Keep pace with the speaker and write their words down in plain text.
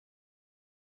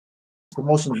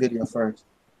promotional video first.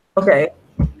 Okay.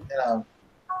 And,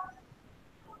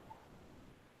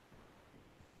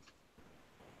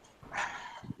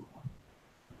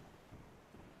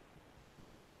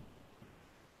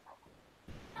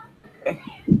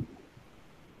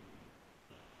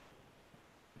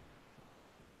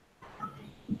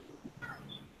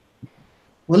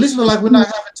 well, at least look like we're not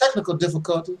having technical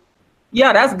difficulty.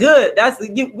 Yeah, that's good.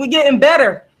 We're getting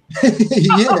better.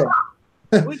 Yeah.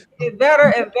 We get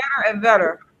better and better and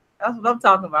better. That's what I'm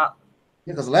talking about.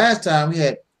 Yeah, because last time we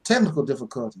had technical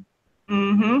difficulty.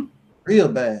 Mm-hmm. Real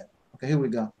bad. Okay, here we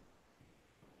go.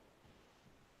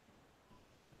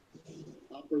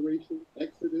 Operation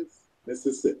Exodus,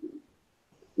 Mississippi.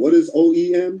 What is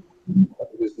OEM?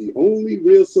 It is the only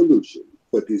real solution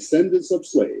for descendants of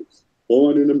slaves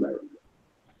born in America.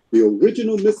 The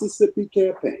original Mississippi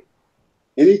campaign.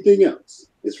 Anything else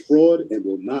is fraud and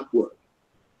will not work.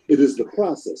 It is the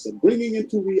process of bringing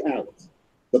into reality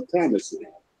the promise land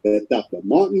that Dr.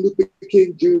 Martin Luther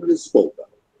King Jr. spoke of.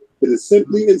 It is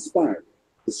simply inspiring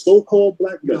the so-called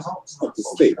black residents of the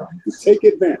state to take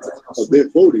advantage of their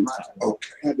voting time,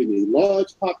 having a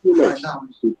large population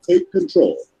who take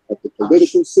control of the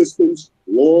political systems,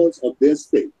 laws of their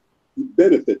state, to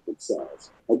benefit themselves,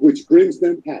 of which brings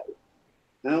them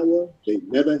power they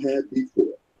never had before.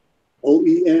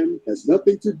 OEM has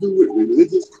nothing to do with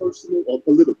religious, personal, or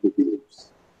political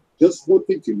beliefs. Just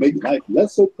wanting to make life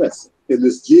less oppressive in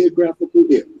this geographical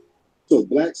area so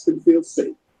blacks can feel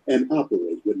safe and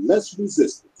operate with less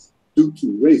resistance due to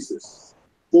racists,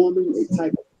 forming a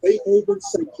type of safe haven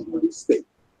sanctuary state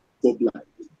for black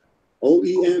people.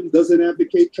 OEM doesn't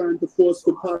advocate trying to force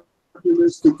the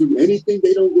populace to do anything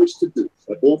they don't wish to do,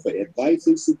 but offer advice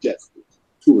and suggestions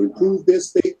to improve their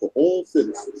state for all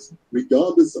citizens,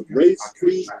 regardless of race,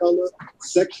 creed, color,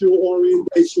 sexual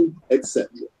orientation, etc.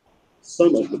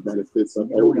 Some of the benefits of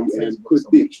OEM could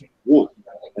be: 1.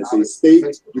 As a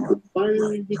state, you could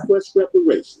finally request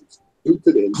reparations due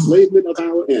to the enslavement of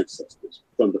our ancestors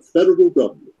from the federal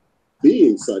government.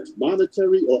 Being such,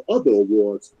 monetary or other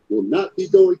awards will not be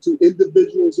going to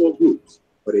individuals or groups,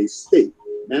 but a state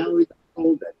now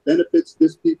that benefits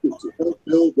this people to help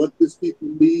build what this people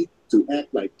need to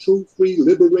act like true, free,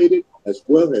 liberated, as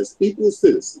well as equal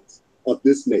citizens of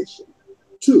this nation.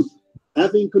 2,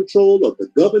 having control of the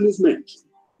governor's mansion.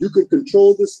 You can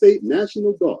control the state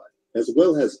National Guard, as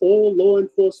well as all law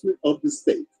enforcement of the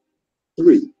state.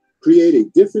 3, create a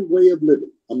different way of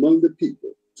living among the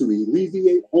people to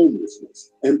alleviate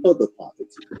homelessness and other poverty.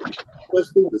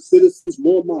 Requesting the citizens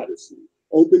more modestly,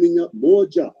 opening up more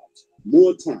jobs,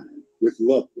 more time with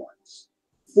loved ones.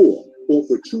 4,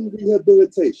 offer true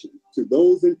rehabilitation to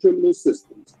those in criminal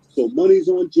systems so monies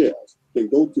on jails can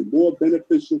go to more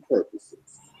beneficial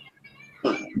purposes.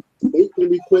 5, state can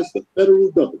request the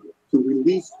federal government to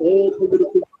release all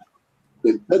political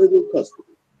in federal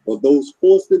custody or those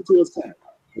forced into attack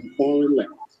in foreign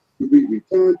lands to be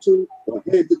returned to or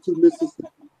handed to Mississippi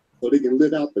so they can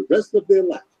live out the rest of their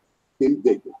life in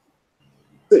dignity.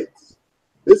 6,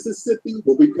 Mississippi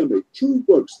will become a true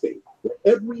work state where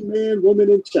every man,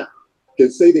 woman, and child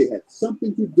can say they had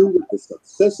something to do with the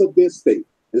success of their state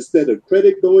instead of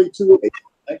credit going to a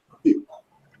select few.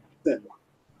 7,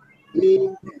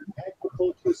 being an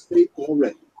agricultural state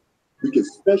already, we can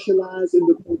specialize in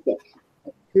the production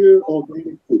of pure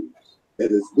organic foods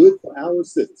that is good for our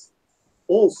citizens.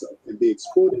 Also can be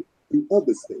exported to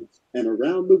other states and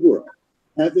around the world,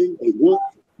 having a want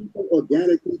for people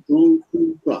organically grown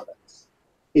food products.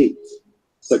 8,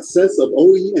 success of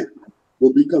OEM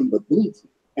will become the blueprint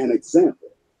and example,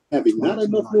 having not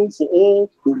enough room for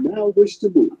all who now wish to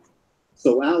move.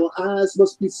 So our eyes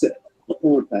must be set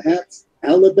upon perhaps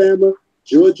Alabama,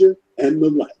 Georgia, and the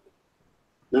like.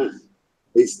 9,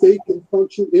 a state can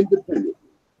function independently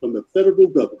from the federal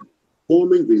government,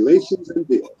 forming relations and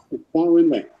deals in foreign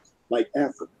lands like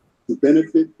Africa to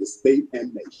benefit the state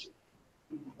and nation.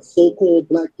 The so-called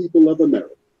black people of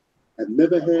America have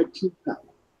never had true power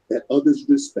that others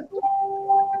respect.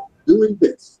 Doing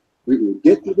this, we will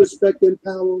get the respect and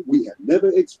power we have never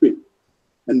experienced,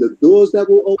 and the doors that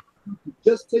will open to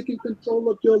just taking control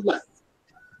of your life,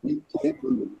 we can't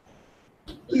remove.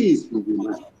 Please be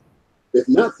reminded, if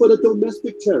not for the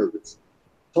domestic terrorists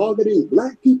targeting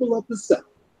black people of the South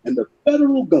and the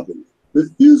federal government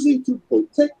refusing to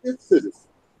protect its citizens,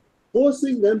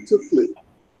 forcing them to flee,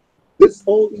 this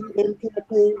OEM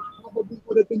campaign probably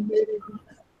would have been made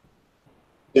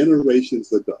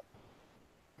generations ago.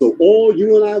 So all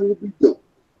you and I will be doing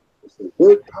is the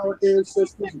work our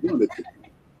ancestors wanted to do,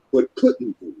 but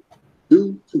couldn't do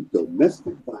due to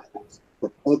domestic violence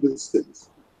from other citizens.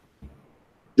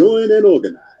 Join and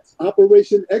organize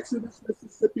Operation Exodus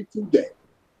Mississippi today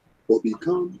or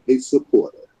become a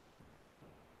supporter.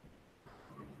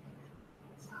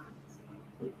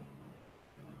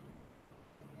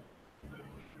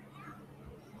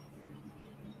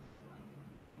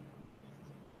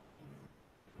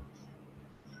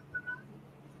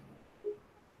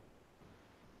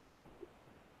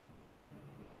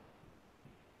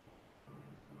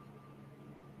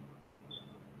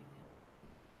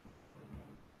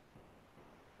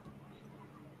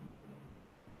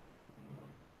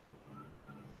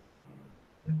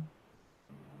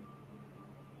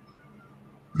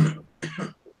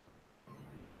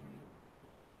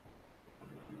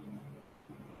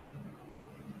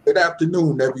 Good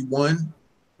afternoon, everyone.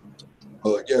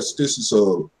 Yes, this is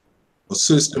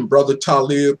Assistant Brother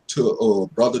Taalik to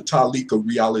Brother Taalik of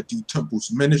Reality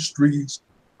Temples Ministries,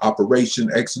 Operation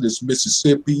Exodus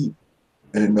Mississippi,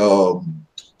 and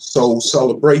Soul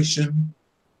Celebration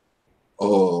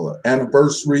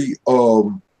anniversary.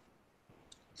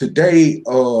 Today,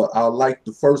 I'd like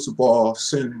to first of all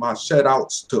send my shout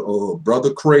outs to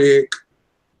Brother Craig,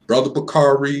 Brother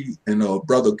Bakari, and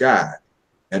Brother Guy.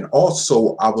 And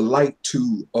also, I would like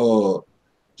to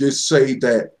just say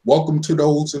that welcome to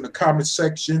those in the comment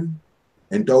section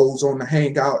and those on the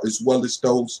Hangout, as well as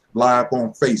those live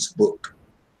on Facebook.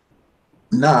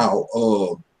 Now,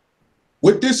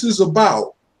 what this is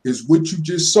about is what you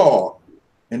just saw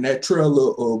in that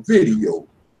trailer video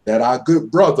that our good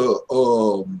brother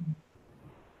Omar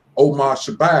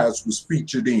Shabazz was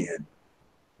featured in.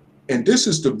 And this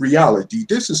is the reality.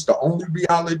 This is the only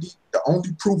reality, the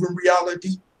only proven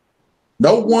reality.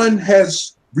 No one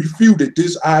has refuted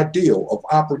this ideal of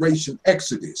Operation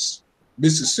Exodus,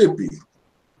 Mississippi.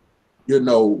 You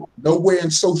know, nowhere in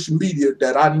social media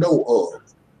that I know of.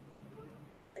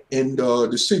 And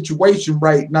the situation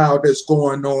right now that's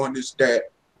going on is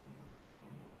that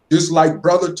just like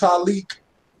Brother Taalik,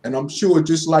 and I'm sure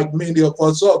just like many of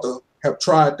us other have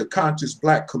tried the conscious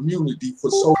Black community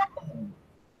for so long,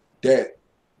 that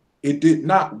it did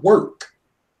not work,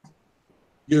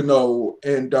 you know,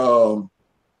 and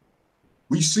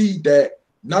we see that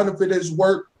none of it has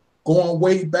worked, going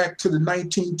way back to the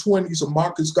 1920s of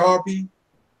Marcus Garvey,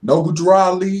 Noble Drew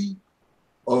Ali,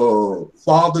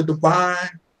 Father Divine,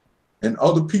 and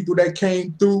other people that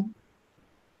came through,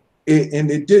 and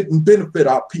it didn't benefit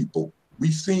our people.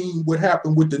 We've seen what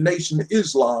happened with the Nation of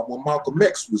Islam when Malcolm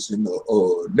X was in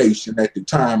the nation at the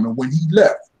time and when he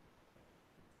left.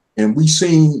 And we've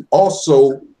seen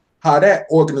also how that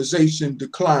organization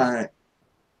declined,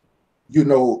 you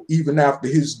know, even after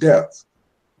his death.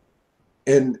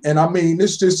 And I mean,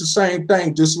 it's just the same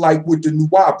thing, just like with the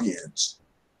Nuwabians,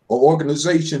 an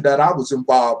organization that I was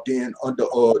involved in under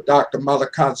Dr.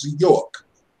 Malachi Z. York,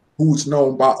 who was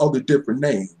known by other different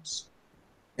names.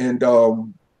 And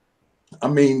I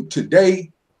mean,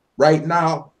 today, right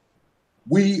now,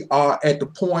 we are at the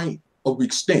point of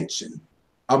extinction.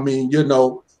 I mean, you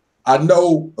know, I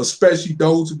know, especially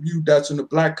those of you that's in the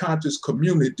Black conscious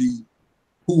community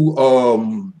who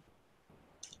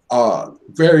are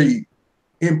very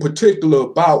in particular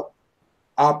about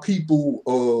our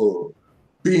people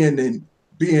being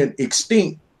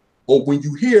extinct, or when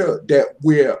you hear that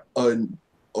we're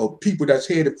people that's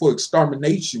headed for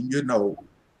extermination, you know,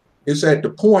 it's at the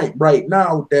point right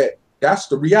now that that's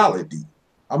the reality.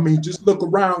 I mean, just look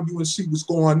around you and see what's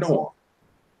going on.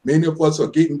 Many of us are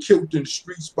getting killed in the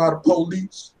streets by the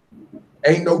police.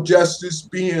 Ain't no justice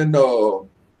being, you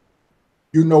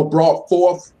know, brought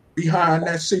forth behind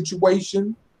that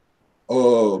situation.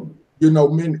 You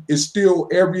know, it's still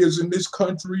areas in this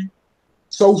country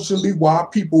socially where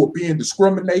people are being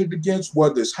discriminated against,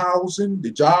 whether it's housing,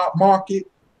 the job market,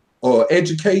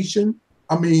 education.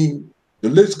 I mean, the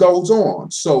list goes on.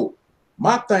 So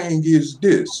my thing is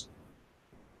this,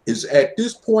 is at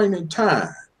this point in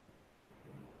time,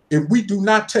 if we do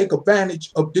not take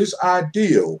advantage of this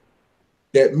ideal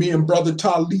that me and Brother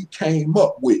Taalik came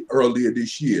up with earlier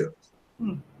this year,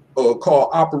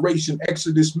 called Operation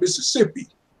Exodus Mississippi,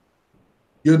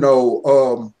 you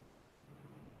know,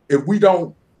 if we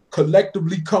don't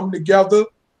collectively come together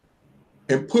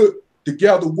and put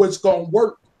together what's going to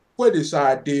work for this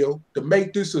ideal to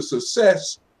make this a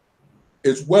success,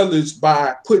 as well as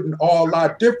by putting all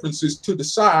our differences to the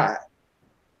side,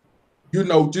 you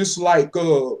know, just like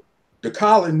the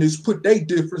colonists put their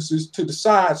differences to the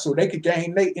side so they could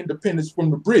gain their independence from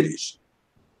the British,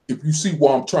 if you see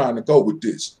where I'm trying to go with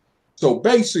this. So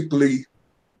basically,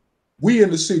 we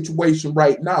in a situation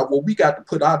right now where we got to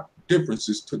put our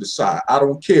differences to the side. I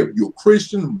don't care if you're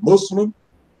Christian, Muslim,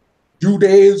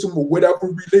 Judaism, or whatever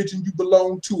religion you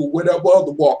belong to, or whatever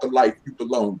other walk of life you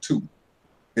belong to.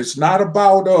 It's not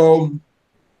about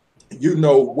you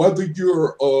know, whether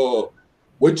you're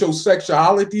what your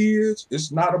sexuality is.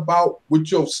 It's not about what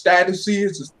your status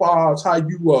is as far as how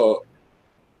you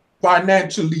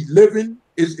financially living.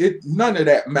 None of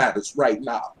that matters right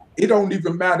now. It don't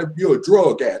even matter if you're a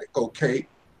drug addict, okay?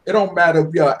 It don't matter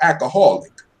if you're an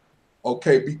alcoholic,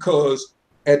 okay? Because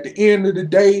at the end of the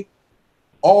day,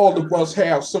 all of us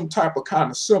have some type of kind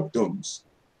of symptoms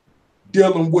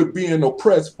dealing with being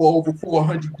oppressed for over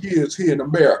 400 years here in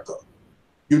America,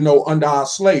 you know, under our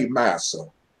slave master,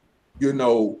 you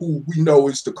know, who we know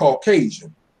is the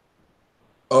Caucasian.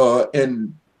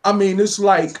 And I mean, it's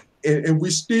like, and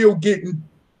we're still getting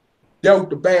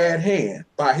dealt a bad hand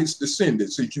by his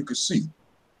descendants, as you can see.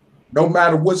 No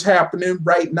matter what's happening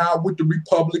right now with the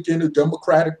Republican, the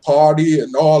Democratic Party,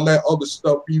 and all that other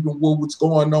stuff, even with what's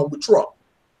going on with Trump.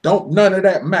 None of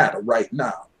that matter right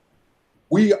now.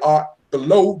 We are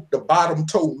below the bottom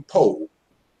totem pole.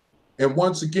 And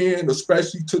once again,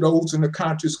 especially to those in the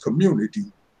conscious community,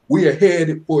 we are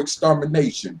headed for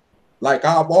extermination. Like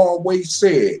I've always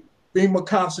said, FEMA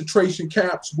concentration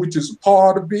camps, which is a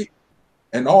part of it,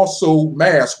 and also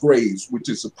mass graves, which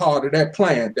is a part of that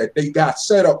plan that they got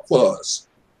set up for us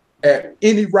at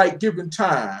any right given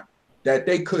time that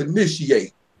they could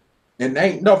initiate. And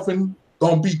ain't nothing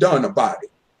gonna be done about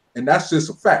it. And that's just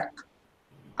a fact.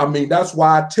 I mean, that's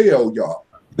why I tell y'all,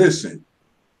 listen,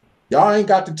 y'all ain't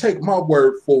got to take my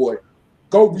word for it.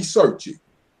 Go research it.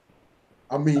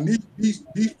 I mean, these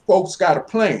folks got a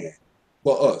plan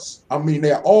for us. I mean,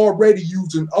 they're already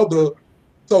using other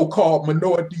so-called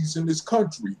minorities in this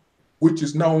country, which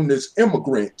is known as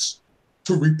immigrants,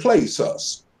 to replace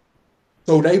us.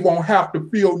 So they won't have to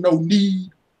feel no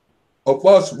need of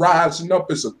us rising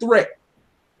up as a threat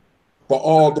for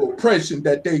all the oppression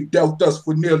that they dealt us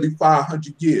for nearly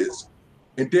 500 years.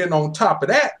 And then on top of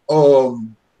that,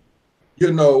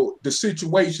 you know, the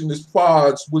situation as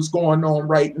far as what's going on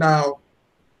right now,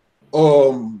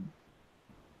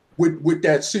 with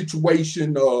that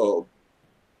situation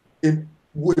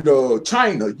with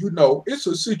China, you know, it's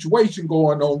a situation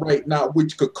going on right now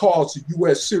which could cause the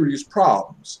U.S. serious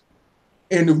problems.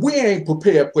 And if we ain't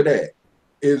prepared for that,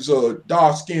 as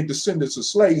dark-skinned descendants of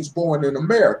slaves born in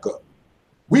America,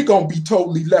 we gonna be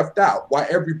totally left out while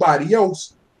everybody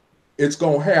else is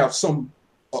gonna have some,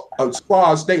 as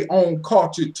far as their own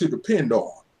culture to depend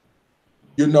on,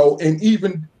 you know. And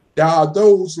even there are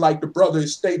those, like the brother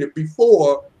has stated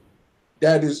before,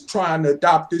 that is trying to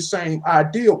adopt this same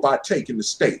ideal by taking the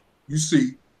state, you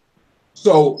see.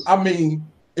 So, I mean,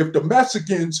 if the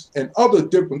Mexicans and other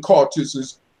different cultures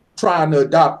is trying to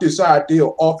adopt this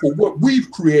ideal off of what we've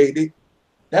created,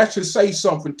 that should say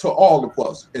something to all of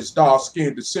us as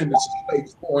dark-skinned descendants of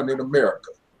slaves born in America.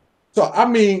 So, I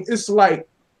mean, it's like,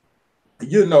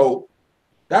 you know,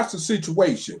 that's the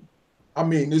situation. I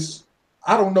mean,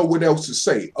 I don't know what else to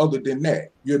say other than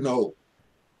that, you know.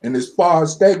 And as far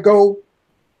as that go,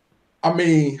 I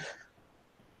mean,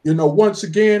 you know, once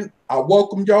again, I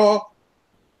welcome y'all.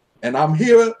 And I'm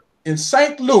here in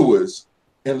St. Louis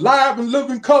in live and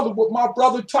living color with my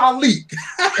brother Taalik.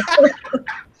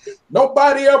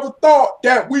 Nobody ever thought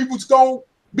that we was going to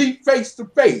be face to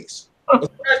face,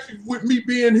 especially with me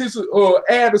being his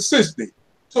ad assistant.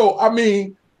 So, I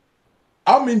mean,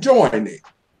 I'm enjoying it.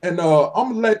 And I'm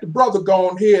going to let the brother go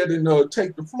on ahead and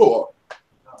take the floor.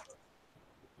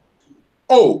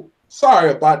 Oh,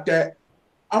 sorry about that.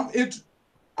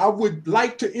 I would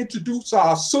like to introduce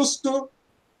our sister,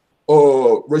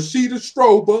 Rashida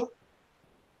Strober,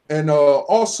 and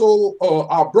also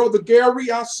our brother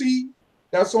Gary, I see,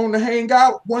 that's on the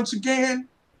hangout once again.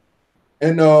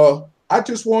 And I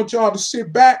just want y'all to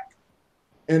sit back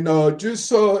and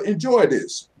just enjoy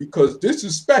this, because this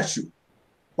is special.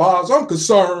 As far as I'm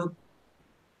concerned,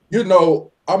 you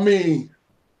know, I mean,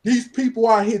 these people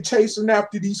out here chasing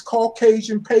after these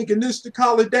Caucasian paganistic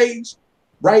holidays.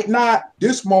 Right now,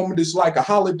 this moment is like a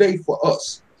holiday for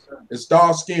us as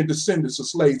dark-skinned descendants of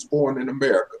slaves born in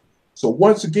America. So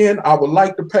once again, I would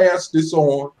like to pass this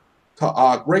on to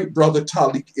our great brother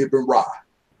Taalik Ibn'rad.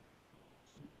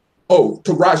 Oh,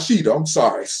 to Rashida, I'm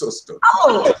sorry, sister.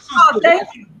 Oh, thank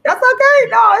you. That's okay.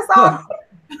 No, it's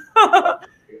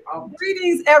all.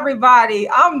 Greetings, everybody.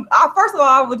 First of all,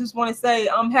 I would just want to say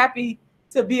I'm happy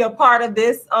to be a part of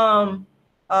this.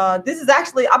 This is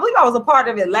actually, I believe I was a part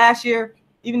of it last year,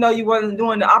 even though you wasn't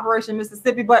doing the Operation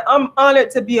Mississippi, but I'm honored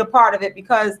to be a part of it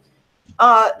because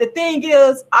the thing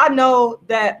is, I know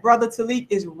that Brother Taalik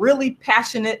is really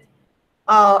passionate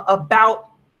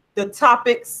about the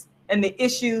topics and the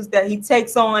issues that he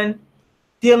takes on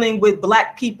dealing with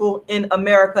Black people in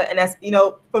America. And that's, you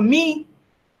know, for me,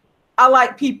 I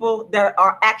like people that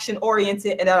are action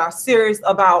oriented and that are serious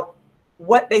about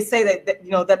what they say that you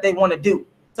know that they want to do.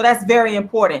 So that's very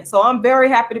important. So I'm very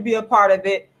happy to be a part of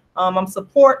it. I'm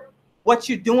support what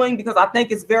you're doing because I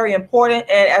think it's very important.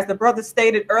 And as the brother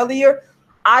stated earlier,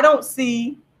 I don't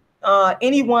see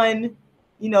anyone,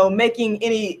 you know, making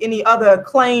any other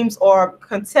claims or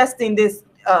contesting this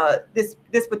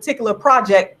this particular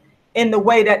project in the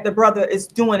way that the brother is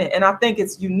doing it. And I think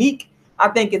it's unique. I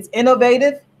think it's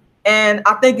innovative, and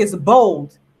I think it's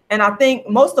bold. And I think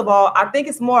most of all, I think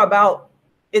it's more about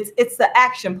it's the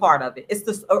action part of it. It's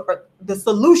the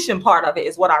solution part of it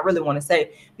is what I really want to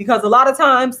say, because a lot of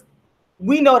times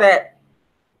we know that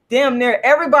damn near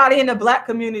everybody in the Black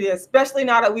community, especially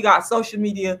now that we got social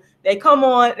media, they come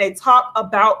on, they talk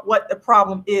about what the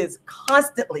problem is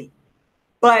constantly,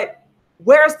 but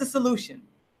where's the solution?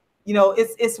 You know,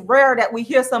 it's rare that we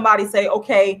hear somebody say,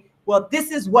 okay, well, this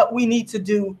is what we need to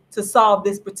do to solve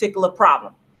this particular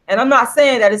problem. And I'm not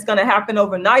saying that it's going to happen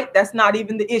overnight. That's not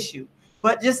even the issue.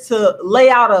 But just to lay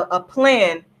out a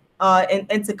plan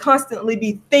and to constantly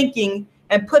be thinking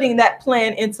and putting that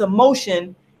plan into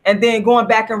motion and then going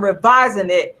back and revising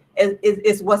it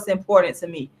is what's important to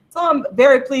me. So I'm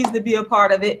very pleased to be a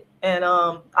part of it. And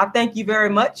I thank you very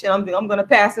much. And I'm going to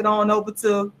pass it on over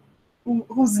to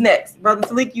who's next? Brother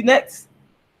Taalik, you next?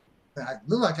 I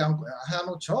look like I have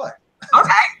no choice.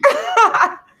 Okay.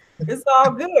 It's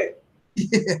all good.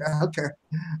 Yeah, okay.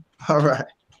 All right.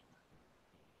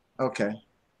 Okay.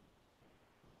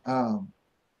 Yeah,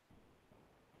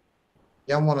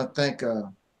 I want to thank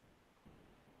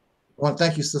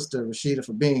you, Sister Rashida,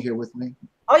 for being here with me.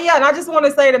 Oh yeah, and I just want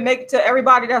to say to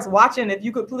everybody that's watching, if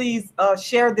you could please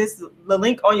share the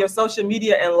link on your social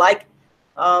media and like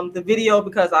the video,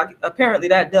 because apparently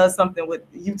that does something with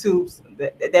YouTube's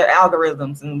their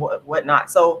algorithms and whatnot.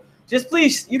 So just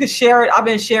please, you can share it. I've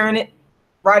been sharing it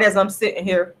right as I'm sitting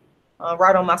here,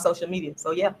 right on my social media.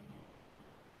 So yeah.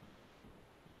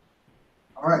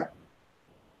 All right.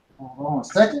 Hold on a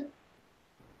second.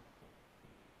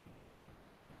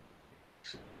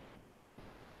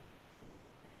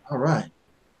 All right.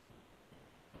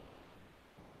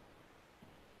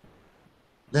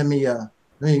 Let me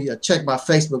check my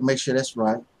Facebook, make sure that's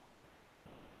right.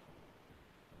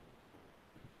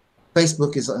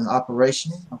 Facebook is in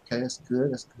operation. Okay, that's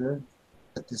good. That's good.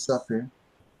 Set this up here.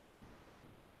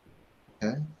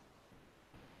 Okay.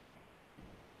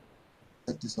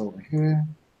 Set this over here.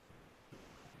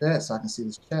 That so I can see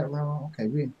this chat room. Okay,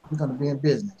 we're gonna be in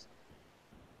business.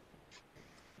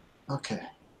 Okay.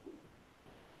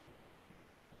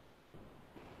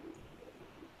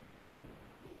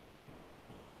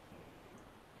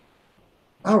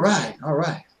 All right, all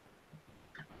right.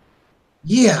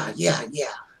 Yeah.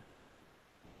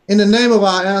 In the name of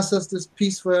our ancestors,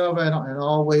 peace forever and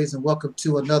always, and welcome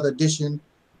to another edition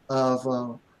of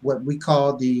what we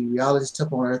call the Reality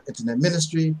Temple on Earth Internet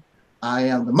Ministry. I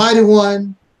am the mighty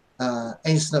one,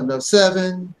 Ancient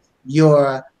 7,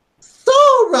 your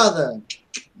soul brother,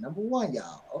 number one,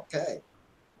 y'all. Okay.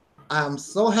 I'm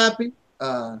so happy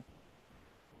that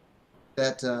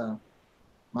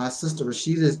my sister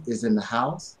Rashida is in the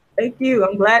house. Thank you.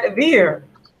 I'm glad to be here.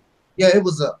 Yeah,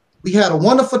 we had a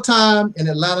wonderful time in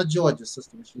Atlanta, Georgia,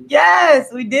 Sister Rashida.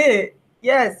 Yes, we did.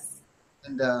 Yes.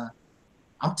 And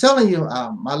I'm telling you,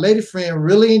 my lady friend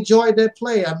really enjoyed that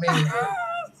play. I mean,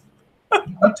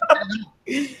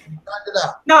 you turned it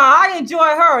out. No, I enjoy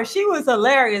her. She was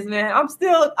hilarious, man. I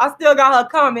still got her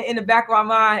comment in the back of my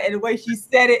mind, and the way she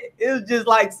said it, it was just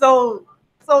like so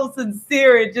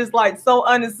sincere and just like so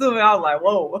unassuming. I was like,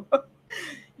 whoa.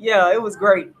 Yeah, it was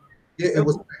great. Yeah, it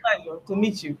was a pleasure to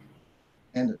meet you.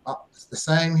 And it's the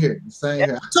same here. The same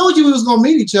here. I told you we was gonna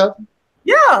meet each other.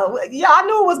 Yeah, I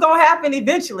knew it was gonna happen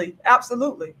eventually.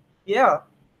 Absolutely. Yeah.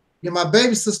 Yeah, my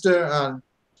baby sister,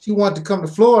 she wanted to come to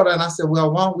Florida, and I said,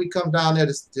 well, why don't we come down there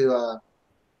to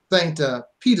St.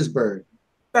 Petersburg?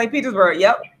 St. Petersburg.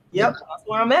 Yep. Yeah. That's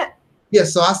where I'm at. Yeah.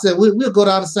 So I said we'll go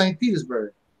down to St.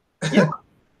 Petersburg. Yeah.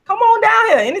 Come on down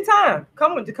here anytime.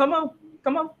 Come on.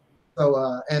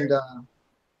 So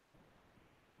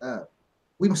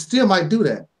we still might do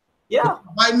that. Yeah. But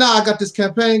right now, I got this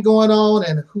campaign going on,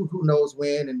 and who knows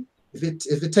when, and if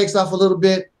it takes off a little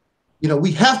bit, you know,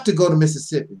 we have to go to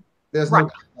Mississippi. There's no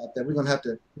doubt about that. We're gonna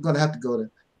have to go to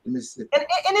Mississippi.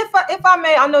 And if I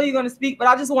may, I know you're gonna speak, but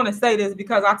I just want to say this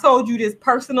because I told you this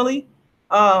personally.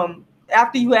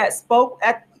 After you had spoke,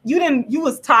 you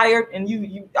was tired, and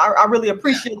I really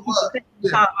appreciate you taking the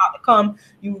time out to come.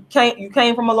 You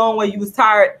came from a long way. You was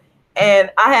tired, and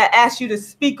I had asked you to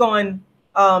speak on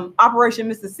Operation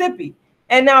Mississippi,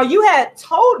 and now you had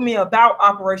told me about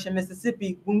Operation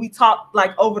Mississippi when we talked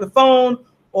like over the phone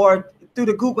or through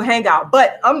the Google Hangout.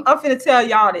 But I'm finna tell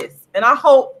y'all this, and I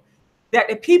hope that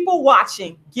the people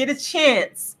watching get a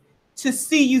chance to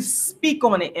see you speak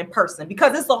on it in person,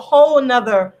 because it's a whole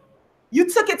nother, you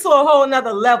took it to a whole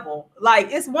nother level.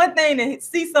 Like, it's one thing to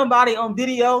see somebody on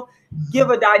video give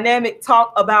a dynamic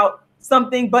talk about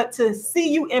something, but to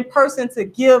see you in person, to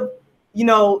give, you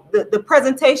know, the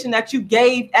presentation that you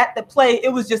gave at the play, it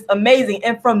was just amazing.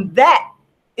 And from that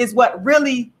is what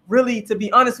really, to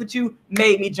be honest with you,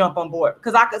 made me jump on board,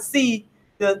 because I could see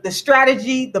the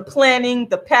strategy, the planning,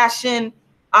 the passion.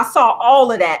 I saw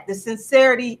all of that, the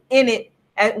sincerity in it.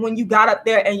 And when you got up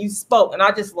there and you spoke, and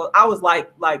I was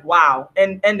like, wow.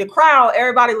 And the crowd,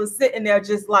 everybody was sitting there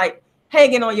just like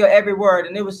hanging on your every word.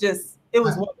 And it was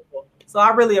wonderful. So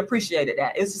I really appreciated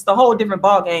that. It's just a whole different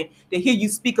ball game to hear you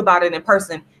speak about it in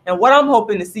person. And what I'm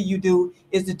hoping to see you do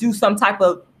is to do some type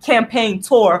of campaign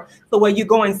tour, so where you're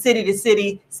going city to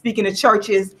city, speaking to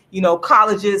churches, you know,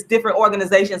 colleges, different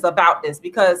organizations about this,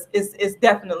 because it's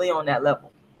definitely on that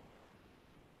level.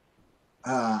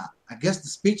 I guess the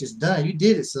speech is done. You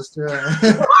did it, sister. No,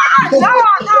 it's a lot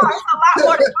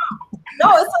more to come.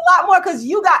 No, it's a lot more, because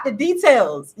you got the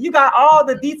details. You got all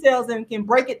the details and can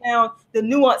break it down, the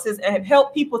nuances, and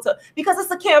help people to, because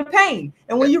it's a campaign.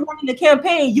 And when you're running a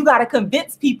campaign, you got to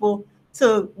convince people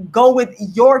to go with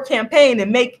your campaign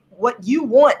and make what you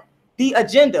want the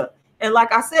agenda. And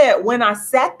like I said, when I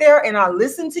sat there and I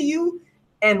listened to you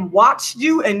and watched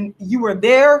you and you were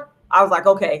there, I was like,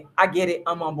 okay, I get it.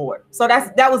 I'm on board. So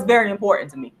that was very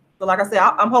important to me. So like I said,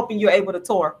 I'm hoping you're able to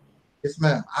tour. Yes,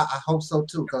 ma'am. I hope so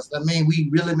too, because I mean, we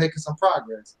really making some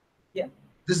progress. Yeah.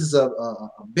 This is a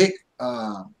big,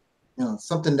 you know,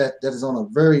 something that is on a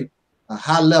very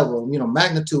high level, you know,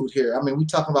 magnitude here. I mean, we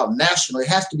talking about national. It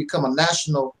has to become a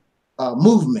national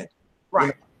movement. Right.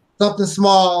 You know, something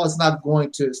small is not going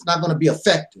to be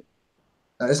effective.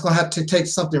 It's going to have to take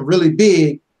something really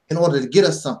big in order to get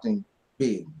us something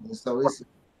big. And so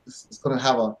it's going to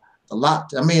have a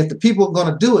lot. I mean, if the people are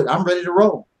going to do it, I'm ready to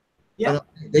roll. Yeah. You know,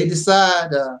 they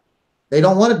decide they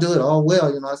don't want to do it. Oh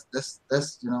well, you know,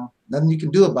 that's you know, nothing you can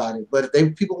do about it. But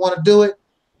if people want to do it,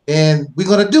 then we're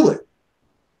going to do it.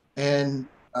 And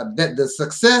that the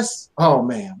success, oh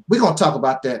man, we're going to talk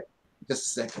about that in just a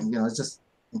second. You know, it's just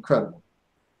incredible.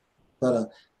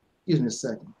 But excuse me a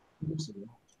second.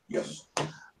 Yes.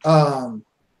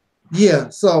 Yeah.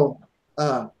 So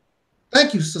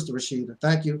thank you, Sister Rashida.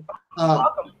 Thank you.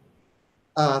 Welcome.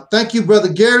 Thank you,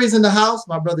 Brother Gary's in the house.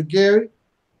 My brother Gary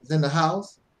is in the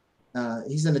house.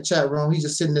 He's in the chat room. He's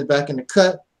just sitting there back in the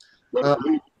cut.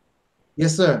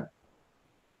 Yes, sir.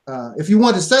 If you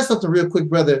want to say something real quick,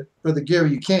 Brother Gary,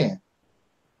 you can.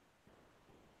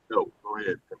 No, go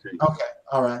ahead. Continue. Okay,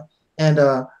 all right. And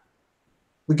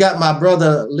we got my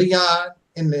brother Leon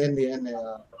in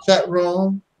the chat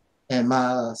room, and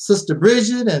my sister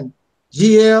Bridget and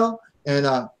GL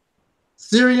and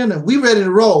Syrian, and we ready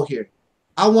to roll here.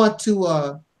 I want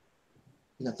to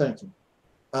thank you.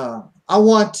 I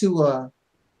want to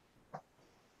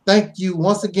thank you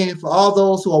once again for all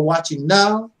those who are watching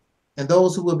now and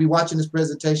those who will be watching this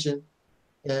presentation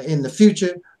in the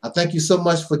future. I thank you so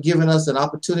much for giving us an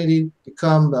opportunity to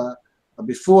come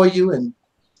before you and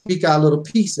speak our little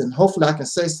piece, and hopefully I can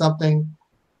say something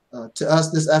to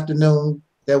us this afternoon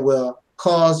that will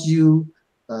cause you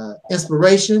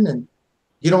inspiration and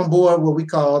get on board what we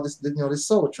call this, you know, this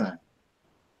soul train.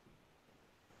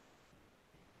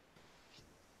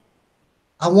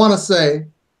 I want to say,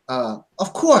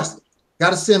 of course, got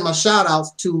to send my shout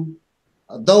outs to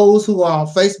those who are on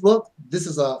Facebook. This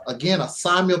is again a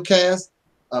simulcast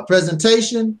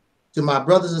presentation to my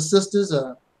brothers and sisters,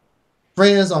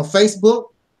 friends on Facebook.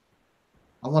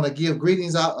 I want to give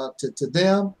greetings out to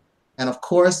them. And of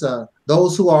course,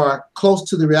 those who are close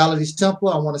to the Realities Temple,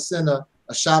 I want to send a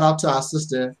shout out to our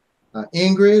sister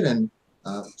Ingrid and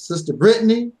sister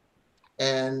Brittany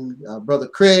and brother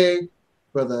Craig,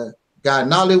 brother Guy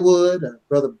Nollywood,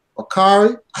 brother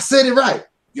Bakari. I said it right.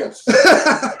 Yes.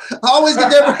 I always get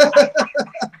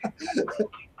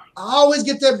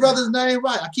that brother's name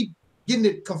right. I keep getting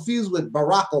it confused with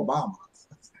Barack Obama.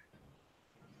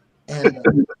 And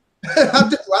I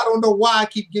don't know why I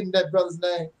keep getting that brother's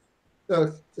name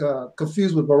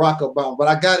confused with Barack Obama, but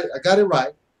I got it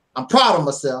right. I'm proud of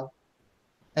myself.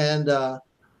 And I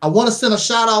want to send a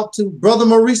shout out to Brother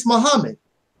Maurice Muhammad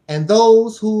and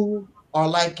those who are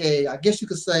like I guess you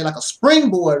could say like a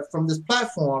springboard from this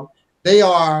platform. They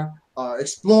are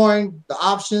exploring the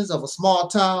options of a small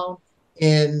town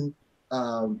in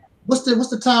what's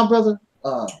the town, brother?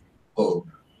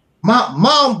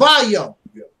 Mount Bayou.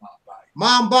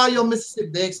 Mount Bayou,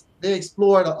 Mississippi. They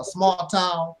explored a small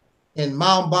town in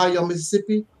Mount Bayou,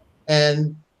 Mississippi,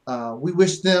 and We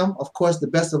wish them, of course, the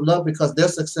best of luck because their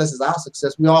success is our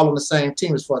success. We're all on the same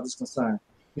team as far as this is concerned.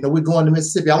 You know, we're going to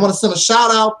Mississippi. I want to send a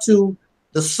shout out to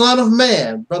the son of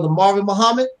man, Brother Marvin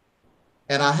Muhammad.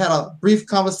 And I had a brief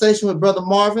conversation with Brother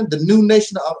Marvin, the new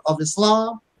nation of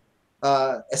Islam.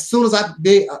 As soon as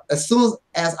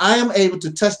I am able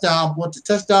to touch down, I'm going to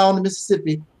touch down in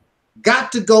Mississippi.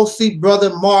 Got to go see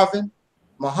Brother Marvin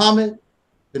Muhammad,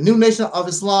 the new nation of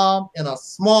Islam, in a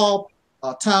small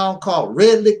town called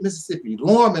Red Lick, Mississippi,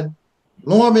 Lorman,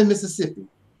 Mississippi.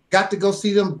 Got to go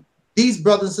see them. These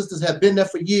brothers and sisters have been there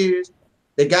for years.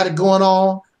 They got it going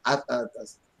on.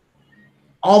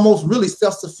 Almost really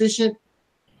self-sufficient,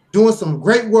 doing some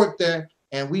great work there,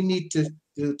 and we need to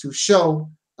show.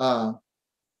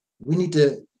 We need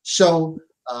to show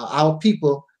our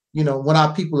people, you know, when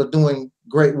our people are doing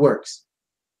great works.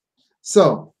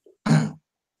 So,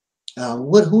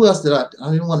 who else did I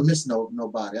didn't want to miss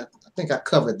nobody. I think I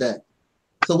covered that.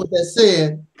 So with that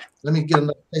said, let me get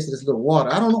another taste of this little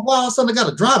water. I don't know why all of a sudden I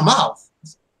got a dry mouth.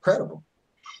 It's incredible.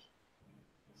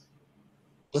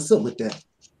 What's up with that?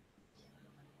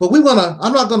 But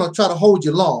I'm not gonna try to hold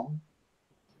you long.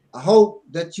 I hope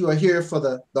that you are here for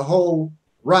the whole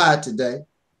ride today.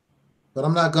 But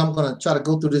I'm gonna try to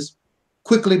go through this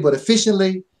quickly but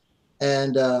efficiently,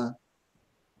 and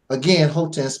again,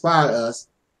 hope to inspire us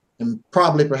and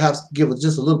probably perhaps give us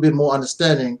just a little bit more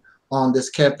understanding on this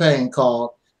campaign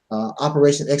called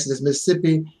Operation Exodus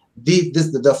Mississippi.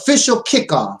 The official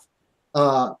kickoff.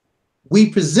 We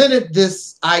presented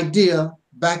this idea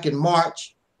back in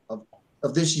March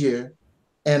of this year,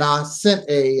 and I sent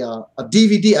a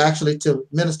DVD actually to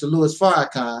Minister Louis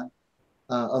Farrakhan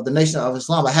of the Nation of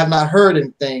Islam. I have not heard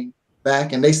anything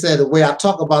back, and they said the way I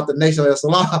talk about the Nation of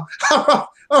Islam, I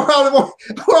probably won't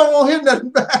hear nothing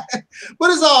back.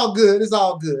 But it's all good. It's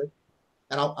all good.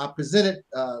 And I presented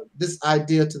this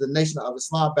idea to the Nation of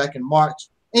Islam back in March,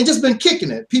 and just been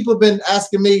kicking it. People have been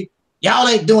asking me, y'all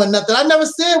ain't doing nothing. I never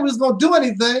said we was gonna do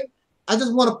anything. I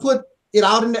just want to put it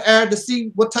out in the air to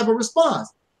see what type of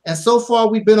response. And so far,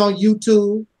 we've been on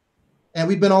YouTube, and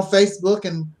we've been on Facebook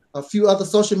and a few other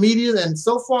social media, and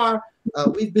so far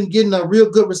we've been getting a real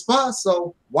good response.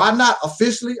 So why not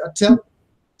officially attempt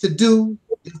to do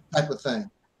this type of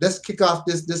thing? Let's kick off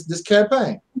this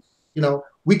campaign. You know,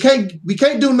 we can't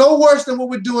do no worse than what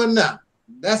we're doing now.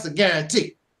 That's a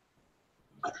guarantee.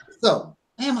 So,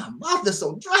 man, my mouth is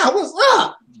so dry. What's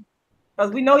up?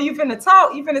 Because we know you finna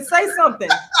talk, you finna say something.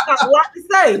 Got a lot to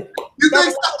say. You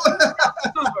think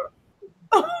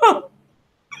so?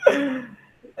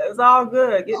 It's all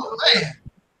good. Man.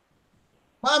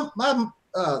 My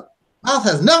mouth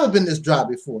has never been this dry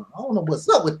before. I don't know what's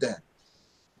up with that.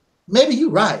 Maybe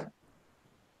you're right.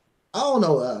 I don't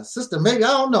know, sister. Maybe, I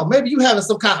don't know. Maybe you having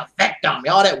some kind of effect on me.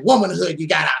 All that womanhood you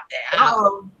got out there.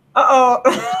 Uh-oh. Uh-oh.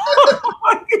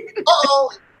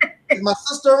 Is my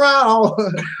sister around?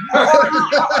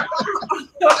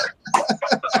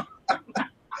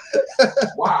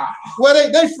 Wow.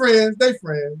 Well, they friends. They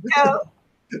friends. Yeah.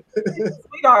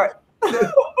 Sweetheart. I'm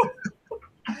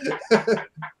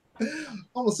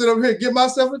gonna sit over here and get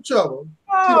myself in trouble.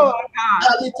 Oh my God.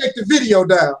 Let me take the video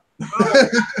down.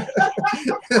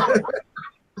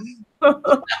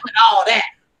 All that.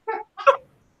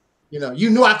 You know, you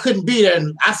knew I couldn't be there,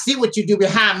 and I see what you do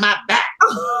behind my back.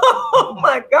 Oh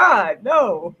my God,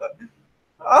 no.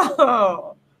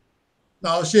 Oh.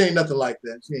 No, she ain't nothing like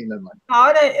that. She ain't nothing like that. No,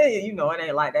 it ain't, you know, it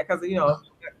ain't like that because, you know,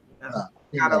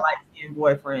 got a light-skinned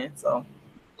boyfriend, so.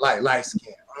 Light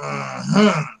skin.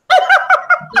 Leave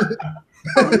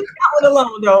that one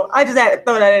alone, though. I just had to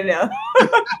throw that in there.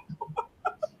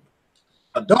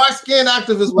 A dark-skinned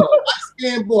activist with a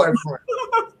light-skinned boyfriend.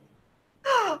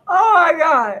 Oh my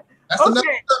God. That's another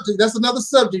subject. That's another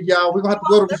subject, y'all. We're gonna have to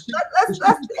go to let's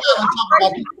talk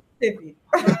about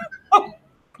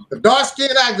the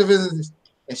dark-skinned activist,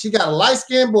 and she got a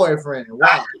light-skinned boyfriend.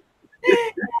 Wow.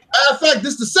 Matter of fact,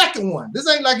 this is the second one. This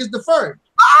ain't like it's the first.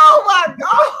 Oh my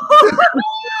God.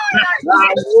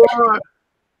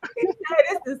 This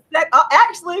is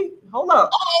actually, hold up.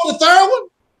 Oh, the third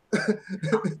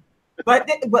one?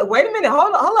 But wait a minute,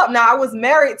 hold up. Now I was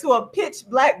married to a pitch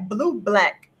black, blue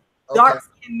black,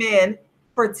 dark-skinned man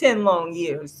for 10 long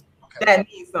years. Okay. That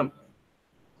means something.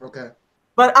 Okay.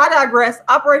 But I digress.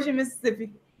 Operation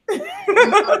Mississippi.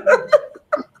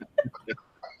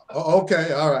 Oh,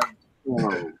 okay, all right.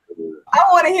 I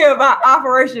want to hear about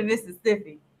Operation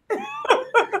Mississippi.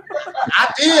 I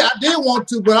did want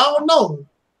to, but I don't know.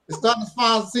 It's starting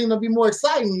to seem to be more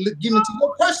exciting getting into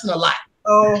your personal life.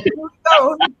 Oh, here we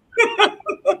go.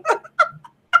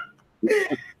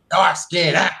 Dark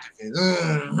skinned activist.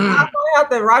 I'm gonna have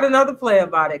to write another play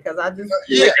about it because I just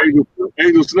Hey,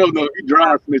 Angel Snow, no, you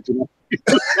dry snitching.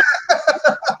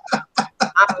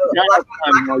 I'm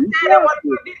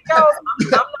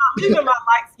not leaving my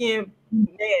light skinned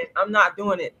man. I'm not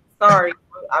doing it. Sorry.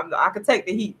 I could take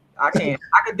the heat. I can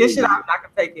dish it out and I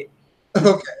can take it. Okay.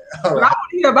 All right. But I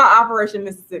want to hear about Operation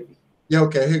Mississippi. Yeah,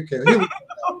 okay. Here we go.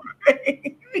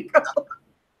 Here we go.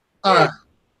 All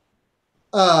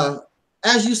right.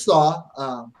 As you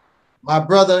saw, my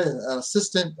brother,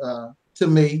 assistant to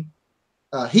me,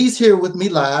 he's here with me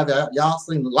live. Y'all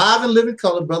seen live and living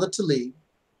color, Brother Taalik.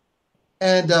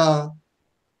 And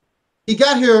he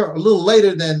got here a little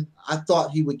later than I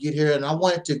thought he would get here. And I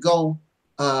wanted to go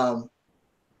to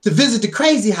visit the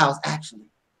crazy house, actually.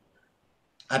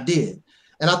 I did.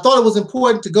 And I thought it was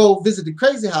important to go visit the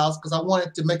crazy house because I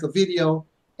wanted to make a video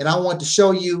and I wanted to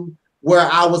show you where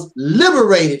I was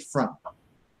liberated from.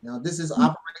 You know, this is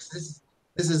operation.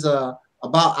 This is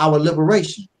about our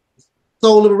liberation.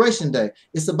 Soul Liberation Day.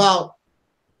 It's about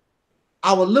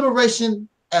our liberation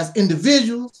as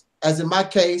individuals, as in my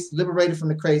case, liberated from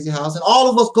the crazy house. And all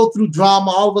of us go through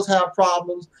drama. All of us have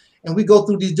problems, and we go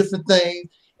through these different things.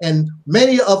 And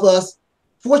many of us,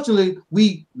 fortunately,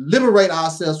 we liberate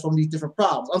ourselves from these different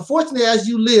problems. Unfortunately, as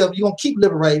you live, you're going to keep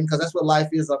liberating because that's what life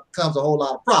is. It becomes a whole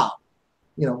lot of problems,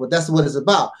 you know, but that's what it's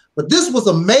about. But this was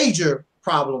a major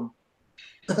problem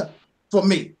for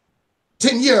me,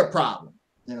 10-year problem,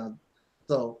 you know.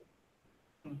 So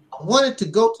I wanted to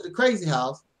go to the crazy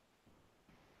house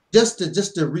just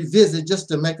to revisit, just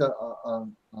to make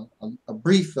a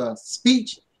brief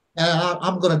speech, and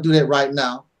I'm going to do that right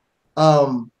now.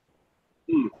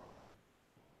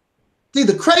 See,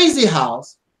 the crazy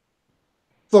house,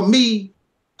 for me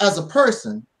as a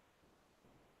person,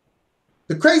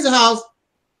 the crazy house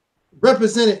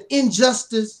represented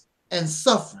injustice and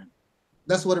suffering.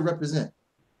 That's what it represents.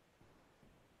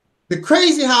 The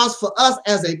crazy house for us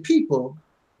as a people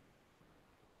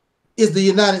is the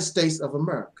United States of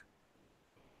America.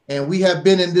 And we have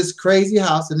been in this crazy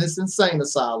house, in this insane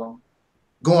asylum,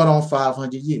 going on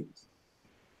 500 years.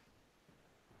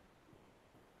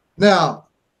 Now,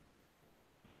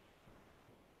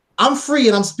 I'm free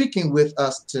and I'm speaking with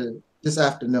us this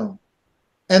afternoon.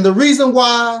 And the reason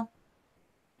why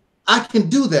I can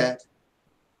do that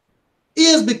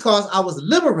is because I was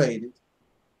liberated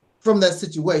from that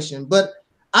situation, but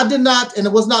I did not, and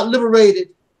it was not liberated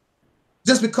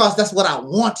just because that's what I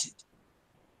wanted,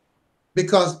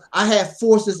 because I had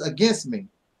forces against me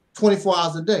 24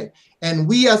 hours a day. And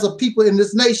we as a people in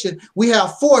this nation, we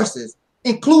have forces,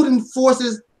 including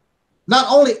forces not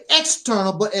only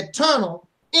external, but internal,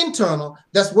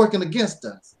 that's working against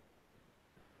us.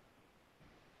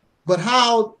 But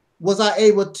how was I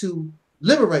able to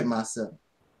liberate myself?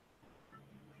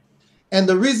 And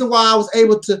the reason why I was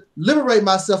able to liberate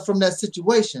myself from that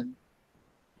situation,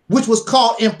 which was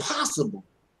called impossible,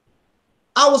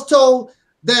 I was told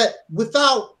that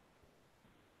without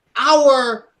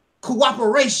our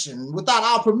cooperation, without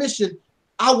our permission,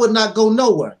 I would not go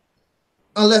nowhere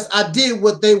unless I did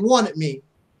what they wanted me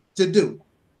to do.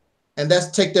 And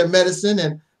that's take their medicine.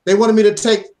 And they wanted me to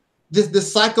take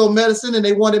this psycho medicine, and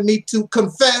they wanted me to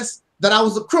confess that I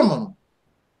was a criminal.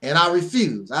 And I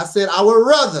refused. I said, I would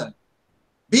rather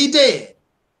be dead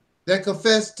than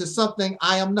confess to something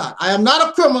I am not. I am not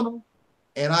a criminal,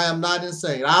 and I am not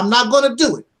insane. I'm not going to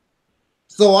do it.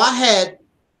 So I had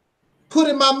put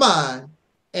in my mind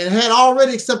and had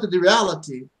already accepted the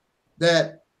reality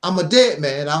that I'm a dead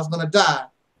man. I was going to die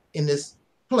in this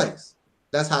place.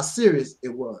 That's how serious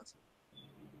it was.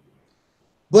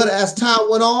 But as time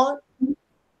went on,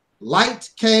 light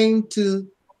came to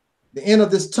the end of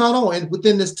this tunnel and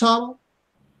within this tunnel.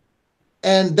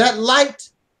 And that light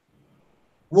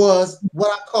was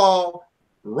what I call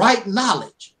right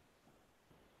knowledge.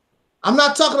 I'm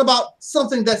not talking about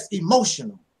something that's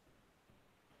emotional,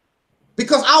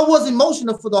 because I was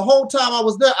emotional for the whole time I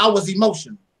was there. I was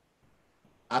emotional.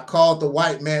 I called the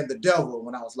white man the devil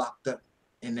when I was locked up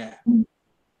in there.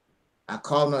 I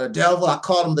called him the devil. I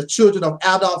called him the children of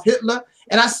Adolf Hitler.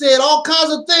 And I said all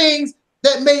kinds of things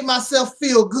that made myself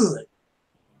feel good.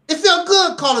 It felt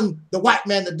good calling the white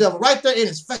man the devil right there in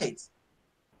his face.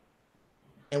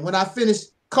 And when I finished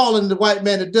calling the white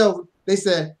man the devil, they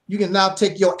said, you can now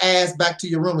take your ass back to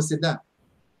your room and sit down.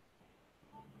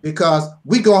 Because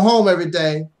we go home every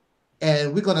day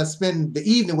and we're going to spend the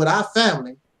evening with our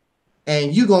family,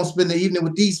 and you're going to spend the evening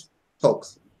with these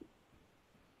folks.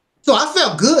 So I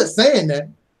felt good saying that,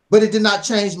 but it did not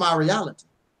change my reality.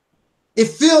 It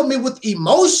filled me with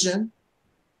emotion,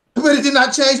 but it did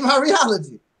not change my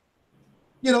reality.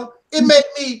 You know, it made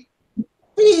me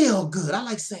feel good. I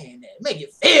like saying that. Make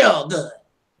it feel good.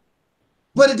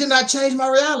 But it did not change my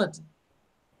reality.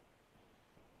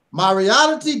 My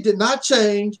reality did not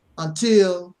change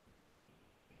until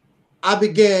I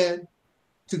began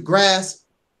to grasp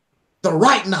the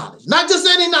right knowledge, not just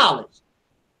any knowledge.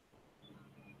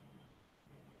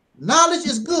 Knowledge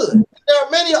is good. There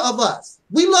are many of us.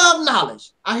 We love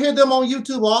knowledge. I hear them on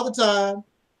YouTube all the time.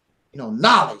 You know,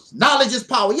 knowledge. Knowledge is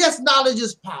power. Yes, knowledge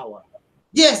is power.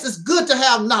 Yes, it's good to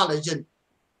have knowledge. And,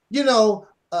 you know,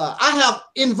 I have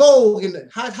In Vogue, and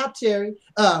hi Terry.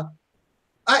 I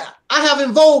have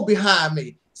In Vogue behind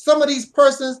me. Some of these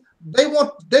persons, they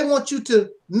want you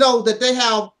to know that they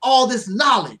have all this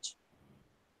knowledge.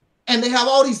 And they have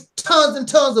all these tons and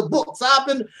tons of books. I've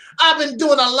been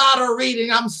doing a lot of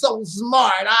reading. I'm so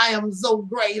smart. I am so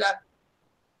great.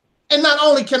 And not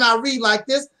only can I read like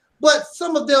this, but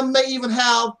some of them may even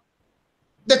have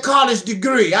the college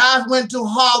degree. I went to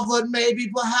Harvard, maybe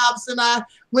perhaps, and I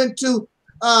went to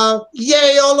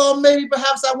Yale, or maybe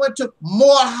perhaps I went to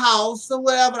Morehouse or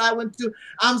wherever I went to.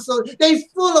 They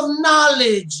full of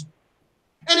knowledge.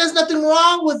 And there's nothing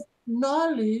wrong with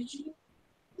knowledge.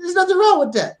 There's nothing wrong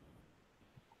with that.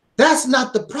 That's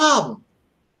not the problem.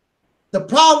 The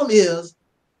problem is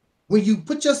when you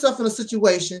put yourself in a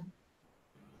situation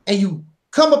and you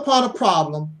come upon a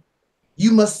problem,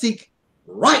 you must seek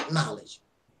right knowledge.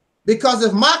 Because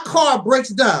if my car breaks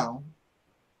down,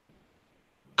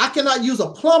 I cannot use a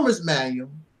plumber's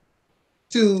manual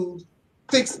to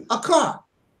fix a car.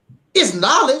 It's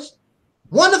knowledge,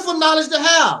 wonderful knowledge to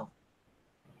have,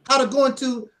 how to go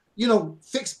into, you know,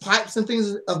 fix pipes and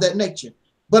things of that nature.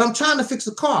 But I'm trying to fix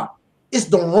a car. It's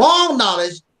the wrong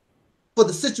knowledge for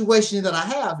the situation that I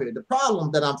have here, the problem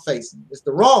that I'm facing. It's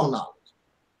the wrong knowledge.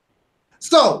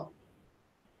 So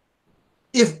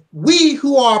if we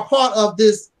who are part of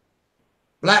this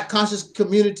Black conscious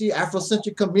community,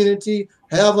 Afrocentric community,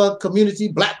 however community,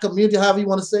 Black community, however you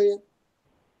want to say it,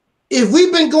 if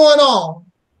we've been going on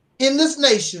in this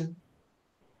nation,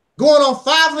 going on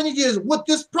 500 years with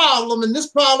this problem, and this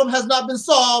problem has not been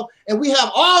solved, and we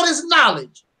have all this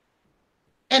knowledge,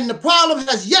 and the problem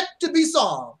has yet to be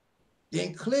solved,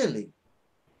 then clearly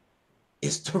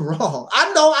it's the wrong.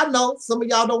 I know, some of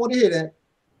y'all don't want to hear that.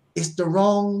 It's the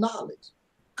wrong knowledge.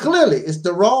 Clearly, it's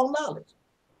the wrong knowledge.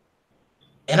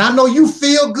 And I know you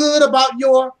feel good about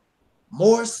your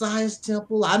Moore Science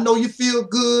Temple. I know you feel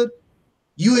good.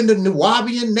 You in the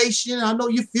Nubian nation. I know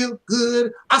you feel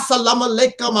good. Assalamu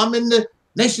alaikum. I'm in the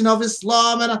Nation of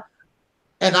Islam,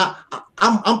 and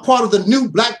I'm part of the new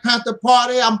Black Panther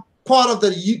Party. I'm part of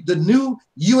the new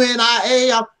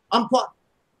UNIA. I'm part.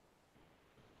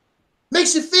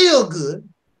 Makes you feel good,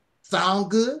 sound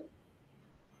good,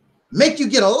 make you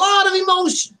get a lot of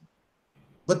emotion.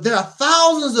 But there are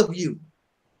thousands of you,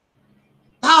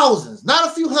 thousands, not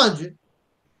a few hundred,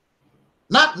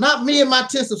 not me and my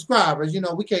 10 subscribers. You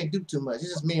know, we can't do too much. It's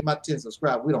just me and my 10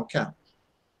 subscribers. We don't count.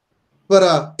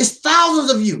 But it's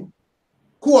thousands of you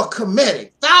who are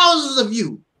Kemetic, thousands of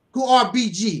you who are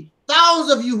BG,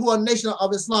 thousands of you who are Nation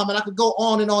of Islam, and I could go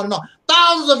on and on and on.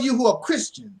 Thousands of you who are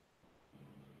Christian,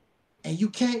 and you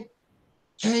can't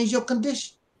change your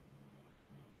condition.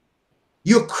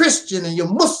 You're Christian and you're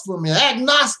Muslim and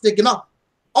agnostic and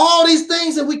all these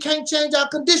things, and we can't change our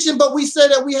condition, but we say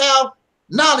that we have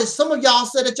knowledge. Some of y'all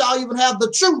said that y'all even have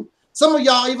the truth. Some of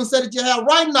y'all even said that you have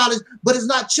right knowledge, but it's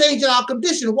not changing our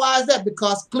condition. Why is that?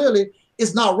 Because clearly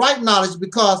it's not right knowledge.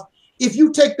 Because if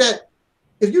you take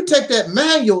that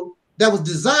manual that was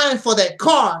designed for that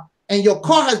car and your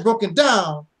car has broken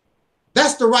down,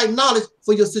 that's the right knowledge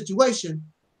for your situation.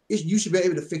 You should be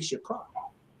able to fix your car.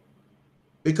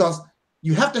 Because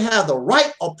you have to have the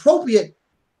right, appropriate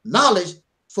knowledge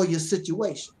for your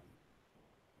situation.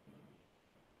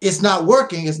 It's not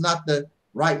working. It's not the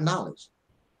right knowledge.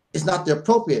 It's not the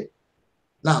appropriate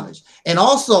knowledge. And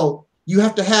also, you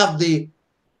have to have the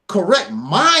correct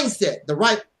mindset, the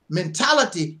right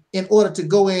mentality in order to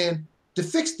go in to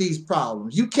fix these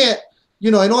problems. You can't,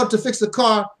 you know, in order to fix a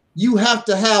car, you have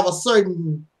to have a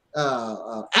certain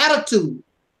attitude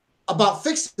about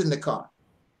fixing the car.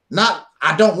 Not,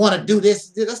 I don't want to do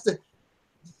this.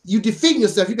 You defeating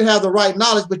yourself. You can have the right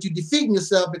knowledge, but you're defeating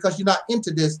yourself because you're not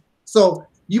into this. So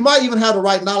you might even have the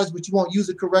right knowledge, but you won't use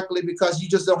it correctly because you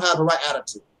just don't have the right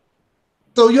attitude.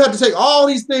 So you have to take all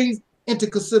these things into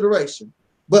consideration.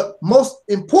 But most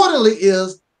importantly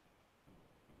is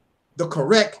the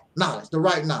correct knowledge, the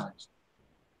right knowledge.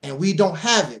 And we don't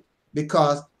have it,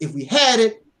 because if we had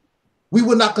it, we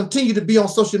would not continue to be on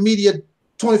social media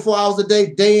 24 hours a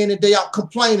day, day in and day out,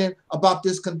 complaining about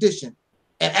this condition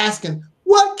and asking,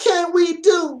 what can we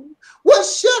do? What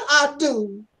should I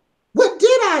do? What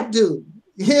did I do?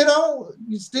 You know,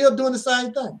 you're still doing the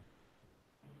same thing.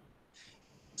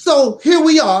 So here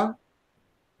we are.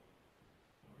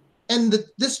 And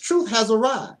this truth has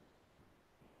arrived.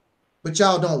 But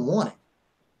y'all don't want it.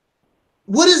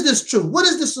 What is this truth? What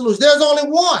is the solution? There's only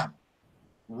one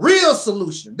real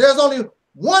solution. There's only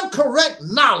one correct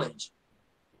knowledge.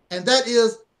 And that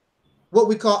is what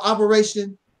we call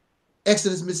Operation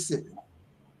Exodus Mississippi.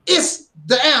 It's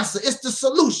the answer. It's the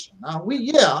solution. And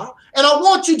I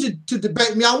want you to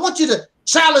debate me. I want you to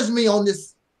challenge me on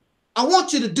this. I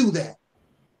want you to do that.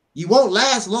 You won't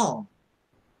last long.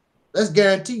 That's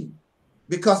guaranteed.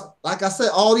 Because like I said,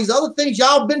 all these other things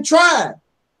y'all been trying.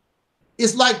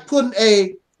 It's like putting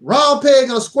a round peg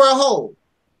in a square hole.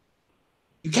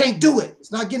 You can't do it.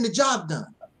 It's not getting the job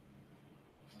done.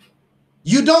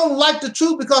 You don't like the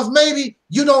truth because maybe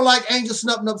you don't like Angel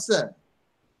Snuffing Up 7.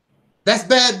 That's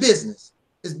bad business.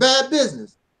 It's bad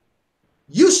business.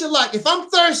 You should like, if I'm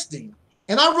thirsty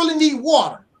and I really need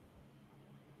water,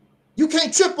 you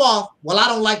can't trip off, well, I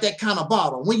don't like that kind of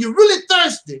bottle. When you're really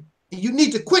thirsty and you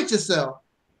need to quench yourself,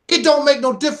 it don't make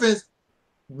no difference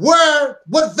what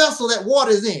vessel that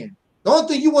water is in. The only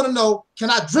thing you want to know, can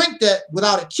I drink that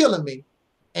without it killing me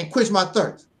and quench my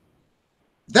thirst?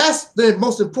 That's the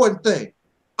most important thing.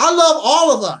 I love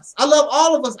all of us. I love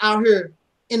all of us out here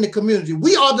in the community.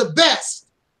 We are the best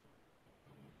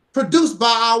produced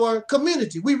by our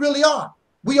community. We really are.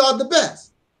 We are the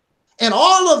best. And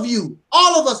all of you,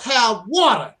 all of us have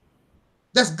water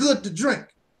that's good to drink.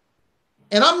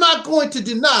 And I'm not going to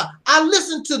deny. I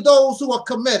listen to those who are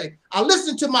comedic. I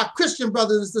listen to my Christian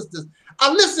brothers and sisters.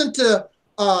 I listen to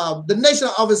the Nation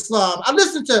of Islam. I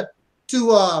listen to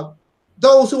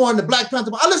those who are in the Black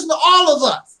Panther. I listen to all of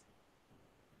us.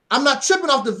 I'm not tripping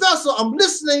off the vessel. I'm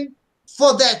listening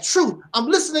for that truth. I'm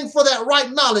listening for that right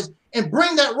knowledge and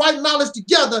bring that right knowledge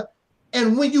together.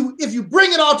 And if you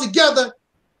bring it all together,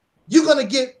 you're going to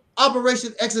get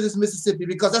Operation Exodus Mississippi,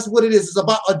 because that's what it is. It's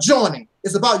about adjoining.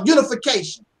 It's about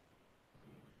unification.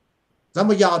 Some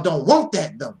of y'all don't want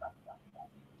that though.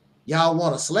 Y'all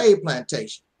want a slave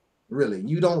plantation. Really,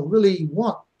 you don't really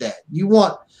want that. You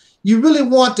really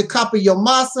want to copy your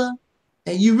massa,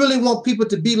 and you really want people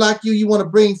to be like you. You want to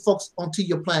bring folks onto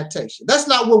your plantation. That's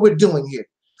not what we're doing here.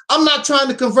 I'm not trying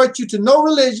to convert you to no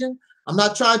religion. I'm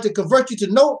not trying to convert you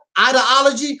to no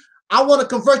ideology. I want to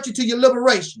convert you to your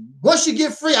liberation. Once you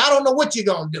get free, I don't know what you're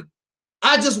going to do.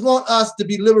 I just want us to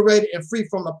be liberated and free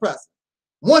from the oppressor.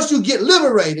 Once you get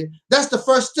liberated, that's the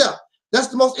first step. That's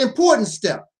the most important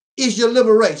step, is your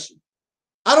liberation.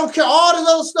 I don't care all this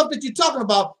other stuff that you're talking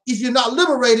about. If you're not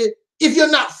liberated, if you're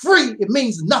not free, it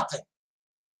means nothing.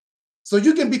 So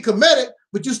you can be comedic,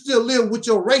 but you still live with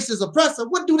your racist oppressor.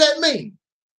 What do that mean?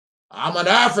 I'm an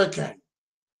African.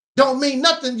 Don't mean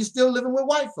nothing. You're still living with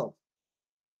white folks.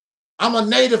 I'm a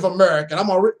Native American.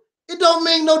 It don't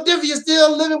mean no difference. You're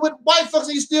still living with white folks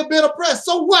and you're still being oppressed.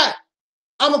 So what?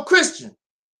 I'm a Christian.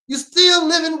 You're still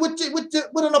living with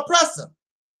an oppressor.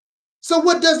 So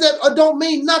what does that? Or don't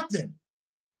mean nothing.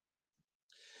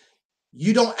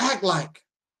 You don't act like.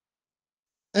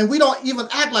 And we don't even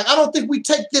act like. I don't think we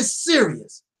take this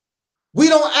serious. We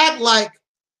don't act like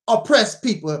oppressed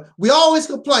people. We always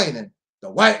complaining. The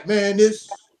white man is.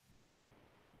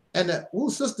 And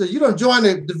sister, you done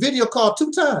joined the video call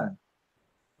 2 times.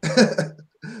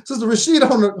 Sister Rashid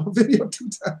on the video 2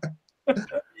 times.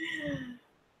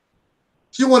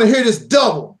 She want to hear this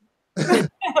double.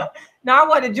 Now I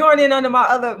want to join in under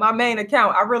my main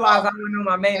account. I realized I don't know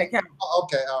my main account.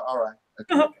 Okay, all right.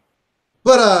 Okay.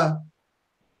 But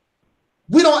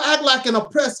we don't act like an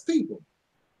oppressed people.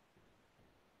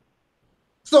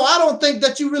 So I don't think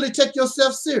that you really take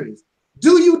yourself serious.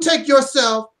 Do you take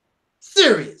yourself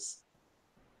serious?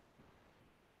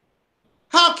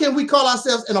 How can we call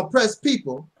ourselves an oppressed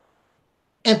people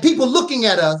and people looking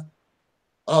at us,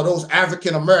 oh, those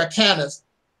African Americaners,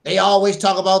 they always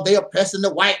talk about they oppressing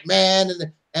the white man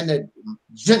and the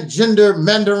gender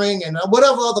mandering and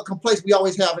whatever other complaints we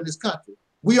always have in this country.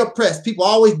 We oppressed. People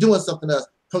always doing something to us.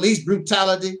 Police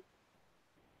brutality.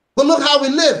 But look how we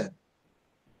living.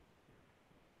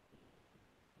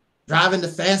 Driving the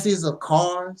fanciest of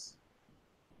cars.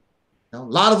 You know, a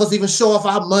lot of us even show off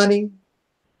our money,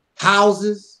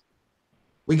 houses.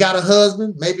 We got a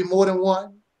husband, maybe more than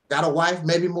one. Got a wife,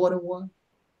 maybe more than one.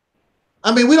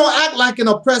 I mean, we don't act like an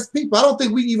oppressed people. I don't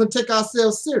think we even take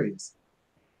ourselves serious.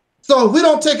 So if we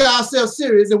don't take ourselves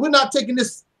serious and we're not taking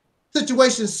this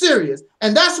situation serious,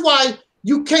 and that's why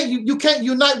you can't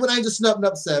unite with Angel Snuffing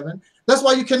Up 7. That's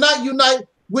why you cannot unite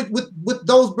with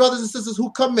those brothers and sisters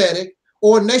who comedic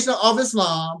or Nation of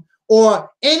Islam or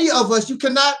any of us. You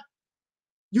cannot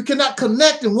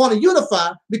connect and want to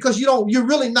unify because you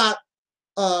really don't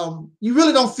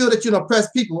feel that you're an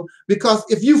oppressed people, because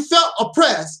if you felt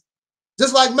oppressed,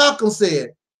 just like Malcolm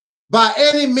said, by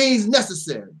any means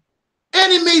necessary.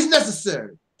 Any means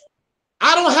necessary.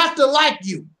 I don't have to like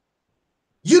you.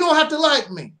 You don't have to like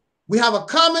me. We have a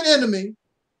common enemy,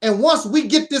 and once we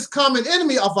get this common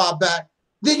enemy off our back,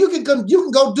 then you can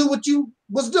go do what you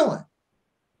was doing.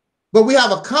 But we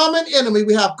have a common enemy,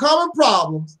 we have common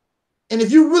problems, and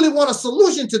if you really want a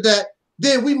solution to that,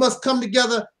 then we must come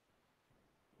together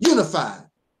unified.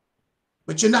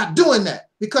 But you're not doing that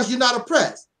because you're not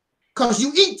oppressed, because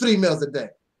you eat 3 meals a day,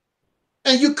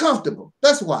 and you're comfortable.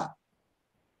 That's why.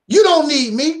 You don't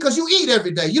need me because you eat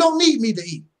every day. You don't need me to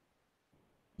eat.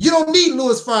 You don't need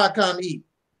Louis Farrakhan to eat.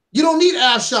 You don't need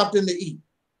Al Sharpton to eat.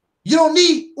 You don't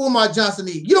need Umar Johnson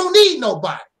to eat. You don't need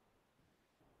nobody.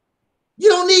 You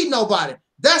don't need nobody.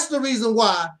 That's the reason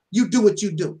why you do what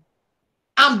you do.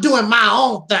 I'm doing my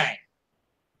own thing.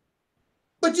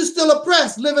 But you're still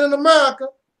oppressed living in America,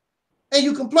 and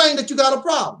you complain that you got a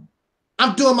problem.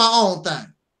 I'm doing my own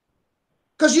thing.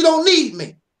 Because you don't need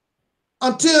me.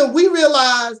 Until we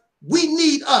realize we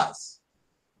need us,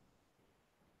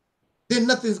 then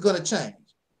nothing's going to change.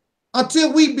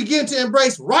 Until we begin to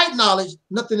embrace right knowledge,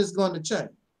 nothing is going to change.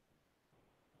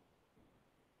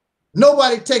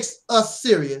 Nobody takes us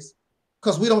serious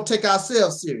because we don't take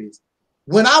ourselves serious.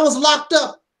 When I was locked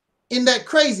up in that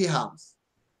crazy house,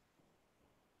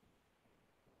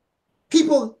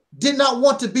 people did not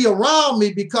want to be around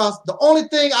me because the only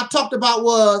thing I talked about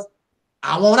was,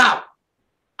 I want out.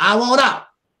 I want out.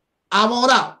 I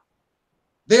want out.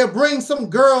 They'll bring some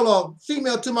girl or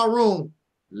female to my room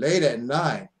late at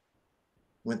night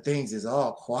when things is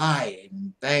all quiet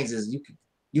and things is,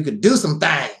 you could do some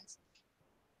things.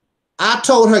 I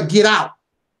told her, get out.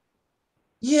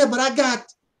 Yeah, but I got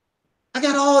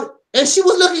all, and she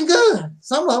was looking good,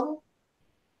 some of them.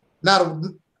 Now,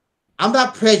 I'm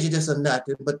not prejudiced or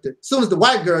nothing, but as soon as the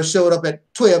white girl showed up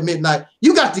at 12 midnight,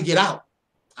 you got to get out.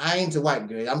 I ain't a white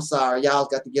girl. I'm sorry, y'all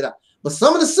got to get out. But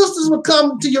some of the sisters would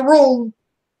come to your room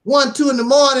 1, 2 in the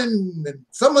morning, and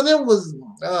some of them was,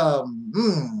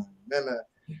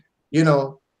 you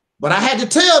know, but I had to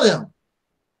tell them,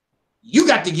 you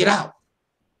got to get out.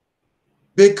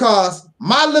 Because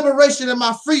my liberation and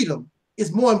my freedom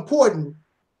is more important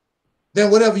than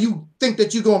whatever you think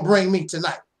that you're going to bring me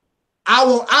tonight. I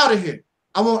want out of here.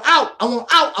 I want out. I want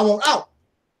out. I want out.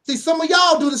 See, some of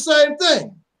y'all do the same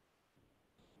thing.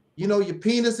 You know, your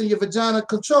penis and your vagina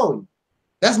control you.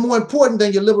 That's more important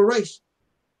than your liberation.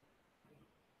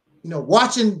 You know,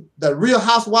 watching the Real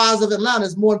Housewives of Atlanta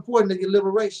is more important than your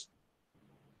liberation.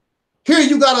 Here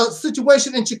you got a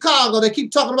situation in Chicago. They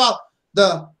keep talking about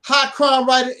the high crime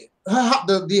rate,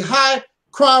 the high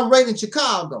crime rate in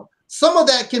Chicago. Some of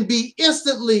that can be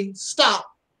instantly stopped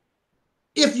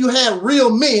if you had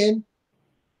real men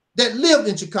that lived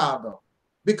in Chicago.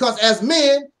 Because as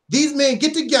men, these men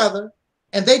get together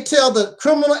and they tell the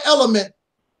criminal element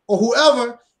or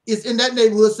whoever is in that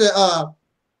neighborhood, say,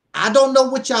 I don't know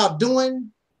what y'all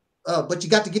doing, but you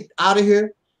got to get out of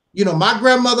here. You know, my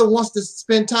grandmother wants to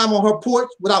spend time on her porch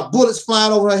without bullets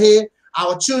flying over her head.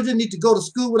 Our children need to go to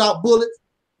school without bullets.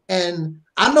 And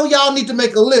I know y'all need to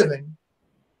make a living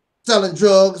selling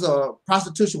drugs or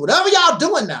prostitution, whatever y'all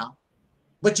doing now,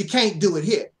 but you can't do it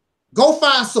here. Go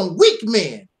find some weak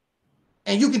men,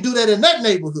 and you can do that in that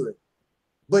neighborhood,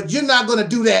 but you're not going to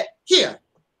do that here.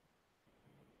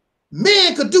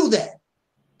 Men could do that,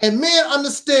 and men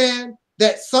understand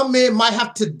that some men might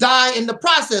have to die in the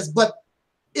process, but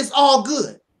it's all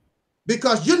good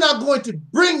because you're not going to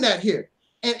bring that here.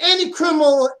 And any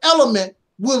criminal element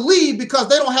will leave because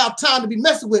they don't have time to be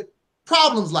messing with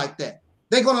problems like that.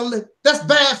 They're going to live. That's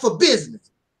bad for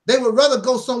business. They would rather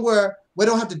go somewhere where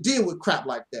they don't have to deal with crap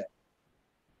like that.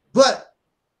 But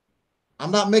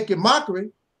I'm not making mockery.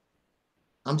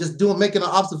 I'm just making an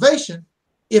observation.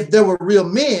 If there were real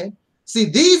men, see,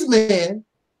 these men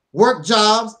work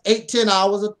jobs, 8, 10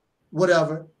 hours or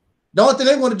whatever. The only thing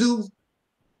they want to do is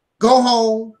go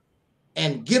home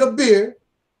and get a beer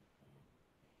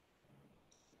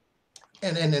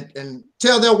and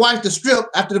tell their wife to strip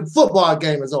after the football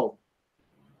game is over.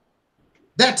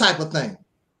 That type of thing.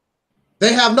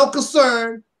 They have no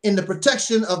concern in the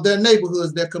protection of their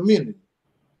neighborhoods, their community.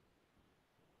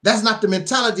 That's not the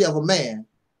mentality of a man.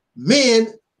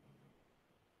 Men,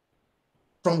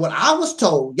 from what I was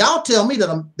told, y'all tell me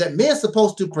that men are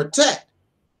supposed to protect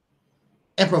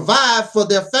and provide for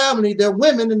their family, their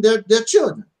women, and their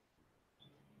children.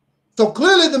 So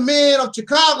clearly the men of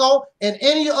Chicago and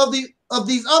any of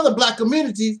these other black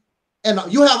communities, and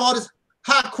you have all this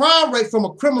high crime rate from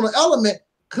a criminal element,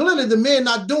 clearly the men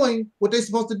not doing what they're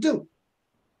supposed to do.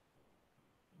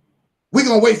 We're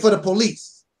going to wait for the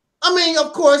police. I mean,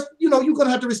 of course, you know, you're going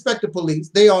to have to respect the police.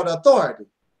 They are the authority.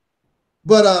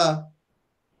 But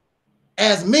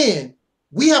as men,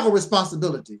 we have a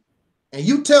responsibility. And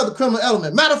you tell the criminal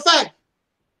element. Matter of fact,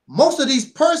 most of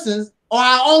these persons are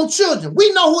our own children.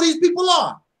 We know who these people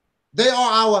are. They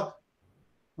are our,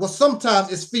 well,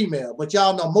 sometimes it's female, but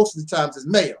y'all know most of the times it's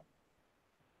male.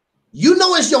 You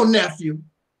know it's your nephew.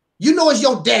 You know it's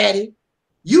your daddy.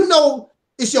 You know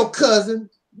it's your cousin.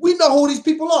 We know who these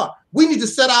people are. We need to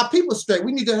set our people straight.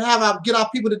 We need to get our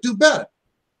people to do better.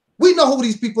 We know who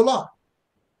these people are.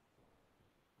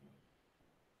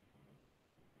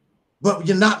 But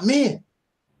you're not men.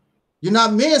 You're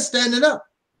not men standing up.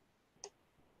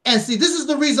 And see, this is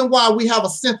the reason why we have a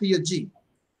Cynthia G.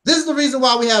 This is the reason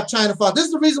why we have China Fox. This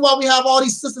is the reason why we have all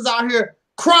these sisters out here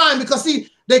crying, because see,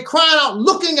 they crying out,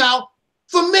 looking out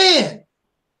for men.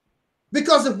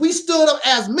 Because if we stood up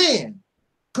as men,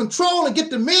 control and get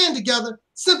the men together,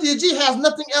 Cynthia G has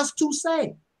nothing else to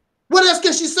say. What else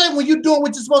can she say when you're doing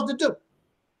what you're supposed to do?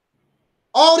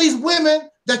 All these women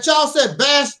that y'all said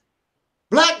bash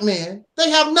black men, they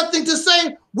have nothing to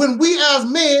say when we as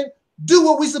men do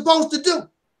what we're supposed to do.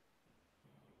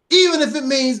 Even if it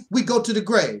means we go to the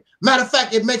grave. Matter of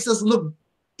fact, it makes us look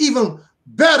even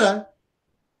better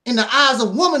in the eyes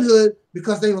of womanhood,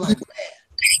 because they were like,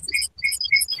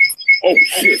 oh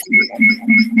shit.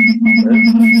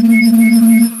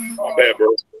 My bad, bro.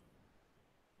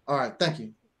 all right, thank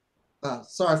you.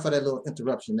 Sorry for that little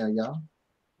interruption there, y'all.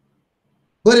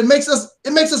 But it makes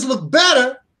us look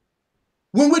better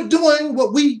when we're doing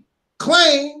what we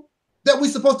claim that we're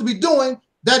supposed to be doing,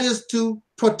 that is to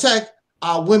protect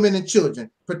our women and children,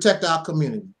 protect our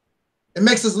community. It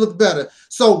makes us look better.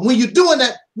 So when you're doing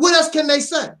that, what else can they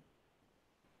say?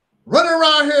 Running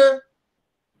around here,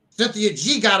 Cynthia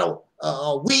G got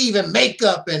a weave and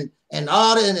makeup and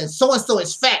all that, and so-and-so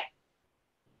is fat.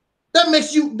 That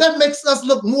makes us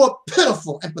look more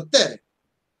pitiful and pathetic.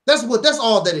 That's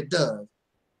all that it does.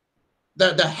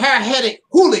 The hair-headed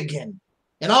hooligan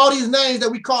and all these names that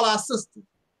we call our sisters.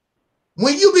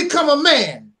 When you become a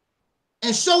man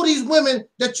and show these women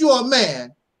that you're a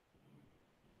man,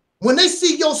 when they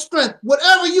see your strength,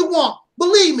 whatever you want,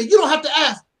 believe me, you don't have to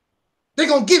ask. They're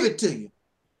going to give it to you.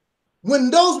 When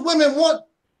those women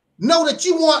know that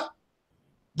you want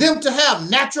them to have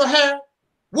natural hair,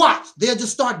 watch, they'll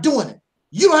just start doing it.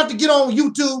 You don't have to get on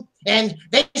YouTube and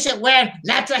they should wear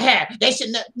natural hair. They should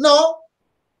no.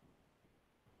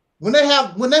 When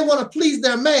they want to please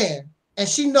their man, and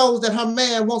she knows that her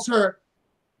man wants her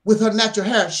with her natural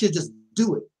hair, she'll just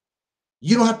do it.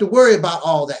 You don't have to worry about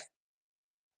all that.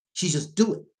 She just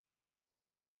do it.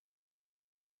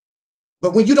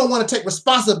 But when you don't want to take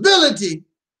responsibility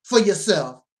for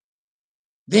yourself,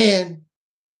 then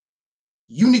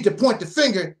you need to point the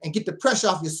finger and get the pressure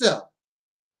off yourself.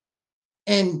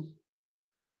 And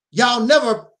y'all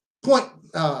never point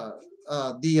the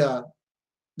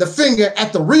finger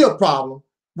at the real problem,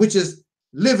 which is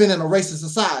living in a racist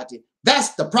society.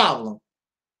 That's the problem.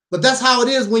 But that's how it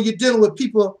is when you're dealing with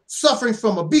people suffering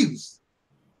from abuse.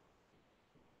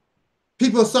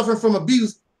 People suffering from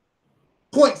abuse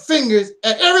point fingers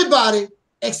at everybody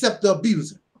except the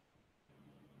abuser.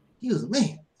 He was a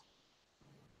man.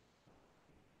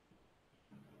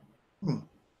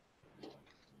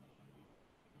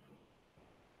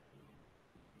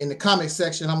 In the comment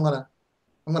section, I'm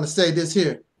gonna say this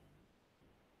here.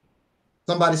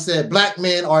 Somebody said black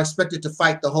men are expected to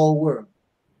fight the whole world.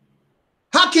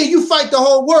 How can you fight the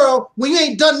whole world when you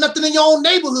ain't done nothing in your own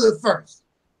neighborhood first?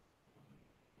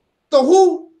 So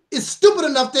who is stupid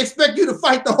enough to expect you to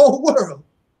fight the whole world?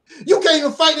 You can't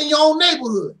even fight in your own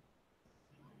neighborhood.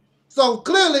 So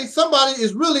clearly somebody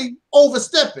is really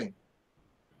overstepping.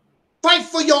 Fight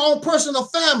for your own personal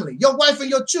family, your wife and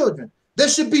your children. There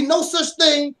should be no such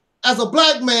thing as a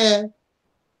black man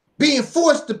being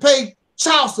forced to pay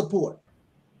child support.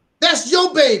 That's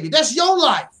your baby. That's your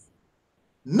life.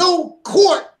 No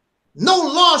court, no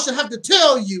law should have to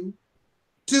tell you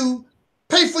to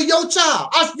pay for your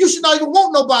child. You should not even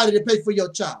want nobody to pay for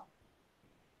your child.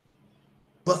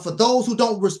 But for those who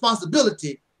don't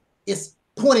responsibility, it's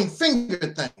pointing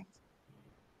finger things.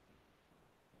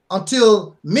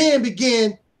 Until men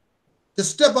begin to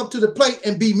step up to the plate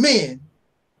and be men,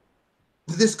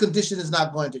 this condition is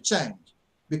not going to change,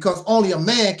 because only a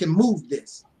man can move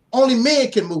this. Only men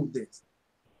can move this.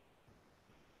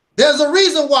 There's a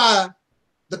reason why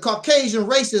the Caucasian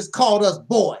racists called us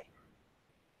boy.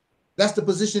 That's the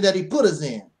position that he put us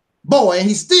in, boy, and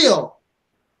he still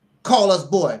call us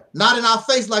boy. Not in our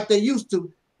face like they used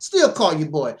to, still call you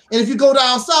boy. And if you go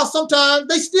down south, sometimes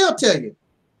they still tell you,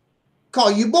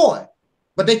 call you boy.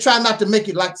 But they try not to make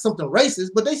it like something racist,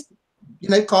 but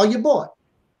they call you boy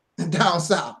down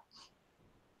south.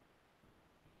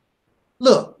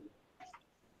 look,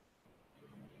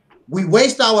 we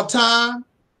waste our time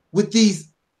with these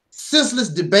senseless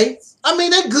debates. I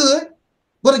mean, they're good,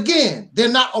 but again, they're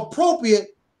not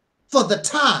appropriate for the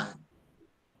time.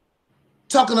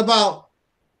 Talking about,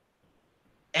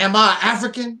 am I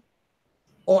African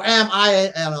or am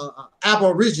I an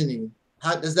Aborigine?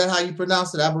 Is that how you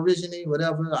pronounce it? Aborigine,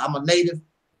 whatever. I'm a native.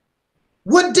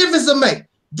 What difference does it make?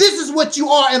 This is what you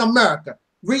are in America.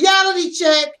 Reality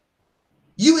check.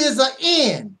 You is an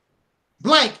N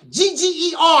blank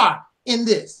GGER in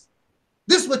this.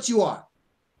 This is what you are.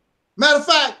 Matter of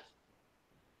fact,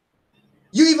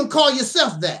 you even call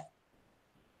yourself that.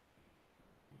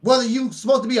 Whether you're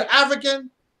supposed to be an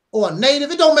African or a native,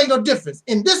 it don't make no difference.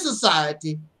 In this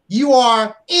society, you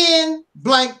are N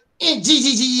blank N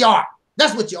GGGER.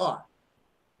 That's what you are.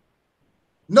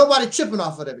 Nobody tripping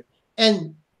off of it.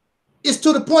 And it's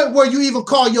to the point where you even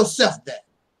call yourself that.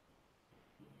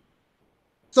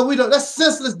 So we don't, that's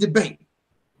senseless debate.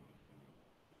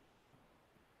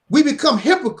 We become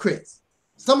hypocrites.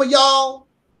 Some of y'all,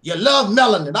 you love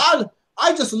melanin.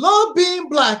 I just love being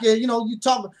black. And you know, you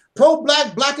talk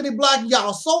pro-black, blackity black,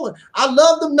 y'all. So I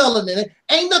love the melanin.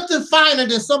 Ain't nothing finer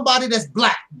than somebody that's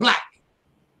black.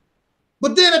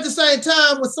 But then at the same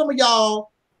time, when some of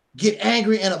y'all get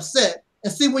angry and upset,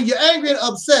 and see, when you're angry and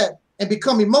upset and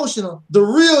become emotional, the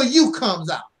real you comes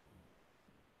out.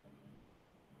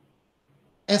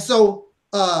 And so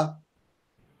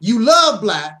you love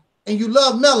black and you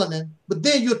love melanin, but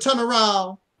then you'll turn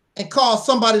around and call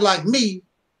somebody like me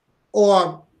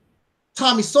or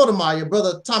Tommy Sotomayor,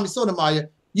 brother Tommy Sotomayor,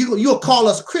 you'll call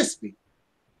us crispy.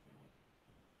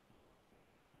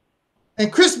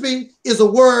 And crispy is a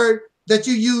word that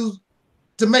you use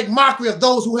to make mockery of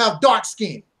those who have dark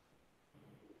skin.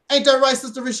 Ain't that right,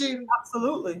 Sister Rashida?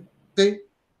 Absolutely. See?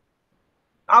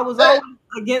 I was always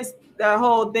against that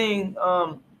whole thing.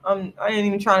 I ain't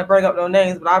even trying to bring up no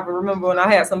names, but I remember when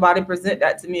I had somebody present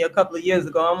that to me a couple of years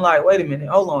ago. I'm like, wait a minute,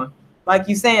 hold on. Like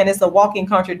you saying, it's a walking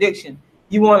contradiction.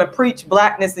 You want to preach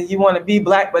blackness and you want to be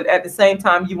black, but at the same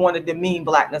time, you want to demean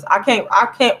blackness. I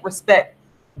can't respect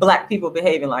black people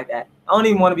behaving like that. I don't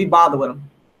even want to be bothered with them.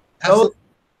 Absolutely. Those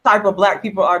type of black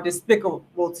people are despicable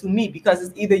to me because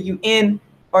it's either you in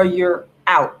or you're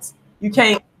out. You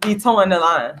can't be towing the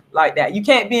line like that. You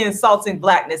can't be insulting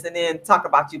blackness and then talk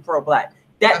about you pro-black.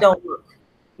 That don't work.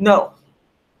 No.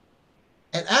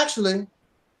 And actually,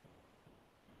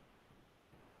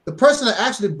 the person that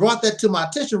actually brought that to my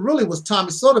attention really was Tommy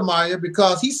Sotomayor,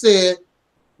 because he said,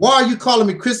 why are you calling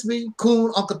me crispy,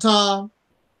 coon, Uncle Tom?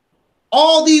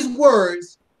 All these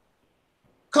words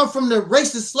come from the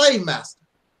racist slave master.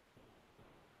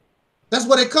 That's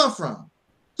where they come from.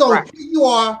 So right. Here you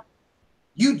are,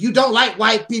 you don't like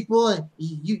white people and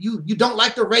you don't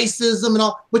like the racism and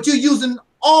all, but you're using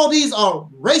all these are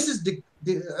racist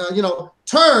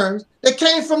terms that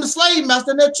came from the slave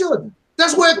master and their children.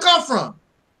 That's where it come from.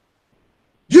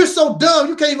 You're so dumb,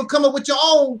 you can't even come up with your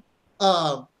own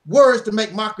words to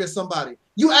make mockery of somebody.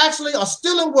 You actually are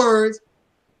stealing words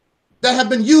that have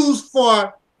been used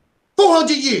for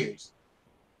 400 years.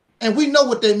 And we know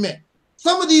what they meant.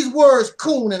 Some of these words,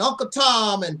 coon and Uncle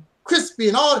Tom and crispy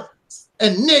and all,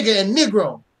 and nigger and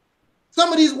negro.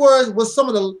 Some of these words was some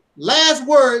of the last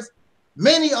words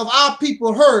many of our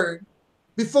people heard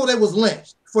before they was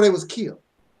lynched, before they was killed.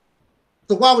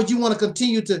 So why would you want to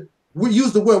continue to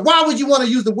use the word? Why would you want to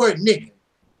use the word nigger?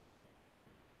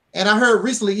 And I heard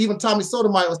recently, even Tommy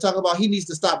Sotomayor was talking about he needs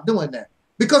to stop doing that.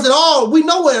 Because we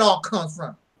know where it all comes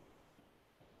from.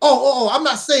 Oh, I'm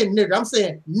not saying nigger, I'm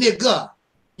saying nigga.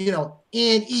 You know,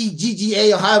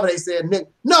 N-E-G-G-A or however they say it.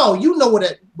 No, you know what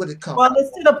it comes from. Well,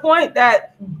 it's to the point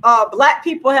that black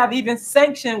people have even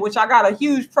sanctioned, which I got a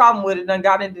huge problem with it, and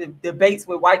got into debates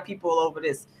with white people over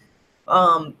this.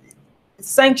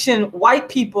 Sanction white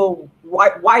people,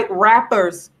 white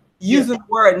rappers using the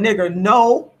word nigger.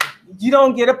 No, you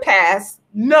don't get a pass.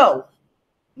 No.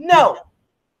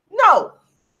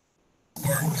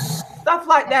 Stuff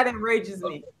like that enrages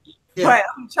me. Yeah. But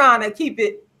I'm trying to keep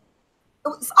it.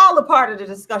 It's all a part of the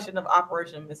discussion of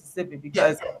Operation Mississippi,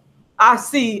 because I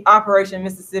see Operation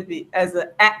Mississippi as an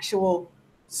actual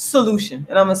solution,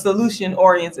 and I'm a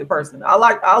solution-oriented person.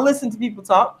 I listen to people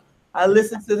talk. I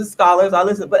listen to the scholars.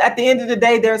 But at the end of the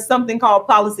day, there's something called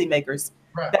policymakers.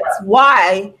 Right. That's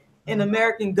why in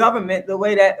American government, the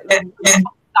way that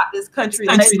this country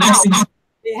lays out,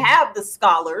 they have the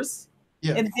scholars,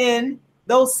 and then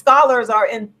those scholars are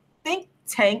in think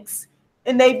tanks,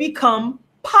 and they become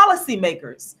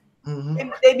policymakers.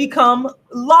 And they become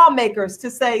lawmakers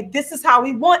to say, this is how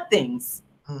we want things.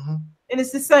 And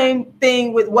it's the same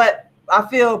thing with what I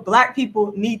feel black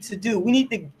people need to do. We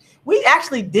We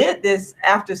actually did this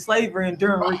after slavery and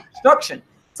during Reconstruction.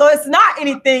 So it's not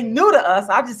anything new to us.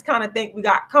 I just kind of think we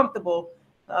got comfortable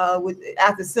with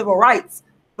after civil rights.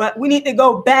 But we need to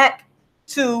go back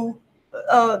to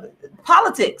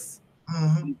politics.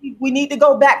 Mm-hmm. We need to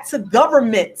go back to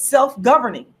government,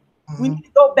 self-governing. Mm-hmm. We need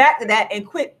to go back to that and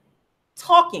quit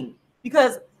talking,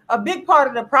 because a big part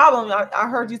of the problem, I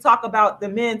heard you talk about the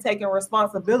men taking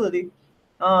responsibility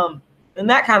and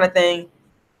that kind of thing.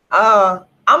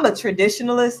 I'm a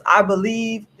traditionalist. I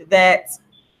believe that,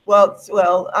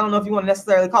 well, I don't know if you want to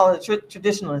necessarily call it a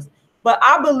traditionalist, but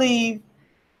I believe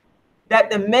that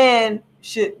the man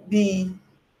should be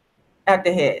at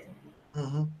the head.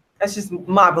 Mm-hmm. That's just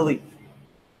my belief.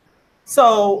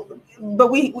 So,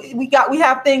 but we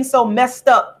have things so messed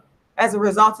up as a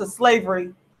result of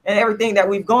slavery and everything that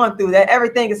we've gone through that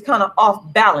everything is kind of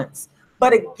off balance.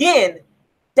 But again,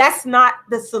 that's not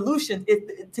the solution.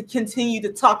 It's to continue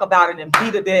to talk about it and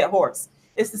beat a dead horse.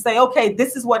 It's to say, okay,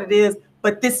 this is what it is,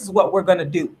 but this is what we're going to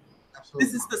do. Absolutely.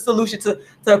 This is the solution to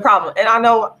the problem. And I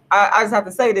know I just have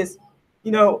to say this,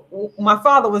 you know, my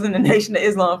father was in the Nation of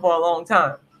Islam for a long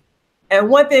time. And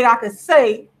one thing I could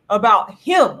say about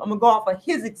him, I'm gonna go off of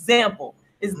his example,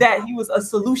 is that he was a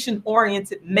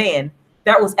solution-oriented man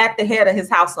that was at the head of his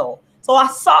household. So I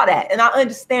saw that and I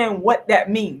understand what that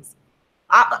means.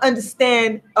 I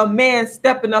understand a man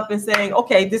stepping up and saying,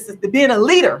 okay, this is being a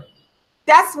leader.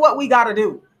 That's what we got to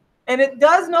do. And it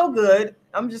does no good.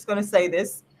 I'm just gonna say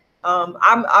this. I'm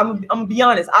gonna be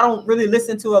honest. I don't really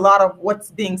listen to a lot of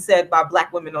what's being said by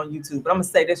Black women on YouTube, but I'm gonna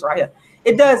say this right here.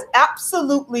 It does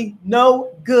absolutely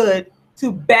no good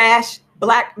to bash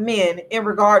Black men in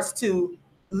regards to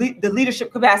the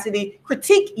leadership capacity.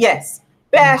 Critique, yes.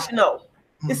 Bash, no.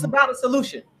 Mm-hmm. It's about a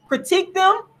solution. Critique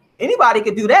them. Anybody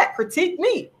could do that. Critique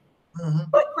me. Mm-hmm.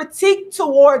 But critique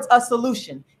towards a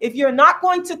solution. If you're not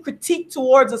going to critique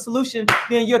towards a solution,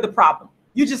 then you're the problem.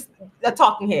 You're just a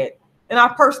talking head. And I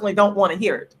personally don't want to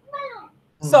hear it.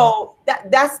 Mm-hmm. So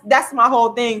that's my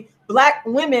whole thing. Black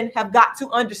women have got to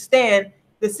understand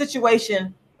the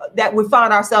situation that we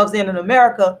find ourselves in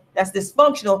America that's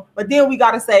dysfunctional. But then we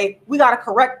got to say, we got to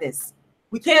correct this.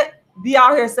 We can't be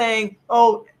out here saying,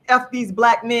 oh, F these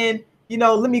Black men, you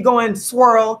know, let me go and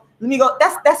swirl. Let me go.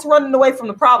 That's running away from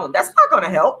the problem. That's not going to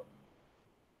help.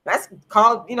 That's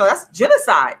called, you know, that's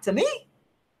genocide to me.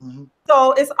 Mm-hmm.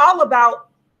 So it's all about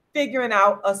figuring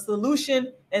out a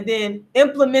solution and then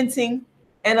implementing.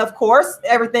 And of course,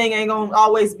 everything ain't going to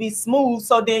always be smooth.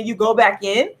 So then you go back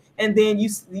in and then you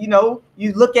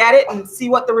look at it and see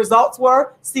what the results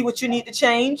were, see what you need to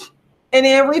change, and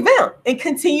then revamp and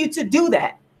continue to do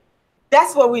that.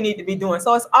 That's what we need to be doing.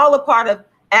 So it's all a part of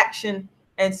action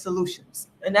and solutions.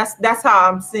 And that's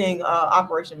how I'm seeing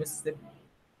Operation Mississippi.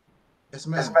 Yes,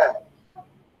 ma'am.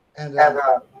 And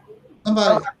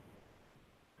somebody,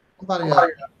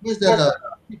 where's that?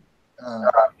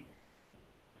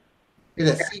 Get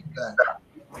that feedback.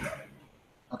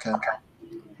 Okay.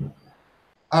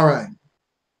 All right.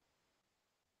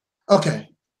 Okay.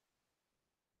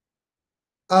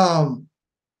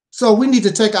 So we need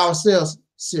to take ourselves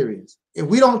serious. If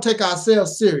we don't take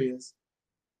ourselves serious,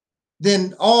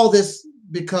 then all this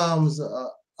becomes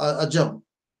a joke.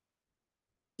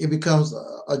 It becomes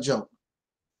a joke.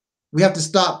 We have to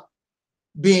stop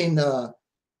being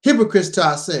hypocrites to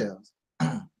ourselves.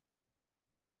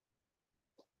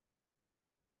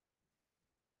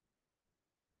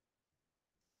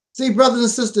 See, brothers and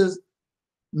sisters,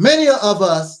 many of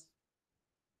us,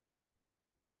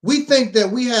 we think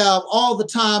that we have all the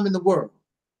time in the world.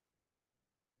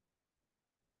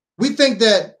 We think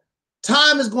that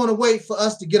time is going to wait for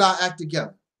us to get our act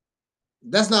together.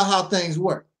 That's not how things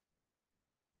work.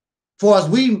 For as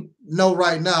we know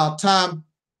right now, time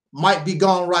might be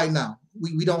gone right now.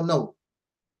 We don't know.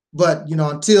 But, you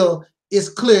know, until it's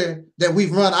clear that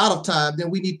we've run out of time, then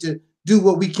we need to do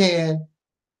what we can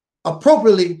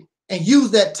appropriately and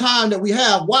use that time that we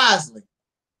have wisely.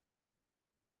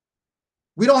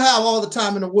 We don't have all the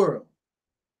time in the world.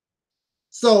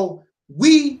 So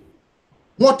we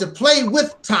want to play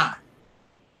with time.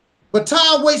 But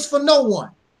time waits for no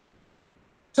one.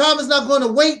 Time is not going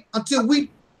to wait until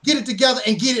we get it together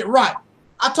and get it right.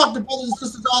 I talk to brothers and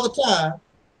sisters all the time,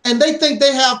 and they think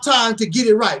they have time to get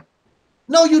it right.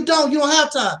 No, you don't. You don't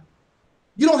have time.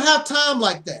 You don't have time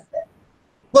like that.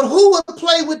 But who would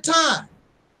play with time?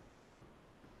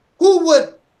 Who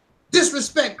would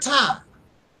disrespect time?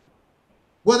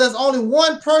 Well, there's only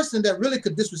one person that really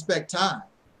could disrespect time,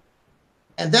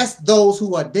 and that's those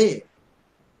who are dead.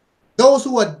 Those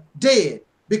who are dead,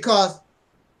 because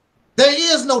there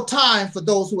is no time for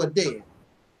those who are dead.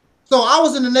 So I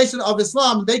was in the Nation of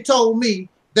Islam, and they told me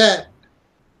that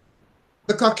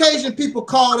the Caucasian people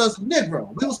called us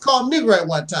Negro. We was called Negro at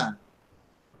one time.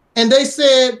 And they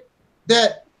said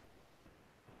that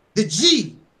the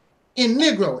G in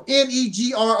Negro,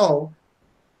 N-E-G-R-O,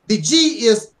 the G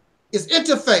is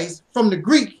interface from the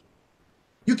Greek.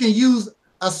 You can use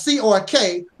a C or a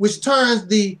K, which turns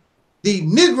the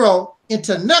Negro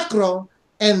into necro,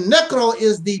 and necro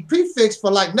is the prefix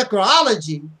for like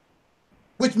necrology,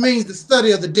 which means the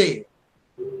study of the dead.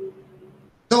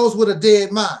 Those with a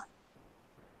dead mind.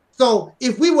 So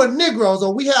if we were Negroes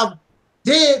or we have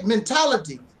dead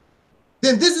mentality,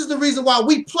 then this is the reason why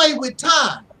we play with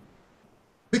time.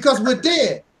 Because we're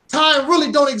dead. Time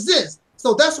really don't exist.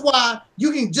 So that's why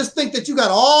you can just think that you got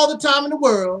all the time in the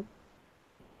world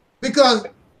because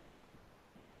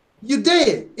you're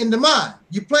dead in the mind.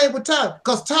 You're playing with time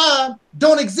because time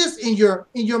don't exist in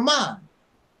your mind.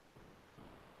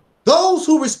 Those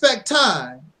who respect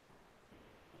time,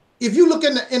 if you look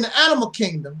in the animal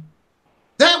kingdom,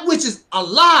 that which is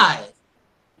alive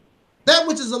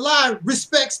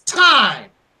respects time.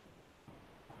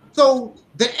 So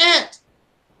the ant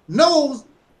knows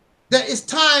that it's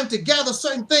time to gather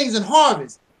certain things and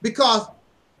harvest because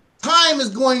time is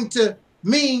going to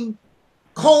mean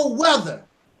cold weather.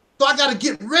 So I got to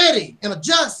get ready and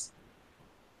adjust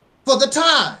for the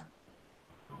time.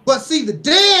 But see, the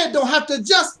dead don't have to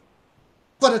adjust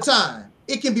for the time.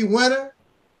 It can be winter,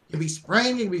 it can be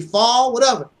spring, it can be fall,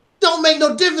 whatever. Don't make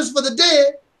no difference for the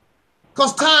dead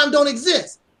because time don't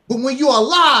exist. But when you're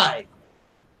alive,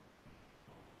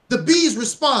 the bees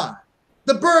respond,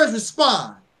 the birds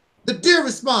respond, the deer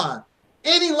respond.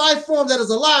 Any life form that is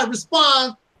alive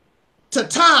responds to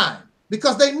time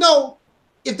because they know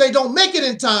if they don't make it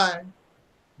in time,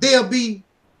 they'll be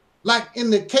like in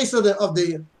the case of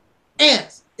the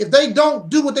ants. If they don't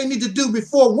do what they need to do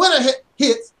before winter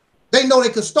hits, they know they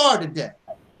could starve to death.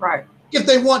 Right. If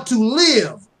they want to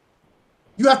live,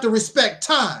 you have to respect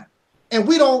time. And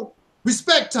we don't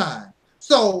respect time.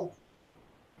 So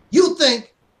you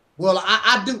think, well,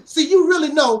 I do. See, you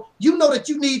really know, that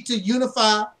you need to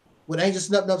unify with Angel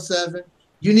Snub 7.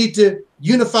 You need to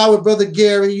unify with Brother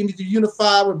Gary. You need to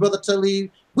unify with Brother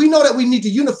Taalik. We know that we need to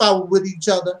unify with each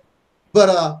other,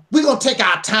 but we're going to take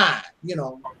our time,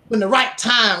 when the right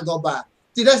time go by.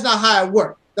 See, that's not how it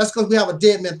works. That's because we have a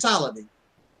dead mentality.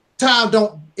 Time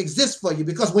don't exist for you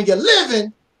because when you're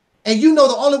living and you know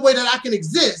the only way that I can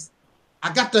exist,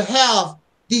 I got to have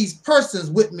these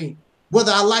persons with me,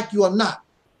 whether I like you or not.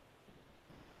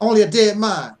 Only a dead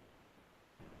mind.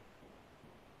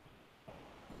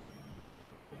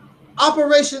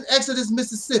 Operation Exodus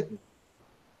Mississippi.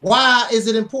 Why is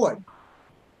it important?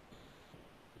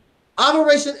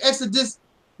 Operation Exodus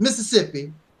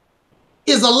Mississippi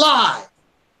is alive.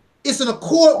 It's in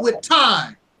accord with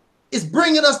time. It's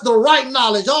bringing us the right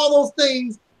knowledge, all those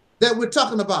things that we're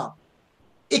talking about.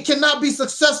 It cannot be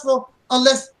successful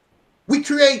unless we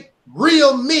create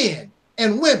real men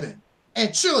and women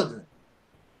and children.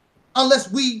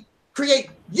 Unless we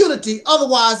create unity,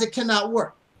 otherwise it cannot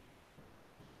work.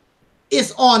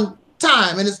 It's on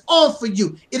time and it's on for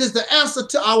you. It is the answer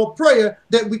to our prayer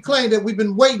that we claim that we've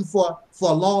been waiting for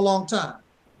a long, long time.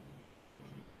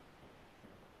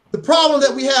 The problem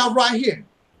that we have right here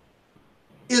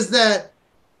is that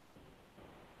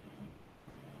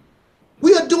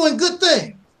we are doing good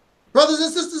things. Brothers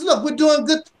and sisters, look, we're doing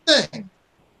good things.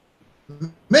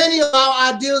 Many of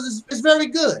our ideas is very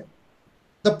good.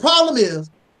 The problem is,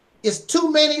 it's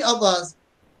too many of us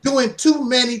doing too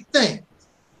many things.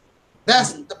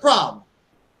 That's the problem.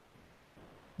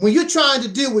 When you're trying to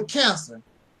deal with cancer,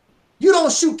 you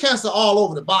don't shoot cancer all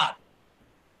over the body,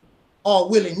 all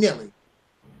willy-nilly.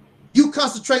 You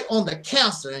concentrate on the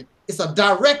cancer, and it's a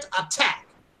direct attack.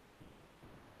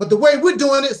 But the way we're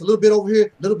doing it, it's a little bit over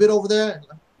here, a little bit over there.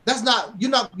 That's not,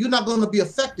 you're not going to be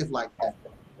effective like that.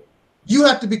 You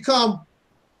have to become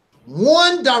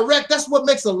one direct. That's what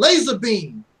makes a laser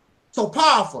beam so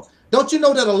powerful. Don't you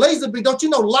know that a laser beam, don't you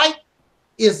know light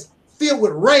is filled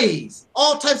with rays,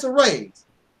 all types of rays.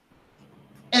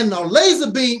 And a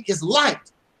laser beam is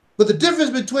light. But the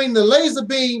difference between the laser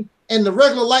beam and the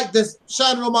regular light that's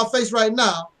shining on my face right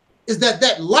now is that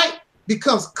that light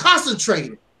becomes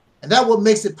concentrated. And that's what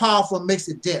makes it powerful and makes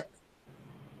it deadly.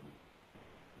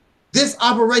 This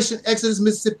Operation Exodus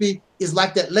Mississippi is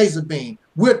like that laser beam.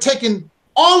 We're taking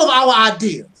all of our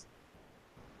ideas.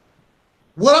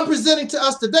 What I'm presenting to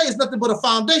us today is nothing but a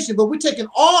foundation, but we're taking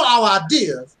all our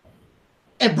ideas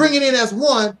and bringing it as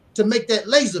one to make that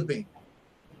laser beam.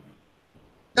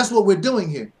 That's what we're doing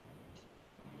here.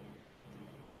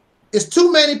 It's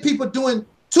too many people doing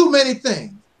too many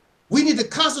things. We need to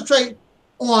concentrate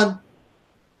on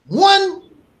one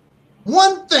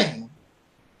thing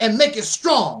and make it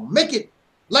strong. Make it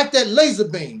like that laser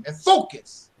beam and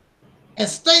focus and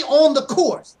stay on the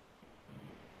course,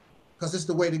 because it's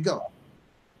the way to go.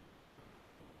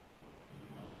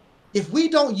 If we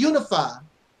don't unify,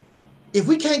 if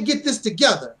we can't get this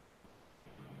together,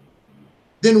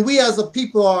 then we as a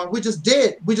people we're just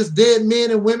dead. We're just dead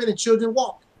men and women and children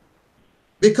walking.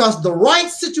 Because the right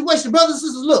situation, brothers and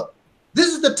sisters, look, this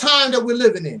is the time that we're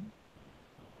living in.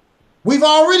 We've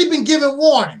already been given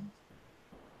warning.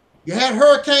 You had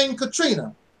Hurricane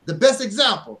Katrina, the best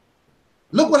example.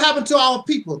 Look what happened to our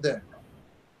people there.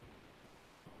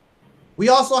 We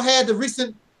also had the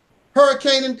recent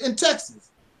hurricane in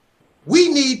Texas. We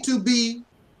need to be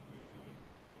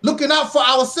looking out for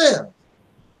ourselves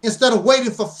instead of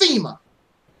waiting for FEMA.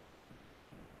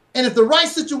 And if the right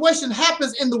situation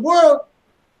happens in the world,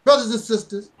 brothers and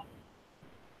sisters,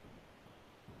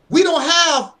 we don't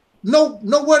have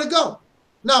nowhere to go.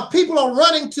 Now, people are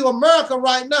running to America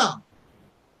right now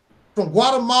from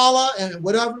Guatemala and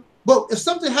whatever. But if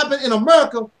something happened in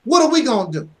America, what are we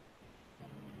going to do?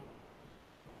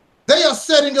 They are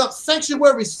setting up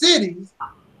sanctuary cities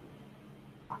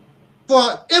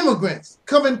for immigrants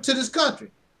coming to this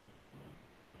country,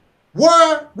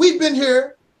 where we've been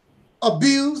here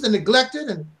abused and neglected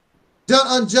and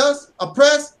done unjust,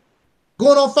 oppressed,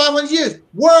 going on 500 years.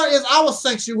 Where is our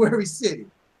sanctuary city?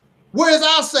 Where is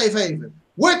our safe haven?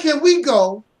 Where can we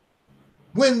go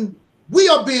when we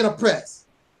are being oppressed?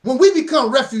 When we become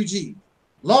refugees?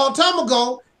 Long time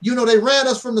ago, you know, they ran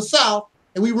us from the south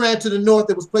and we ran to the north.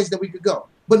 There was places that we could go.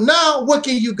 But now, where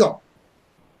can you go?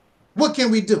 What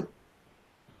can we do?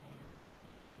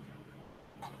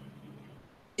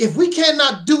 If we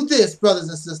cannot do this, brothers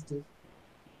and sisters,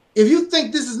 if you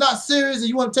think this is not serious and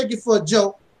you want to take it for a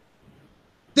joke,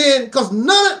 then, because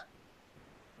none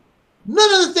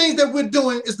of the things that we're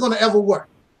doing is going to ever work.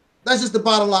 That's just the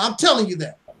bottom line. I'm telling you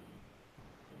that.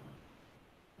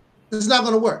 It's not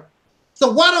going to work.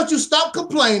 So why don't you stop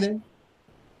complaining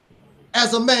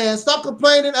as a man, stop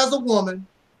complaining as a woman,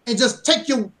 and just take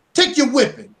your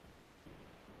whipping.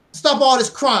 Stop all this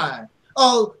crying.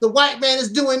 Oh, the white man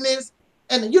is doing this.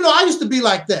 And, you know, I used to be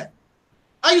like that.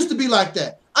 I used to be like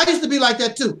that. I used to be like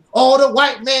that too. Oh, the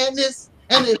white man this.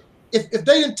 And if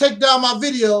they didn't take down my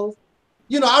videos,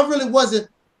 you know, I really wasn't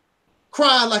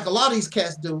crying like a lot of these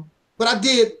cats do. But I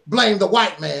did blame the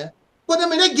white man. But, I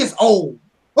mean, that gets old.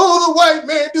 Oh, the white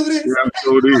man do this. Yeah,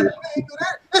 so it is.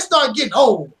 They start getting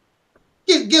old.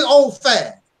 Get old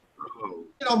fast.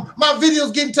 You know, my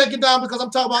videos getting taken down because I'm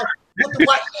talking about what the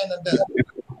white man has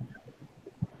done.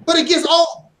 But it gets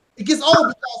old. It gets old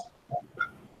because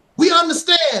we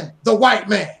understand the white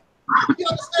man. We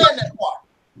understand that part.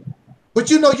 But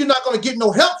you know you're not going to get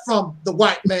no help from the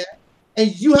white man,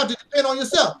 and you have to depend on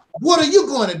yourself. What are you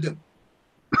going to do?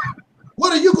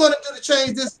 What are you going to do to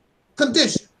change this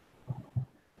condition?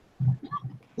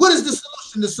 What is the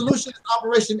solution? The solution is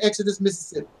Operation Exodus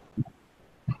Mississippi.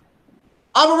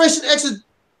 Operation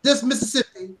Exodus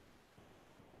Mississippi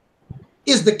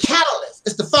is the catalyst.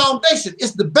 It's the foundation.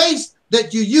 It's the base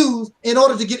that you use in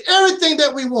order to get everything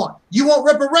that we want. You want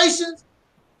reparations?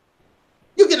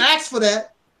 You can ask for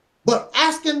that, but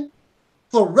asking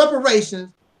for reparations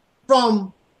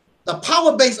from the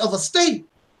power base of a state,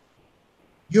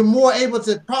 you're more able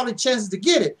to probably chances to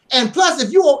get it. And plus,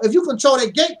 if you control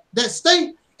that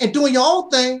state and doing your own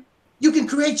thing, you can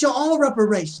create your own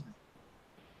reparations.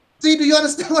 See, do you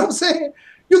understand what I'm saying?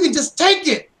 You can just take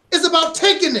it. It's about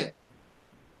taking it.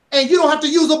 And you don't have to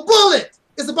use a bullet.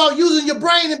 It's about using your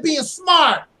brain and being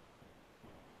smart.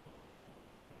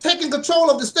 Taking control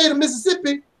of the state of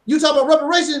Mississippi, you talk about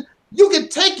reparations, you can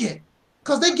take it.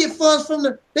 Because they get funds from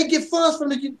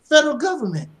the federal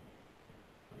government.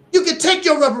 You can take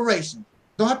your reparations.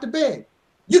 Don't have to beg.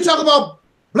 You talk about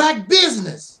black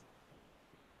business.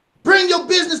 Bring your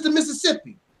business to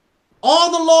Mississippi.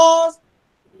 All the laws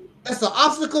that's an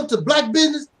obstacle to black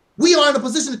business, we are in a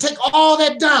position to take all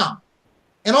that down.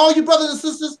 And all you brothers and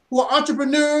sisters who are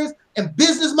entrepreneurs and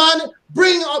business-minded,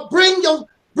 bring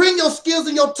your skills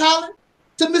and your talent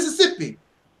to Mississippi.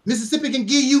 Mississippi can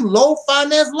give you low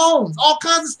finance loans, all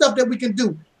kinds of stuff that we can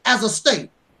do as a state.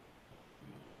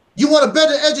 You want a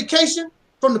better education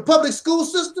from the public school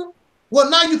system? Well,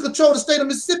 now you control the state of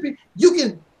Mississippi. You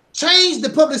can change the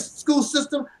public school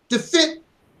system to fit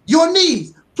your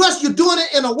needs. Plus, you're doing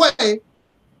it in a way,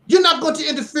 you're not going to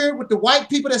interfere with the white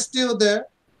people that's still there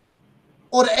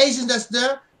or the Asians that's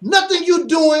there. Nothing you're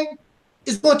doing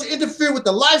is going to interfere with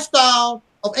the lifestyle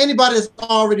of anybody that's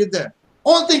already there.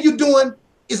 Only thing you're doing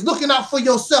is looking out for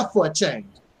yourself for a change.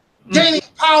 Gaining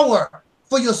power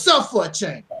for yourself for a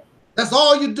change. That's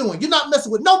all you're doing. You're not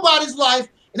messing with nobody's life,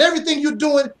 and everything you're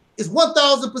doing is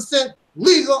 1,000%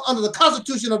 legal under the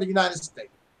Constitution of the United States.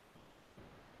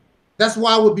 That's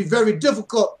why it would be very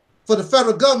difficult for the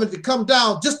federal government to come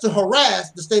down just to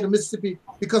harass the state of Mississippi,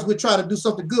 because we're trying to do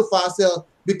something good for ourselves,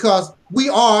 because we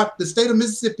are, the state of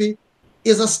Mississippi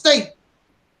is a state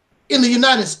in the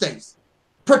United States,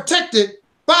 protected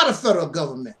by the federal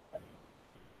government.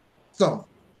 So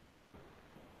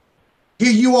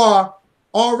here you are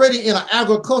already in an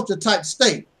agriculture type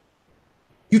state.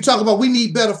 You talk about we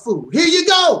need better food. Here you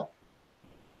go.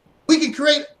 We can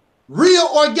create real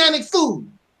organic food.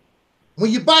 When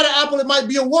you buy the apple, it might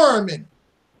be a worm in it.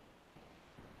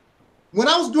 When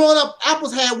I was growing up,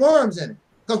 apples had worms in it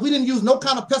because we didn't use no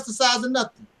kind of pesticides or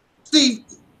nothing. See,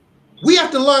 we have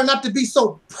to learn not to be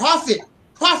so profit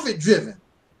driven.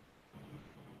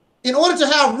 In order to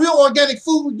have real organic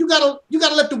food, you gotta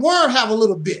let the worm have a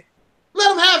little bit. Let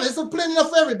them have it. It's plenty enough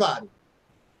for everybody.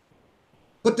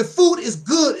 But the food is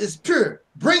good, it's pure.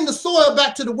 Bring the soil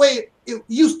back to the way it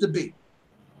used to be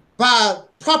by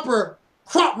proper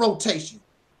crop rotation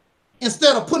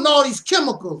instead of putting all these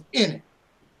chemicals in it,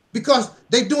 because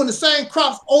they're doing the same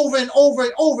crops over and over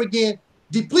and over again,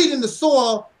 depleting the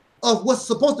soil of what's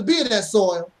supposed to be in that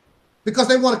soil, because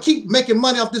they want to keep making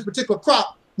money off this particular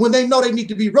crop when they know they need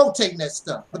to be rotating that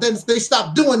stuff. But then they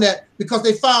stopped doing that because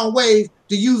they found ways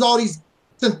to use all these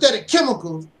synthetic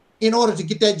chemicals in order to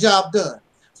get that job done.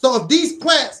 So if these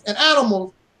plants and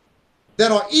animals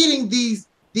that are eating these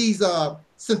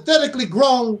synthetically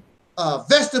grown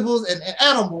vegetables and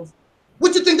animals,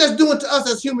 what you think that's doing to us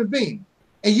as human beings?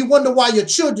 And you wonder why your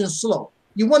children slow.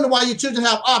 You wonder why your children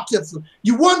have autism.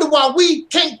 You wonder why we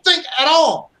can't think at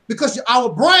all, because our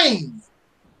brains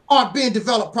aren't being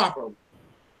developed properly.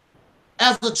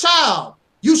 As a child,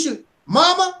 you should,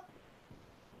 mama,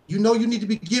 you know you need to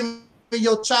be giving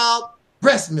your child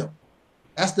breast milk.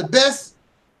 That's the best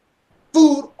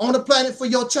food on the planet for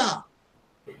your child.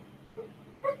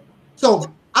 So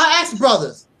I ask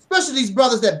brothers, especially these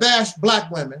brothers that bash black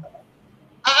women,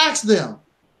 I ask them,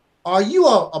 are you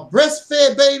a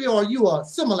breastfed baby or are you a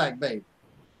Similac baby?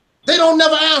 They don't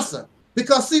never answer,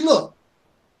 because see, look,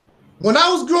 when I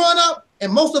was growing up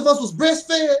and most of us was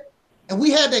breastfed and we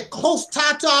had that close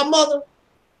tie to our mother,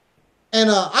 and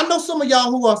I know some of y'all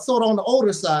who are sort of on the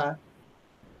older side,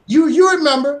 you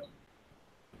remember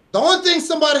the only thing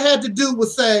somebody had to do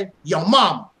was say, your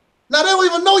mama. Now they don't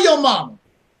even know your mama.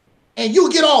 And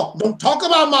you get off, don't talk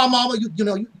about my mama, you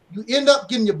end up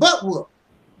getting your butt whooped.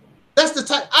 That's the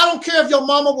type. I don't care if your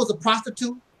mama was a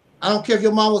prostitute. I don't care if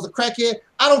your mama was a crackhead.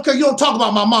 I don't care. You don't talk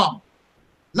about my mama.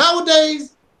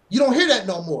 Nowadays, you don't hear that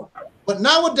no more. But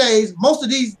nowadays, most of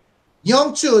these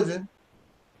young children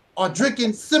are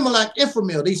drinking Similac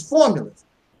Infamil, these formulas.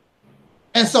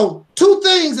 And so 2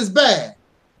 things is bad.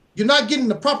 You're not getting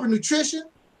the proper nutrition,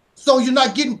 so you're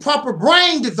not getting proper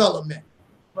brain development.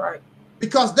 Right.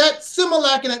 Because that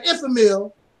Similac and that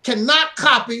Infamil cannot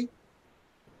copy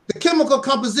the chemical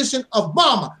composition of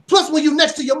mama. Plus, when you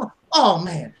next to your mama, oh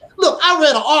man. Look, I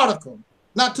read an article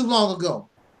not too long ago.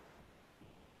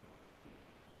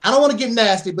 I don't want to get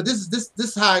nasty, but this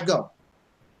is how it go.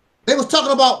 They was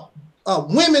talking about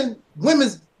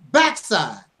women's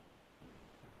backside.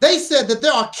 They said that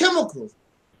there are chemicals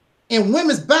in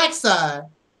women's backside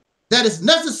that is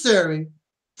necessary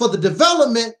for the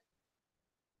development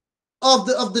of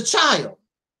the child.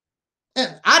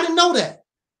 And I didn't know that.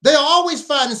 They are always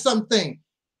finding something.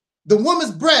 The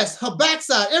woman's breast, her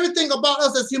backside, everything about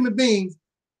us as human beings,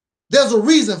 there's a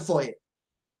reason for it.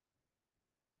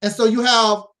 And so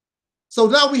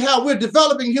now we're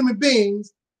developing human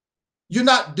beings. You're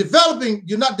not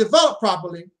developed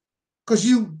properly because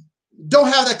you don't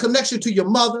have that connection to your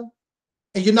mother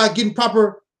and you're not getting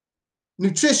proper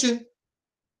nutrition.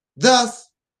 Thus,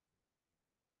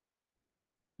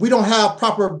 we don't have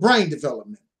proper brain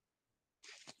development.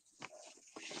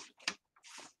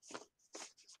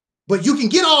 But you can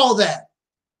get all that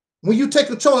when you take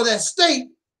control of that state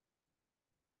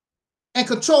and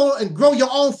control and grow your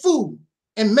own food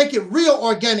and make it real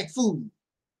organic food.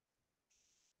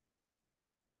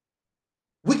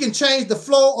 We can change the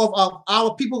flow of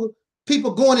our people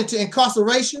going into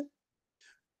incarceration.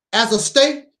 As a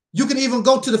state, you can even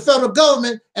go to the federal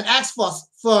government and ask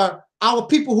for our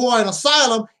people who are in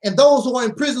asylum and those who are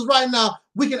in prisons right now.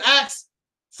 We can ask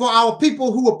for our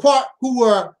people who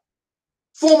were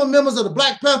former members of the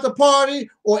Black Panther Party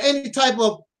or any type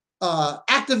of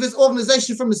activist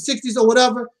organization from the 60s or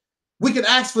whatever. We can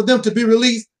ask for them to be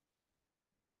released,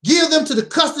 give them to the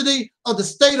custody of the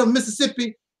state of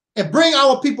Mississippi, and bring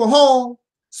our people home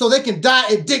so they can die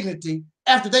in dignity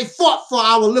after they fought for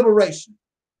our liberation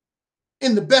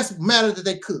in the best manner that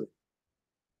they could.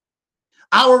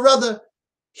 I would rather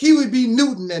Huey B.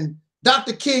 Newton and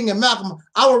Dr. King and Malcolm,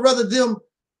 I would rather them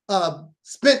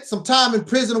spent some time in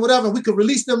prison or whatever, and we could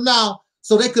release them now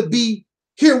so they could be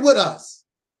here with us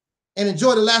and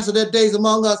enjoy the last of their days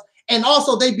among us. And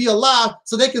also they be alive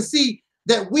so they can see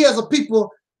that we as a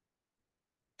people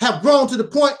have grown to the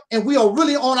point and we are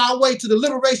really on our way to the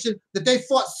liberation that they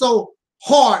fought so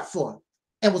hard for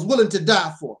and was willing to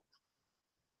die for.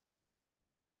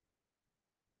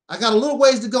 I got a little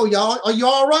ways to go, y'all. Are you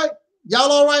all right?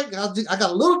 Y'all all right? I got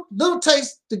a little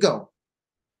taste to go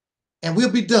and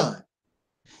we'll be done.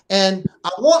 And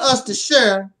I want us to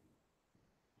share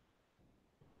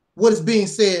what is being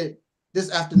said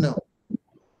this afternoon.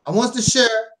 I want us to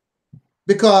share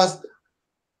because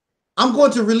I'm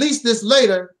going to release this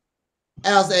later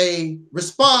as a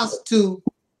response to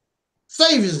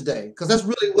Savior's Day, because that's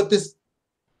really what this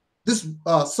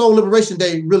Soul Liberation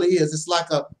Day really is. It's like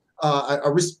a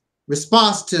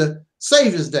response to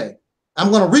Savior's Day.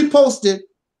 I'm going to repost it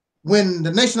when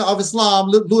the Nation of Islam,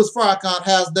 Louis Farrakhan,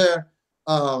 has their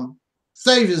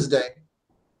Savior's Day.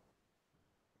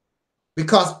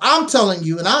 Because I'm telling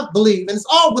you, and I believe, and it's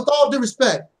all with all due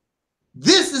respect,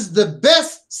 this is the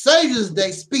best Savior's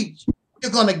Day speech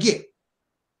you're going to get.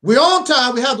 We're on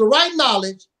time. We have the right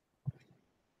knowledge.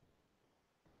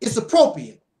 It's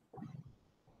appropriate.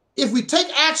 If we take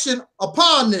action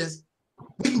upon this,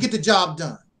 we can get the job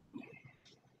done.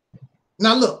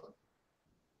 Now look,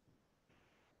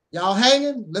 y'all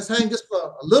hanging? Let's hang just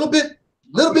for a little bit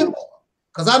more.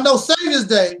 Because I know Savior's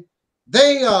Day,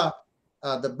 they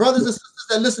the brothers and sisters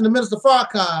that listen to Minister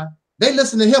Farrakhan, they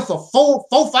listen to him for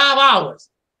 5 hours.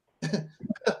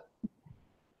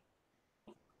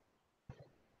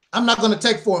 I'm not going to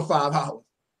take 4 or 5 hours.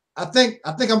 I think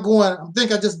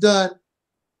I just done.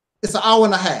 It's an hour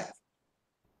and a half.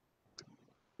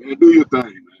 Yeah, do your thing,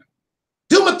 man.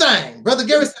 Do my thing, Brother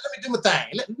Gary said. Let me do my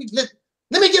thing.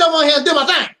 Let me get up on here and do my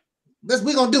thing.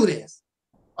 We're gonna do this.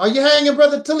 Are you hanging,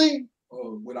 Brother Taalik?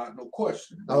 Oh, without no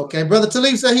question. Okay, Brother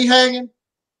Taalik said he hanging.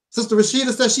 Sister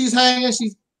Rashida said she's hanging.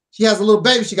 She has a little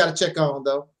baby she got to check on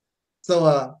though.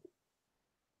 So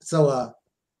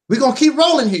we're gonna keep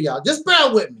rolling here, y'all. Just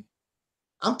bear with me.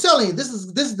 I'm telling you, this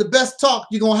is the best talk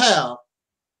you're gonna have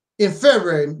in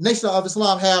February. Nation of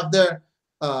Islam have their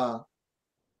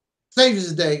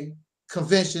Savior's Day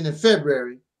convention in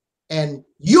February, and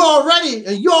you're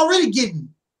already getting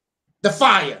the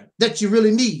fire that you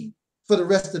really need for the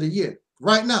rest of the year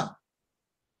right now.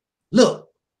 Look.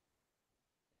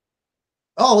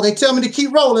 Oh, they tell me to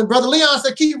keep rolling. Brother Leon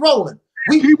said keep rolling.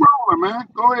 Keep rolling, man.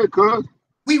 Go ahead, cuz.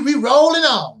 We rolling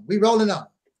on. We rolling on.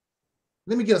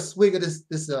 Let me get a swig of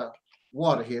this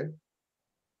water here.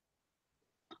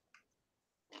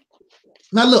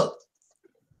 Now look.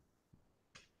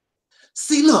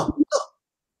 See, look,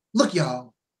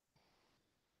 y'all.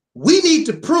 We need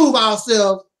to prove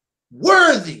ourselves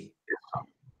worthy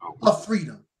of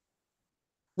freedom.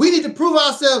 We need to prove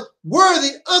ourselves worthy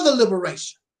of the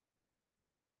liberation.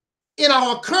 In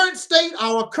our current state,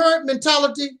 our current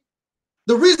mentality,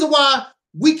 the reason why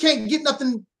we can't get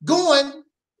nothing going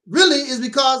really is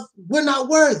because we're not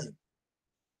worthy.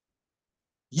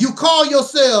 You call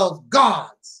yourselves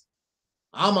gods.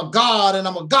 I'm a god and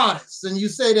I'm a goddess. And you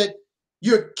say that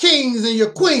you're kings and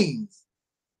you're queens.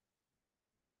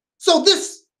 So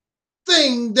this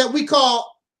thing that we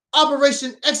call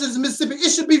Operation Exodus Mississippi, it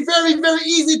should be very, very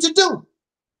easy to do.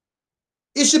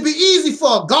 It should be easy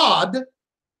for a god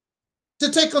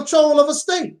to take control of a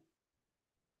state.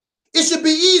 It should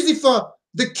be easy for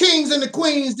the kings and the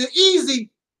queens to easily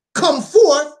come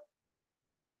forth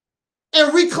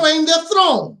and reclaim their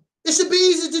throne. It should be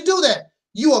easy to do that.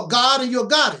 You are God and you're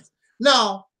goddess.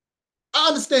 Now, I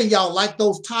understand y'all like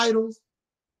those titles.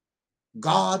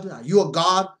 God, you a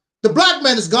God. The black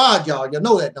man is God, y'all. You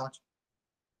know that, don't you?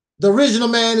 The original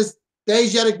man is the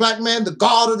Asiatic black man, the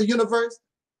God of the universe.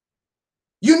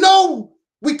 You know,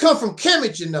 we come from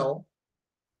Kemet, you know.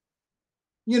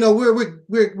 You know,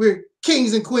 we're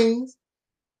kings and queens.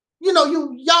 You know,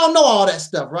 y'all know all that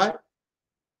stuff, right?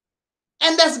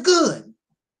 And that's good.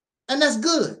 And that's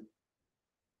good.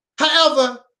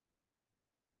 However,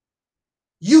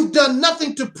 you've done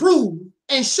nothing to prove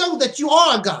and show that you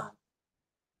are a God.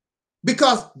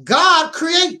 Because God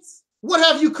creates. What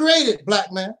have you created,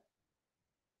 black man?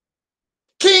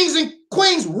 Kings and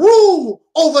queens rule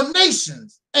over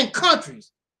nations and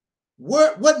countries.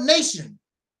 What nation?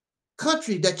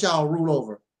 Country that y'all rule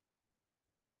over.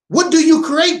 What do you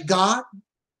create, God?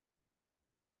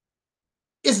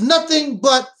 It's nothing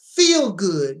but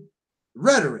feel-good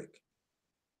rhetoric.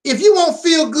 If you want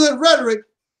feel-good rhetoric,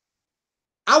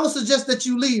 I would suggest that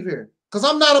you leave here because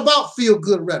I'm not about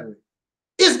feel-good rhetoric.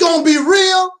 It's going to be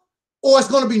real or it's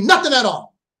going to be nothing at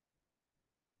all.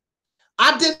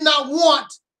 I did not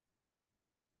want,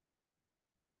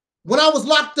 when I was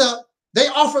locked up, they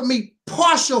offered me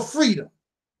partial freedom.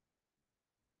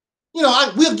 You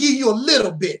know, we'll give you a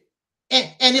little bit.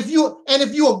 And if you're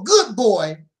a good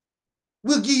boy,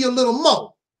 we'll give you a little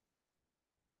more.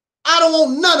 I don't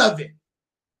want none of it.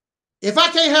 If I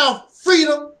can't have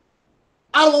freedom,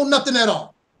 I don't want nothing at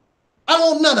all. I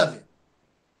don't want none of it.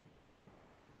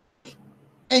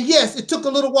 And yes, it took a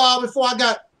little while before I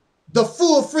got the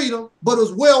full freedom, but it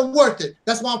was well worth it.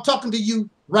 That's why I'm talking to you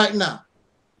right now.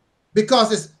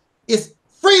 Because it's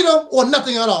freedom or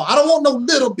nothing at all. I don't want no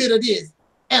little bit of this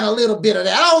and a little bit of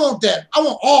that. I don't want that. I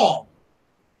want all.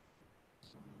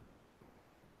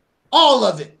 All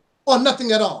of it or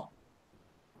nothing at all.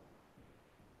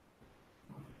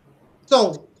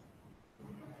 So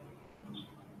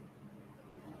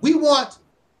we want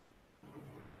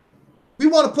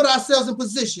to put ourselves in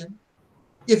position.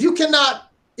 If you cannot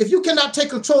take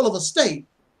control of a state,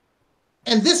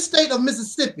 and this state of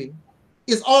Mississippi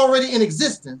is already in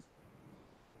existence,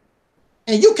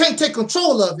 and you can't take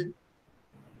control of it,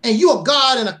 and you're a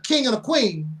god and a king and a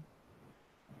queen,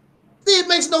 see, it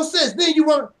makes no sense. Then you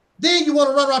want to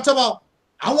run around talking about,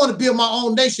 I want to build my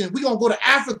own nation. We're gonna go to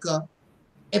Africa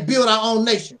and build our own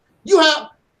nation. How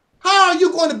are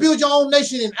you going to build your own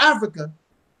nation in Africa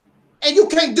and you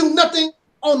can't do nothing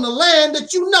on the land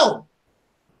that you know?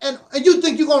 And you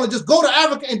think you're going to just go to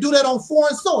Africa and do that on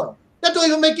foreign soil? That don't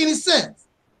even make any sense.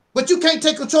 But you can't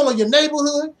take control of your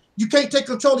neighborhood. You can't take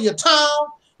control of your town.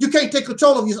 You can't take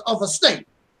control of a state.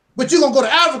 But you're going to go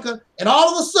to Africa and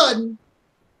all of a sudden,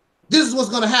 this is what's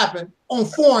going to happen on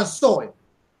foreign soil.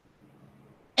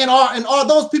 And are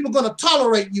those people going to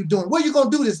tolerate you doing? Where are you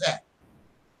going to do this at?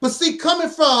 But see, coming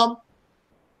from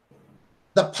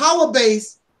the power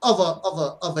base of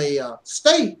a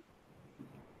state,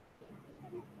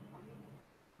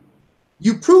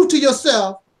 you prove to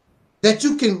yourself that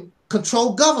you can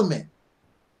control government.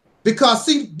 Because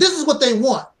see, this is what they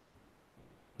want.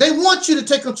 They want you to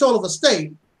take control of a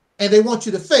state and they want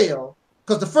you to fail.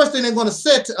 Because the first thing they're going to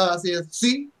say to us is,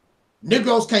 see,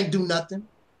 Negroes can't do nothing.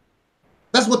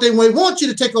 That's what they want you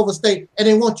to take over state, and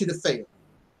they want you to fail.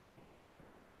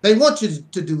 They want you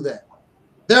to do that.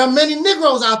 There are many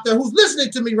Negroes out there who's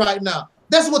listening to me right now.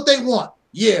 That's what they want.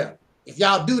 Yeah, if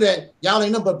y'all do that, y'all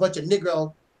ain't nothing but a bunch of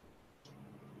Negroes.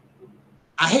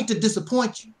 I hate to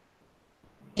disappoint you.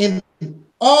 And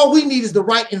all we need is the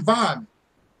right environment.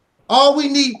 All we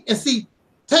need, and see,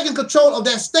 taking control of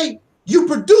that state, you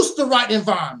produce the right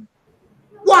environment.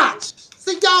 Watch.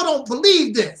 See, y'all don't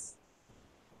believe this.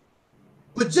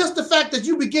 But just the fact that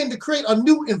you begin to create a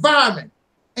new environment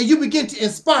and you begin to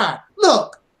inspire.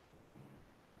 Look,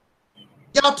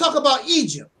 y'all talk about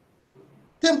Egypt,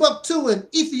 Timbuktu and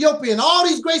Ethiopia and all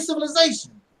these great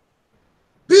civilizations.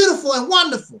 Beautiful and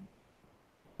wonderful.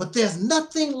 But there's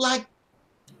nothing like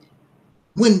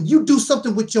when you do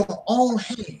something with your own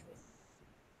hands.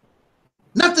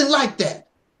 Nothing like that.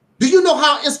 Do you know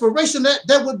how inspirational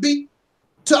that would be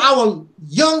to our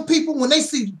young people when they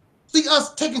see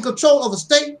us taking control of a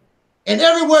state, and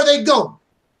everywhere they go,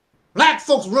 black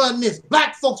folks run this,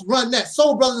 black folks run that,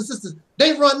 soul brothers and sisters,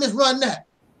 they run this, run that.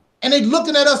 And they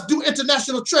looking at us do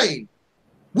international trade.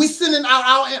 We sending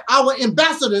our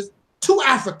ambassadors to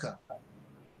Africa.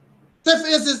 Say for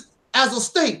instance, as a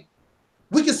state,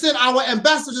 we can send our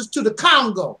ambassadors to the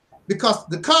Congo because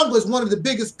the Congo is one of the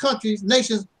biggest countries,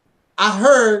 nations I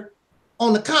heard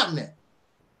on the continent.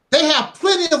 They have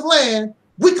plenty of land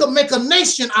we could make a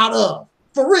nation out of,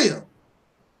 for real.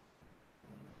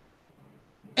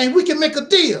 And we can make a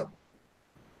deal.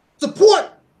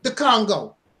 Support the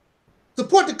Congo.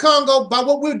 Support the Congo by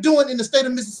what we're doing in the state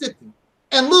of Mississippi.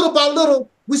 And little by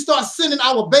little, we start sending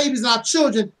our babies and our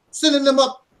children, sending them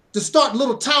up to start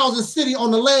little towns and cities on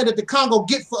the land that the Congo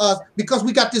get for us because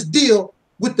we got this deal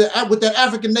with that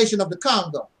African nation of the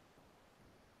Congo.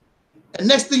 And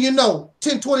next thing you know,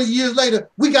 10, 20 years later,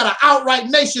 we got an outright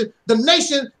nation, the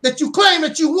nation that you claim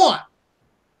that you want.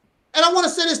 And I want to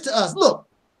say this to us. Look,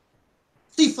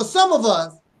 see, for some of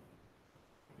us,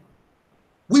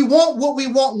 we want what we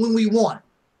want when we want it.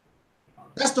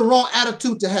 That's the wrong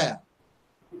attitude to have.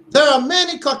 There are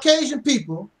many Caucasian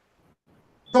people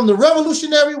from the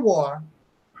Revolutionary War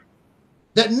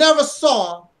that never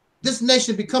saw this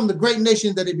nation become the great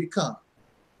nation that it became.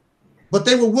 But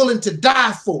they were willing to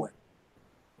die for it.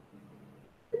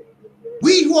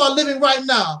 We who are living right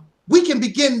now, we can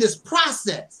begin this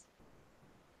process,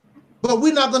 but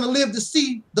we're not going to live to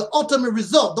see the ultimate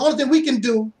result. The only thing we can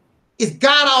do is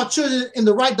guide our children in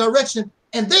the right direction,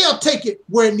 and they'll take it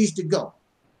where it needs to go.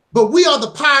 but we are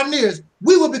the pioneers.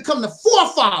 We will become the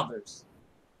forefathers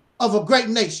of a great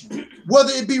nation,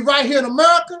 whether it be right here in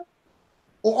America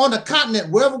or on the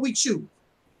continent, wherever we choose.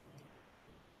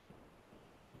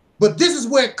 But this is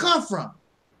where it comes from.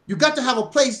 You got to have a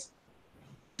place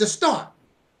to start.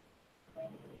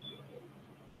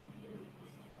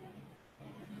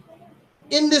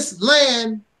 In this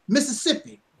land,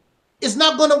 Mississippi, it's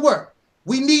not going to work.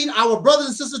 We need our brothers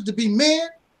and sisters to be men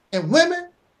and women,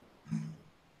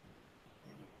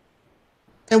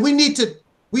 and we need to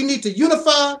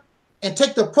unify and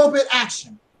take the appropriate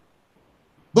action.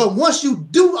 But once you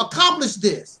do accomplish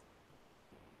this,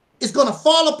 it's going to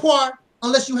fall apart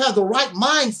unless you have the right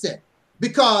mindset.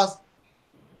 Because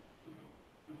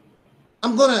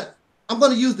I'm gonna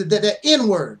use that N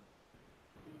word.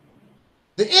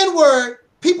 The N word,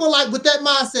 people like with that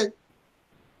mindset,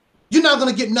 you're not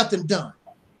gonna get nothing done.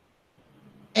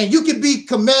 And you can be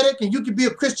comedic and you can be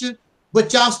a Christian,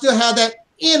 but y'all still have that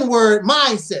N word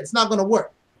mindset. It's not gonna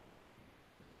work.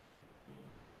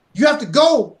 You have to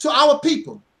go to our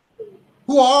people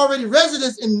who are already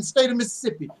residents in the state of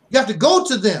Mississippi. You have to go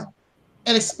to them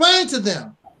and explain to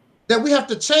them that we have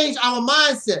to change our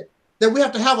mindset, that we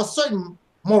have to have a certain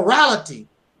morality,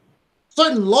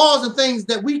 certain laws and things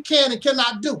that we can and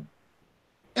cannot do.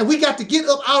 And we got to get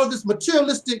up out of this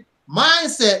materialistic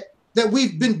mindset that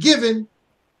we've been given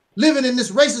living in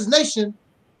this racist nation,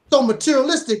 so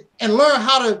materialistic, and learn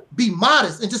how to be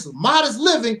modest and just modest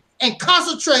living and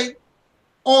concentrate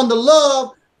on the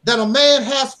love that a man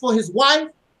has for his wife,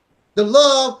 the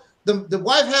love the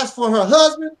wife has for her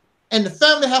husband, and the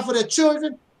family have for their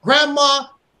children, grandma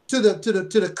to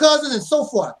the cousin and so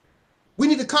forth. We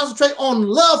need to concentrate on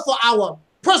love for our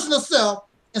personal self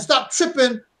and stop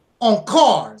tripping on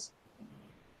cars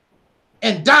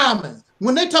and diamonds.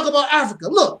 When they talk about Africa,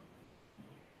 look,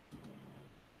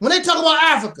 when they talk about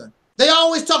Africa, they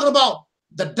always talking about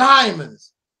the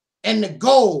diamonds and the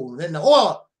gold and the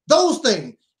oil, those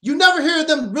things. You never hear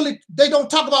them really, they don't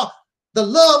talk about the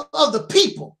love of the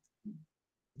people.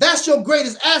 That's your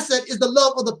greatest asset, is the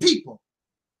love of the people.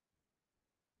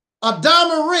 A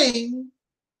diamond ring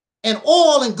and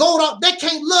oil and gold, they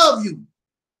can't love you.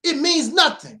 It means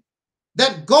nothing.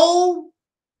 That gold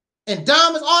and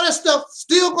diamonds, all that stuff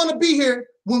still going to be here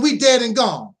when we dead and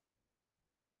gone.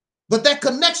 But that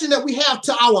connection that we have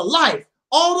to our life,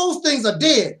 all those things are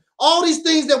dead. All these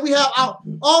things that we have out,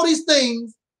 all these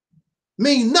things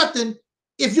mean nothing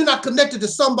if you're not connected to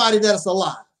somebody that's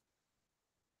alive.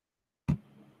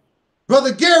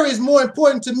 Brother Gary is more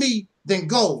important to me than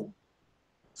gold.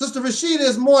 Sister Rashida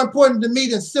is more important to me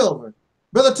than silver.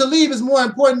 Brother Talib is more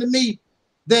important to me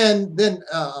than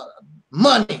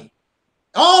money.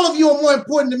 All of you are more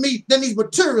important to me than these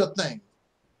material things.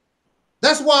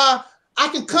 That's why I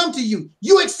can come to you.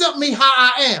 You accept me how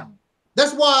I am.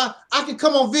 That's why I can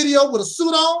come on video with a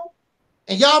suit on.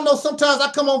 And y'all know sometimes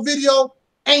I come on video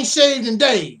ain't shaved in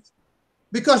days.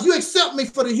 Because you accept me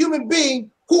for the human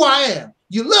being who I am.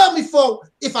 You love me for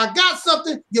if I got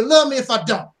something, you love me if I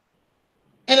don't.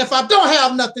 And if I don't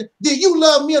have nothing, then you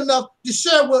love me enough to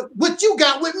share what you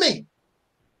got with me.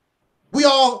 We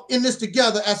all in this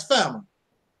together as family.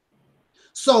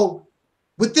 So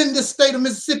within this state of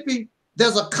Mississippi,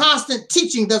 there's a constant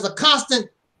teaching, there's a constant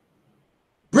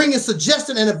bringing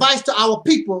suggestion and advice to our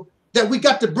people that we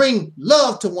got to bring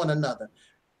love to one another.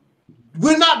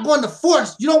 We're not going to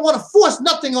force, you don't want to force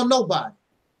nothing on nobody.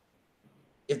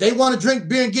 If they want to drink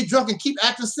beer and get drunk and keep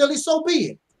acting silly, so be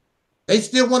it. They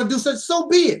still want to do such, so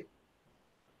be it.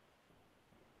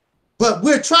 But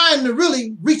we're trying to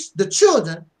really reach the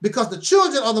children, because the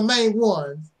children are the main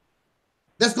ones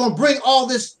that's going to bring all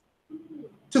this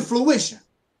to fruition.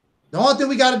 The only thing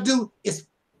we got to do is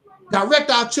direct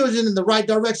our children in the right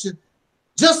direction,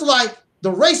 just like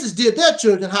the racists did their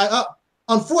children high up.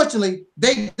 Unfortunately,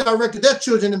 they directed their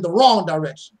children in the wrong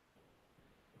direction.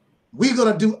 We're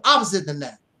going to do opposite than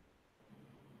that.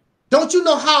 Don't you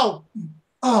know how,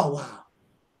 oh, wow.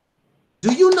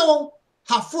 Do you know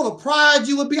how full of pride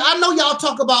you would be? I know y'all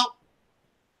talk about,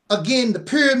 again, the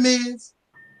pyramids.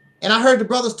 And I heard the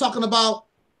brothers talking about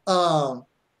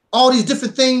all these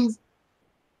different things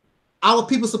our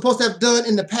people supposed to have done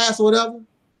in the past or whatever.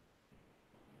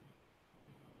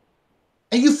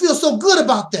 And you feel so good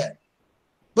about that.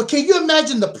 But can you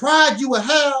imagine the pride you would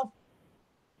have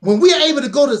when we are able to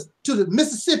go to the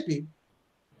Mississippi,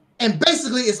 and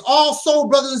basically it's all soul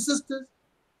brothers and sisters.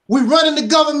 We running the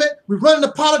government, we running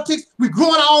the politics, we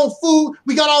growing our own food,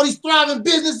 we got all these thriving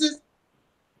businesses,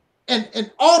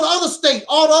 and all the other states,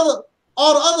 all the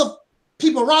other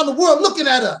people around the world looking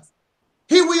at us.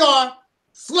 Here we are,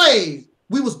 slaves.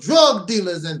 We was drug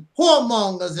dealers and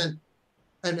whoremongers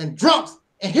and drunks,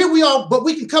 And here we are, but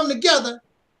we can come together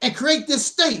and create this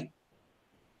state.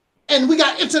 And we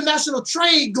got international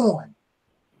trade going.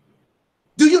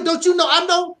 Don't you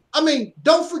know?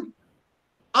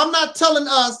 I'm not telling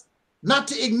us not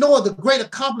to ignore the great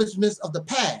accomplishments of the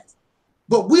past,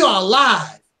 but we are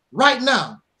alive right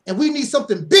now. And we need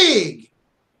something big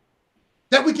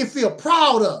that we can feel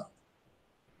proud of.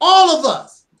 All of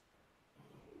us.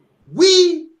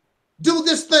 We do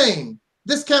this thing,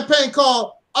 this campaign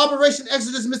called Operation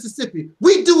Exodus Mississippi.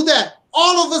 We do that.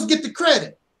 All of us get the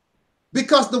credit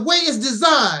because the way it's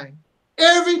designed,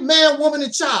 every man, woman,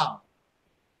 and child,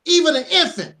 even an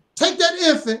infant, take that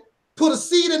infant, put a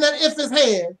seed in that infant's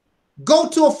head, go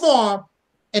to a farm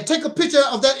and take a picture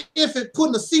of that infant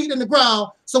putting a seed in the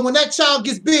ground. So when that child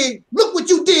gets big, look what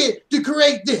you did to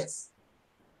create this.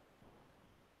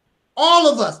 All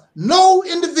of us, no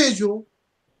individual,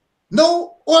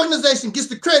 no organization gets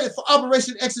the credit for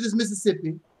Operation Exodus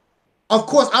Mississippi. Of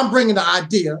course, I'm bringing the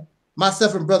idea,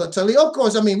 myself and Brother Taalik. Of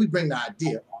course, we bring the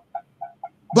idea.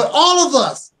 But all of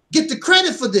us get the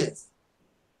credit for this.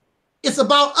 It's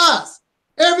about us,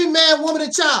 every man, woman,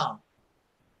 and child.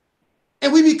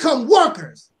 And we become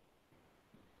workers.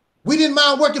 We didn't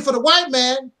mind working for the white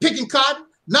man, picking cotton.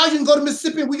 Now you can go to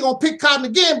Mississippi and we're going to pick cotton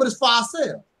again, but it's for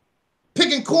ourselves.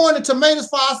 Picking corn and tomatoes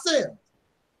for ourselves.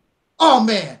 Oh,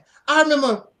 man. I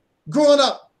remember growing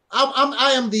up,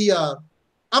 I'm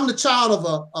the child of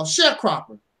a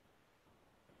sharecropper.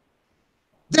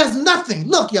 There's nothing,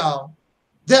 look, y'all,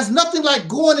 there's nothing like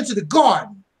going into the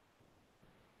garden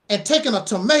and taking a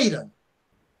tomato,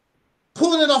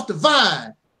 pulling it off the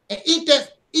vine, and eat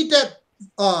that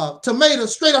tomato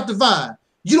straight off the vine.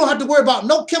 You don't have to worry about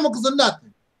no chemicals or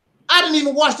nothing. I didn't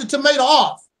even wash the tomato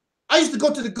off. I used to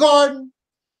go to the garden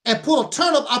and pull a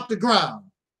turnip off the ground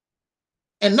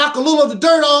and knock a little of the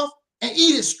dirt off and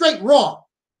eat it straight raw.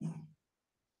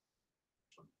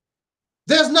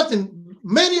 There's nothing,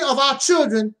 many of our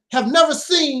children have never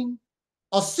seen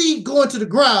a seed go into the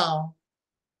ground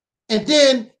and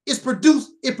then it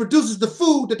produces the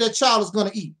food that child is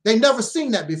going to eat. They've never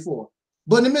seen that before.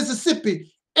 But in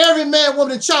Mississippi, every man,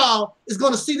 woman, and child is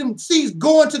going to see them seeds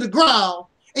go into the ground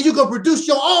and you're going to produce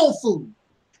your own food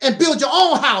and build your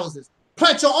own houses,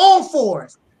 plant your own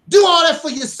forests, do all that for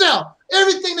yourself.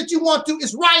 Everything that you want to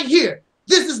is right here.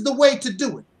 This is the way to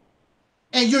do it.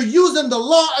 And you're using the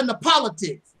law and the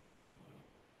politics.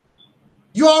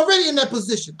 You're already in that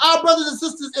position. Our brothers and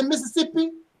sisters in Mississippi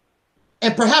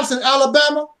and perhaps in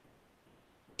Alabama,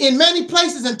 in many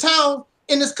places and towns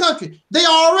in this country, they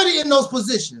are already in those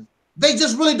positions. They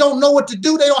just really don't know what to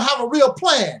do. They don't have a real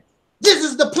plan. This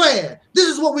is the plan. This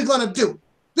is what we're going to do.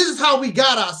 This is how we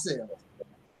got ourselves.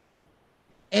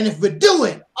 And if we do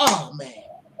it, oh man,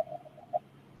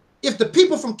 if the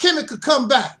people from Kemet could come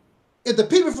back, if the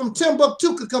people from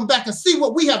Timbuktu could come back and see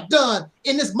what we have done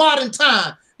in this modern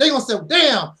time, they're going to say,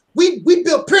 damn, we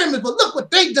built pyramids, but look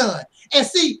what they done. And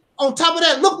see, on top of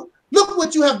that, look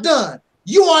what you have done.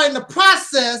 You are in the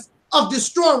process of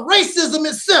destroying racism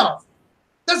itself.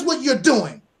 That's what you're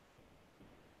doing.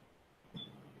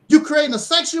 You're creating a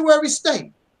sanctuary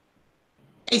state,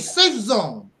 a safe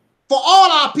zone for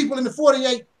all our people in the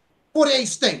 48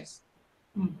 states.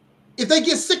 If they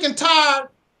get sick and tired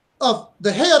of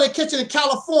the hell they're catching in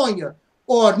California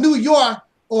or New York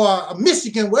or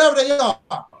Michigan, wherever they are,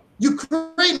 you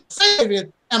create a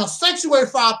sanctuary and a sanctuary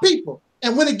for our people.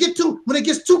 And when it gets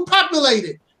too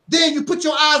populated, then you put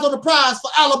your eyes on the prize for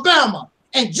Alabama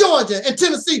and Georgia and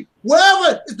Tennessee,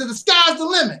 wherever the sky's the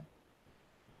limit.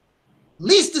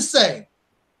 Least to say,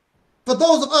 for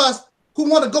those of us who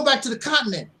want to go back to the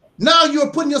continent, now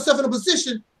you're putting yourself in a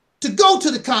position to go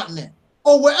to the continent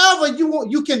or wherever you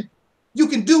want. You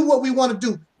can do what we want to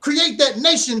do. Create that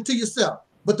nation to yourself.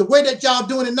 But the way that y'all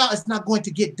doing it now, it's not going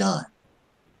to get done.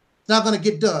 It's not going to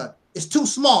get done. It's too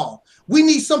small. We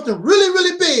need something really,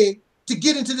 really big to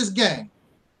get into this game.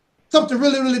 Something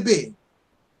really, really big.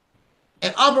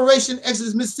 And Operation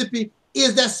Exodus Mississippi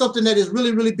is that something that is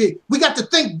really, really big. We got to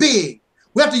think big.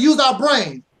 We have to use our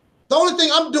brains. The only thing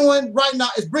I'm doing right now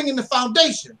is bringing the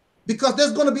foundation because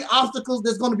there's going to be obstacles,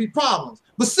 there's going to be problems.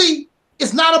 But see,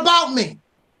 it's not about me.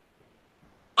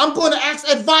 I'm going to ask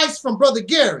advice from Brother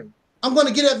Gary. I'm going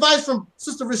to get advice from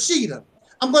Sister Rashida.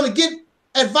 I'm going to get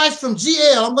advice from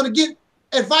GL. I'm going to get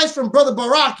advice from Brother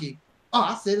Baraki. Oh,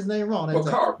 I said his name wrong.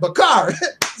 Bakari.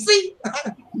 See?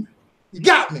 You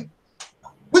got me.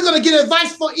 We're going to get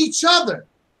advice for each other.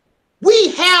 We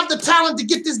have the talent to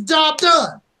get this job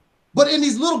done. But in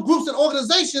these little groups and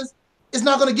organizations, it's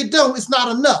not going to get done. It's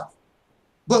not enough.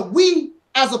 But we,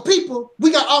 as a people,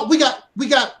 we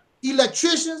got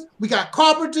electricians, we got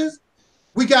carpenters,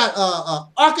 We got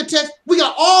architects. We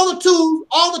got all the tools,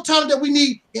 all the talent that we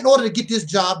need in order to get this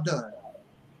job done.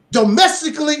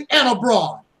 Domestically and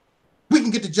abroad, we can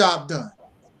get the job done.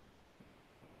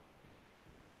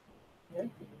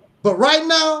 But right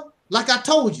now, like I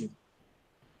told you,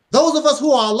 those of us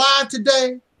who are alive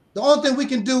today, the only thing we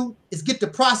can do is get the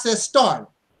process started.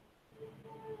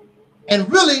 And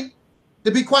really,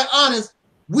 to be quite honest,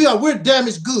 we're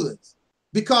damaged goods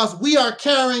because we're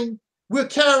carrying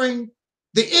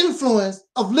the influence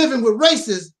of living with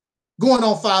races going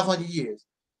on 500 years.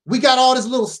 We got all this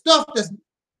little stuff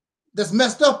that's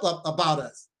messed up about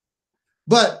us.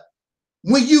 But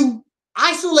when you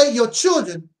isolate your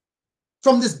children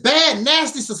from this bad,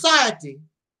 nasty society,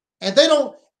 and they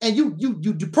don't, and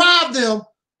you deprive them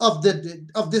of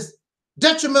this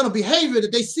detrimental behavior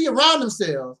that they see around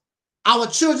themselves, our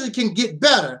children can get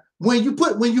better. When you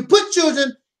put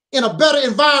children in a better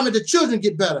environment, the children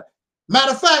get better.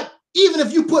 Matter of fact, even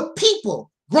if you put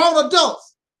people, grown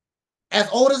adults, as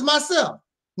old as myself,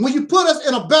 when you put us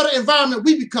in a better environment,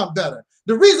 we become better.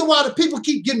 The reason why the people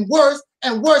keep getting worse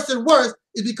and worse and worse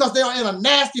is because they are in a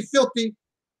nasty, filthy,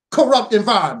 corrupt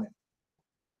environment.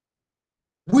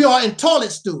 We are in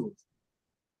toilet stools.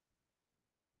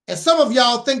 And some of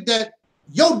y'all think that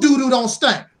your doo-doo don't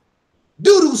stink.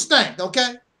 Doo-doo stink,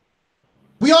 okay?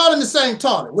 We all in the same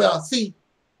toilet. Well, see,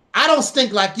 I don't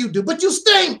stink like you do, but you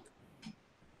stink.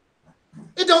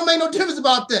 It don't make no difference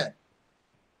about that.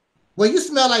 Well, you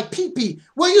smell like pee-pee.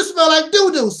 Well, you smell like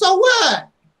doo-doo. So what?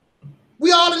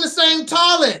 We all in the same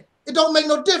toilet. It don't make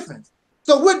no difference.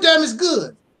 So we're damaged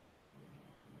goods.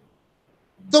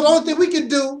 So the only thing we can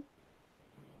do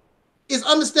is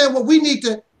understand what we need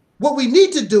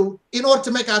to do in order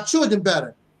to make our children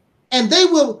better. And they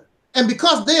will, and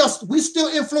because we still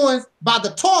influenced by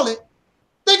the toilet,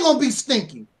 they're gonna be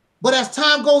stinky. But as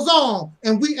time goes on,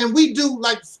 and we do,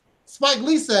 like Spike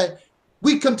Lee said,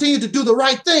 we continue to do the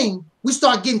right thing, we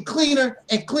start getting cleaner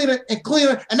and cleaner and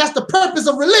cleaner. And that's the purpose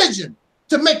of religion,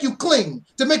 to make you clean,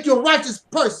 to make you a righteous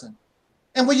person.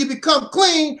 And when you become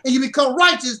clean and you become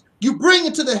righteous, you bring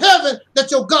it to the heaven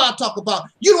that your God talk about.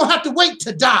 You don't have to wait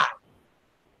to die.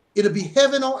 It'll be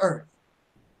heaven on earth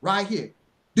right here.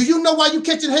 Do you know why you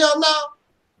catching hell now?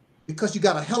 Because you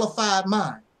got a hellified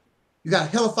mind. You got a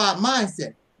hellified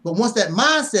mindset. But once that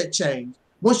mindset change,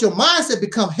 once your mindset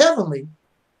become heavenly,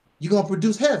 you're going to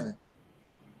produce heaven.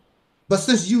 But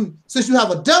since you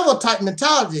have a devil type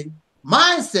mentality,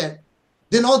 mindset,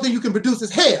 then the only thing you can produce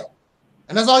is hell.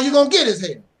 And that's all you're going to get is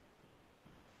hell.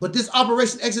 But this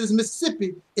Operation Exodus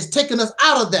Mississippi is taking us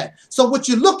out of that. So what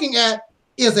you're looking at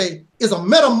is a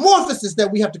metamorphosis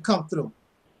that we have to come through.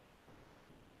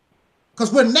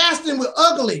 Because we're nasty and we're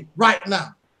ugly right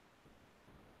now.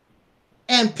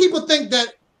 And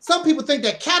some people think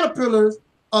that caterpillars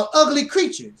are ugly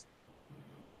creatures.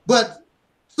 But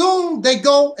soon they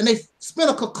go and they spin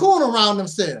a cocoon around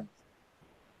themselves.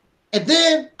 And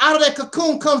then out of that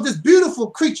cocoon comes this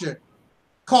beautiful creature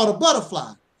called a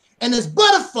butterfly. And this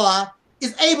butterfly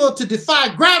is able to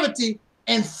defy gravity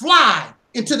and fly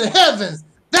into the heavens.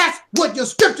 That's what your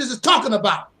scriptures is talking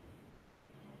about.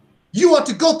 You are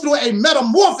to go through a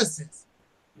metamorphosis.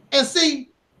 And see,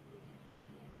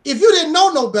 if you didn't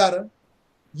know no better,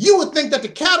 you would think that the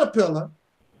caterpillar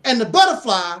and the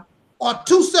butterfly are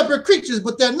two separate creatures,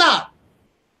 but they're not.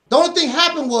 The only thing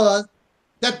happened was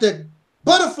that the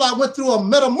butterfly went through a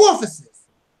metamorphosis.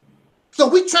 So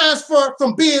we transfer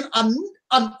from being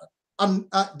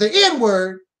the N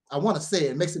word, I want to say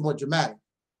it makes it more dramatic.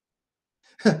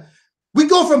 We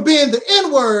go from being the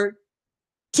N word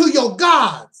to your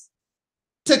gods,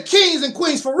 to kings and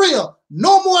queens for real.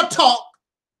 No more talk.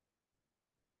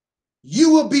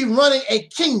 You will be running a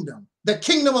kingdom, the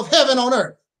kingdom of heaven on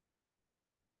earth.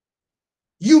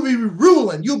 You'll be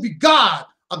ruling, you'll be God,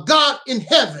 a God in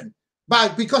heaven,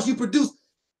 because you produce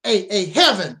a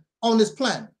heaven on this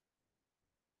planet.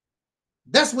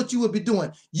 That's what you will be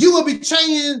doing. You will be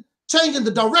changing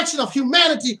the direction of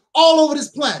humanity all over this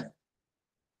planet.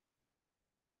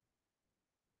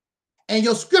 And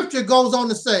your scripture goes on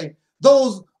to say,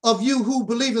 those of you who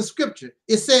believe in scripture,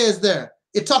 it says there,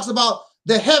 it talks about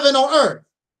the heaven on earth,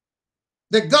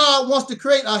 that God wants to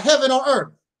create a heaven on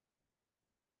earth.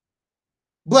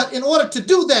 But in order to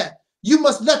do that, you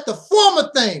must let the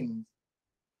former things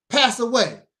pass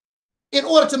away in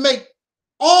order to make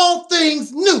all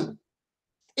things new.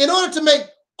 In order to make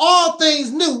all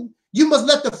things new, you must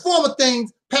let the former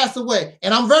things pass away.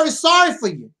 And I'm very sorry for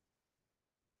you.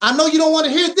 I know you don't want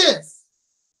to hear this.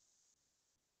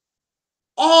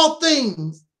 All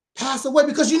things pass away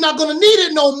because you're not going to need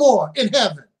it no more in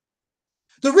heaven.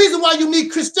 The reason why you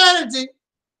need Christianity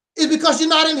is because you're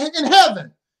not in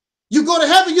heaven. You go to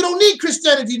heaven, you don't need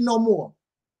Christianity no more.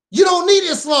 You don't need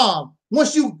Islam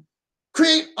once you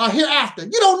create a hereafter.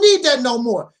 You don't need that no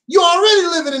more. You're already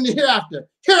living in the hereafter.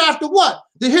 Hereafter what?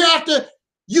 The hereafter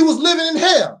you was living in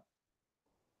hell.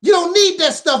 You don't need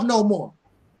that stuff no more.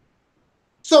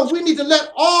 So we need to let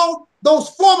all those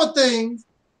former things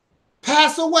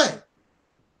pass away.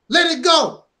 Let it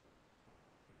go.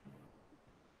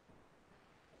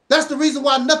 That's the reason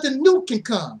why nothing new can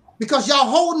come, because y'all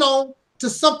hold on to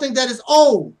something that is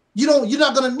old. You're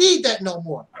not going to need that no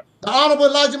more. The Honorable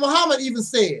Elijah Muhammad even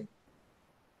said,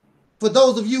 for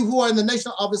those of you who are in the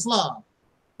Nation of Islam,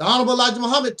 the Honorable Elijah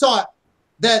Muhammad taught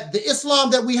that the Islam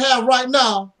that we have right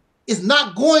now is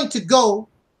not going to go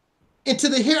into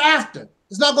the hereafter.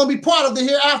 It's not going to be part of the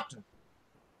hereafter.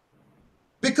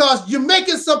 Because you're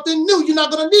making something new. You're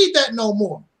not going to need that no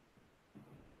more.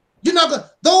 You're not going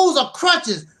to, those are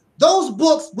crutches. Those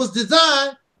books was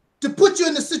designed to put you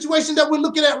in the situation that we're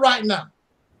looking at right now.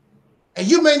 And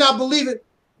you may not believe it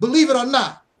or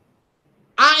not.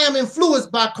 I am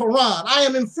influenced by Quran. I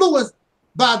am influenced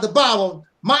by the Bible.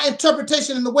 My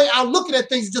interpretation and the way I look at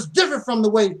things is just different from the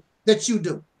way that you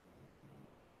do.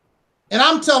 And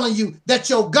I'm telling you that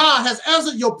your God has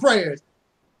answered your prayers.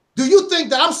 Do you think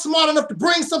that I'm smart enough to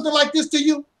bring something like this to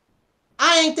you?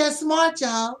 I ain't that smart,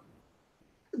 y'all.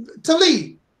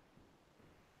 Taalik,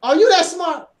 are you that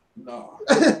smart? No.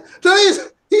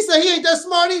 Taalik, he said he ain't that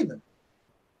smart either.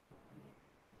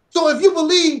 So if you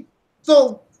believe,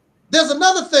 so there's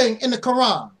another thing in the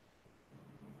Quran.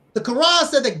 The Quran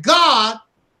said that God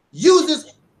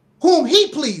uses whom he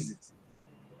pleases.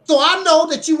 So I know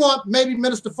that you want maybe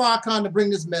Minister Farrakhan to bring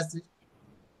this message,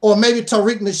 or maybe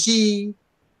Tariq Nasheed,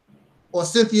 or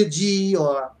Cynthia G,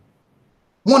 or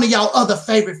one of y'all other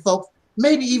favorite folks,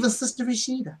 maybe even Sister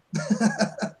Rashida.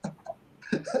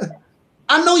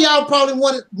 I know y'all probably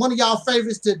wanted one of y'all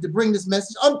favorites to bring this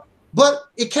message, but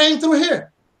it came through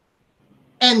here.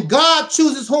 And God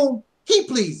chooses whom he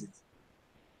pleases.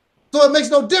 So it makes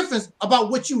no difference about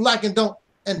what you like and don't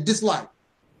and dislike.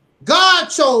 God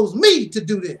chose me to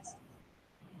do this.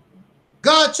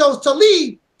 God chose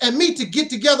Taalik and me to get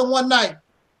together one night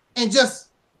and just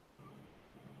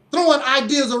throwing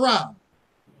ideas around.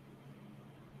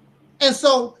 And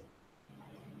so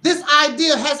this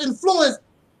idea has influenced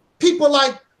people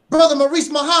like Brother Maurice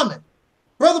Muhammad.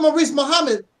 Brother Maurice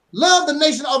Muhammad loved the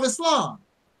Nation of Islam.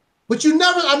 But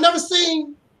I've never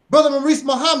seen Brother Maurice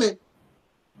Muhammad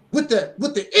with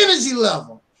the energy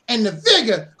level and the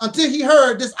vigor until he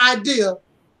heard this idea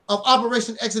of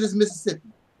Operation Exodus Mississippi.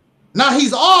 Now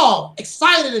he's all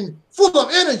excited and full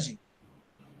of energy.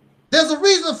 There's a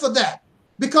reason for that,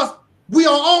 because we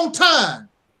are on time.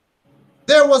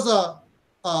 There was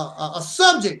a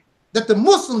subject that the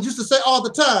Muslims used to say all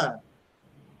the time: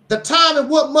 the time and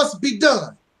what must be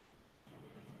done.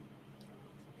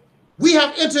 We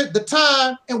have entered the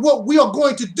time and what we are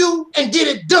going to do and get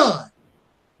it done.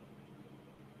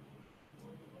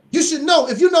 You should know,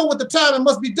 if you know what the time and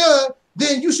must be done,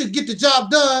 then you should get the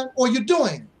job done, or you're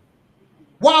doing it.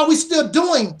 Why are we still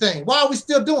doing things? Why are we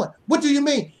still doing? What do you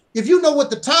mean? If you know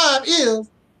what the time is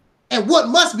and what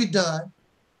must be done,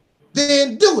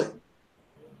 then do it.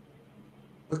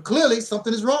 But clearly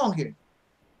something is wrong here.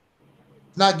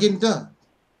 It's not getting done.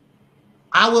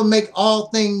 I will make all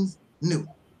things new.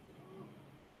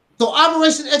 So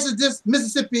Operation Exodus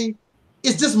Mississippi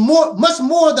is just much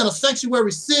more than a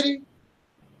sanctuary city,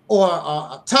 or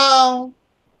a town,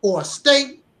 or a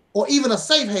state, or even a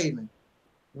safe haven.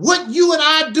 What you and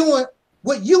I doing,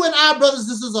 what you and I, brothers and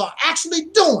sisters, are actually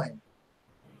doing,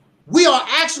 we are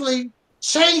actually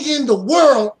changing the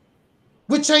world.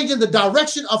 We're changing the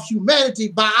direction of humanity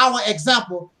by our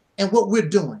example and what we're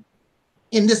doing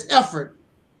in this effort,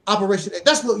 Operation.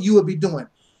 That's what you will be doing.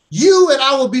 You and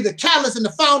I will be the catalyst and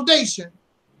the foundation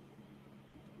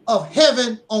of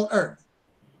heaven on earth.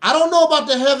 I don't know about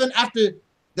the heaven after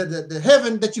the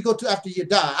heaven that you go to after you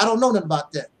die. I don't know nothing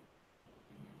about that.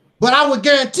 But I would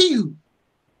guarantee you,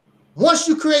 once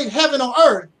you create heaven on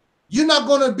earth, you're not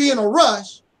going to be in a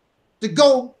rush to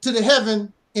go to the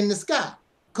heaven in the sky,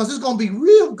 because it's going to be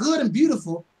real good and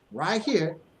beautiful right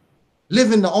here,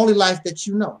 living the only life that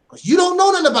you know, because you don't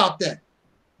know nothing about that.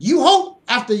 You hope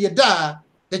after you die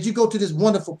that you go to this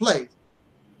wonderful place.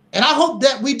 And I hope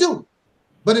that we do.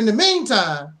 But in the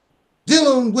meantime,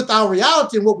 dealing with our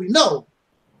reality and what we know,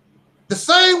 the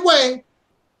same way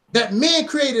that men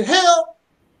created hell,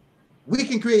 we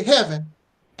can create heaven.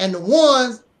 And the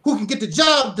ones who can get the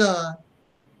job done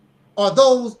are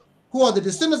those who are the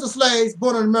descendants of slaves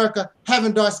born in America,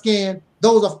 having dark skin,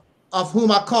 those of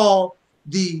whom I call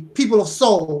the people of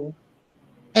soul.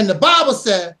 And the Bible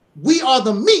said, we are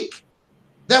the meek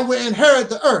that will inherit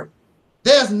the earth.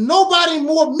 There's nobody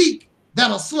more meek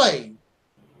than a slave.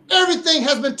 Everything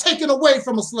has been taken away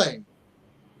from a slave.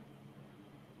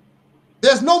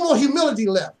 There's no more humility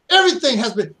left. Everything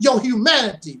has been, your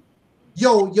humanity,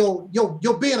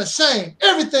 your being ashamed,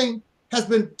 everything has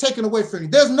been taken away from you.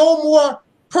 There's no more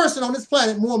person on this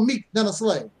planet more meek than a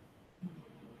slave.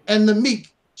 And the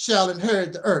meek shall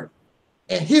inherit the earth.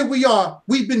 And here we are,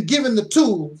 we've been given the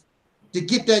tools to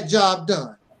get that job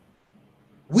done.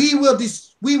 We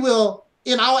will,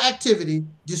 in our activity,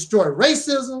 destroy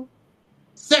racism,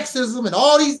 sexism, and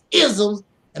all these isms,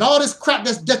 and all this crap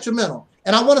that's detrimental.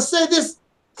 And I want to say this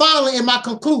finally in my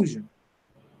conclusion.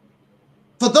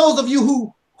 For those of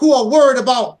you who are worried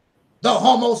about the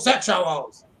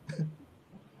homosexuals,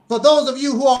 for those of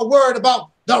you who are worried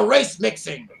about the race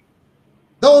mixing,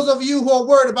 those of you who are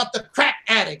worried about the crack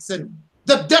addicts and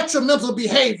the detrimental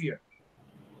behavior,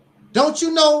 don't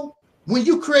you know when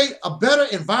you create a better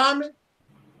environment,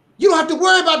 you don't have to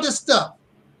worry about this stuff.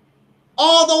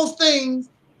 All those things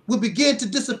will begin to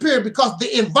disappear because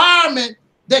the environment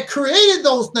that created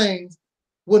those things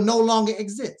will no longer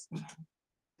exist.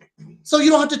 So you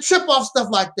don't have to trip off stuff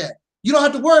like that. You don't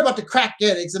have to worry about the crack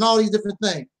addicts and all these different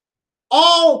things.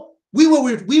 We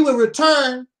will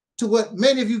return to what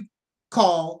many of you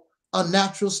call a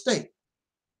natural state.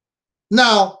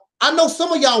 Now, I know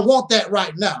some of y'all want that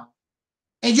right now,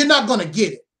 and you're not going to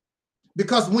get it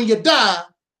because when you die,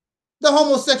 the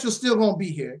homosexual's still going to be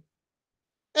here.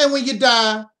 And when you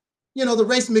die, you know, the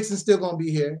race mixing is still going to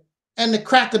be here. And the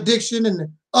crack addiction and the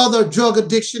other drug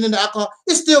addiction and the alcohol,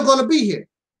 it's still going to be here.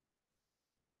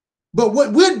 But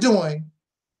what we're doing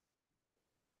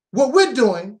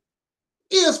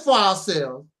is for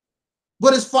ourselves,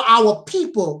 but it's for our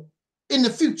people in the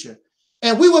future.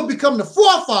 And we will become the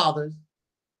forefathers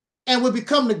and will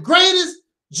become the greatest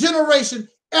generation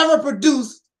ever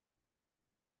produced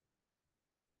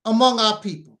among our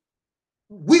people.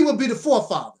 We will be the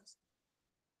forefathers.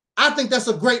 I think that's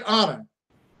a great honor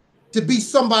to be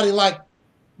somebody like,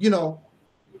 you know,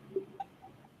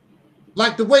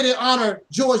 like the way they honor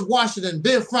George Washington,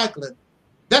 Ben Franklin.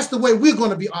 That's the way we're going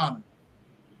to be honored.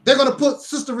 They're going to put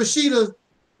Sister Rashida's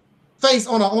face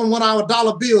on one of our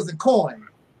dollar bills and coin.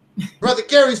 Brother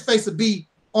Gary's face would be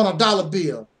on a dollar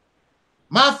bill.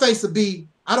 My face would be,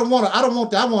 I don't want that.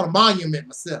 I want a monument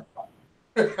myself.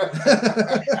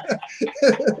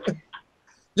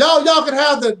 Y'all can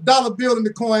have the dollar bill and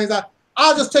the coins.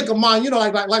 I'll just take a monument, you know,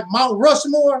 like Mount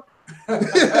Rushmore.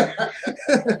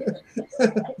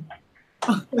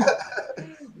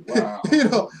 Wow. You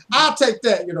know, I'll take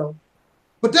that, you know.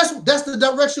 But that's the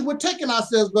direction we're taking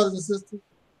ourselves, brothers and sisters.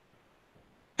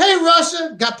 Hey,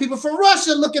 Russia, got people from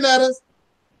Russia looking at us.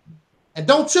 And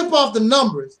don't trip off the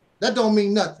numbers. That don't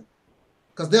mean nothing.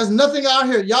 Because there's nothing out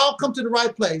here. Y'all come to the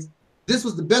right place. This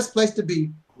was the best place to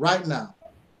be right now.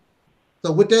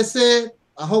 So with that said,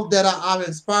 I hope that I've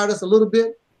inspired us a little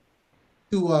bit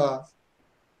to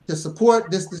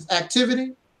support this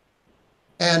activity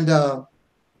and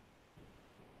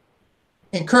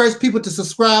encourage people to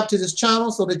subscribe to this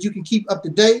channel so that you can keep up to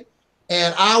date.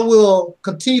 And I will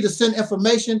continue to send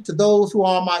information to those who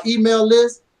are on my email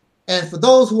list. And for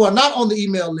those who are not on the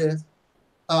email list,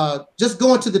 just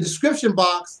go into the description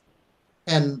box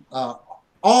and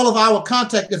all of our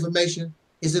contact information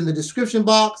is in the description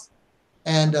box.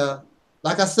 And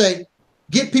like I say,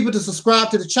 get people to subscribe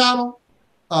to the channel.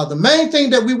 The main thing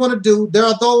that we want to do, there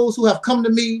are those who have come to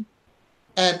me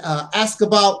and ask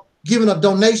about giving a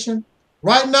donation.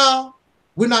 Right now,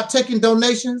 we're not taking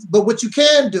donations, but what you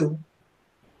can do,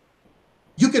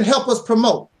 you can help us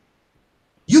promote.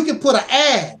 You can put an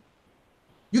ad.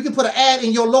 You can put an ad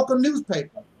in your local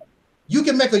newspaper. You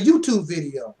can make a YouTube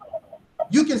video.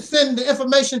 You can send the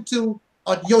information to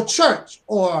your church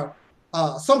or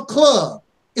some club.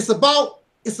 It's about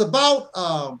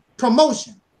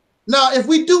promotion. Now, if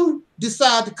we do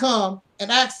decide to come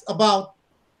and ask about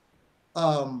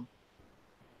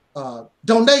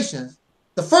donations,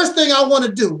 the first thing I want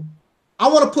to do, I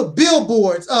want to put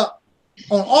billboards up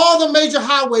on all the major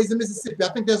highways in Mississippi. I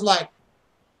think there's like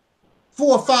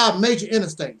 4 or 5 major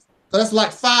interstates. So that's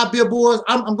like 5 billboards.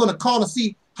 I'm going to call and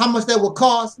see how much that will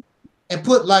cost and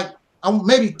put like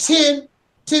maybe 10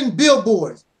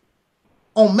 billboards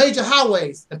on major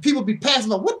highways, and people be passing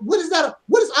by. What is that?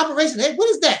 What is Operation Hey? What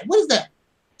is that? What is that?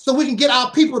 So we can get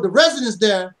our people, the residents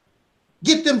there,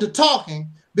 get them to talking,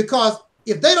 because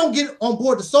if they don't get on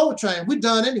board the soul train, we're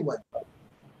done anyway.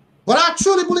 But I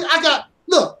truly believe I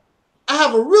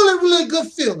have a really, really good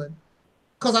feeling,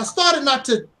 because I started not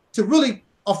to really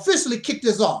officially kick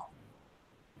this off.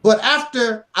 But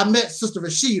after I met Sister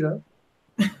Rashida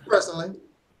personally,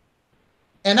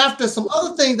 and after some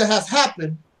other things that has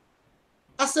happened,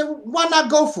 I said, well, why not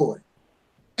go for it?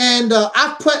 And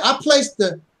I placed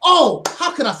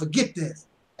how could I forget this?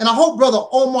 And I hope Brother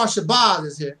Omar Shabazz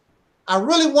is here. I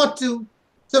really want to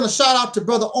send a shout out to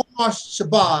Brother Omar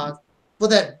Shabazz for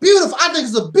that beautiful, I think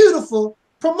it's a beautiful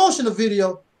promotional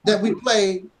video that we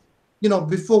played,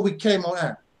 before we came on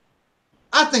air.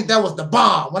 I think that was the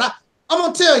bomb. I'm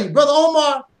gonna tell you, Brother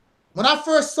Omar, when I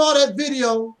first saw that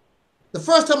video, the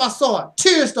first time I saw it,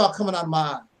 tears started coming out of my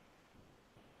eyes.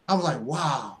 I'm like,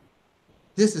 wow,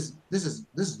 this is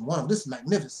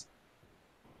magnificent.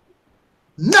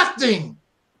 Nothing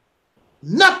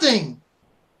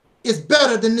is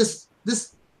better than this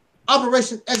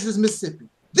Operation Exodus Mississippi.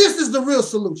 This is the real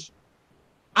solution.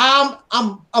 I'm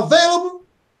available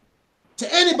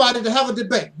to anybody to have a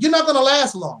debate. You're not gonna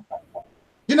last long.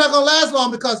 You're not gonna last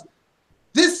long because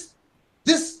this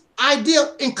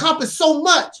idea encompasses so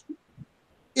much.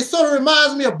 It sort of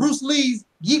reminds me of Bruce Lee's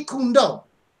Yeet Kune Do.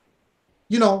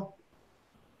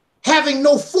 Having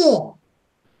no form.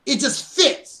 It just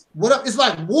fits. It's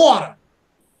like water.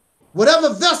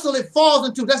 Whatever vessel it falls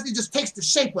into, it just takes the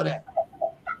shape of that.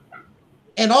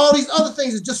 And all these other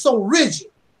things is just so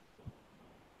rigid.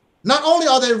 Not only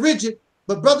are they rigid,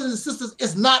 but brothers and sisters,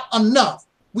 it's not enough.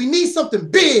 We need something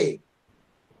big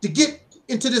to get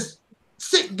into this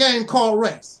sick game called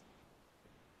race.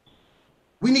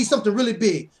 We need something really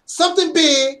big. Something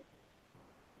big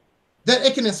that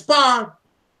it can inspire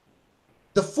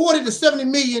the 40 to 70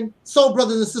 million soul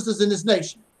brothers and sisters in this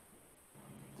nation.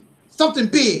 Something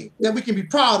big that we can be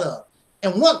proud of.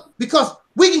 And because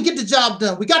we can get the job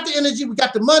done. We got the energy, we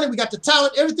got the money, we got the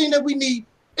talent, everything that we need,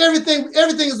 everything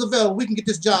is available. We can get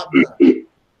this job done.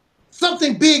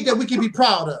 Something big that we can be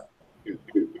proud of.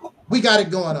 We got it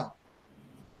going on.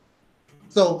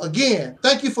 So again,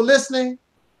 thank you for listening.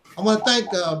 I want to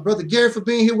thank Brother Gary for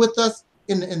being here with us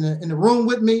in the room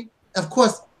with me. Of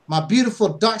course, my beautiful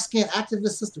dark-skinned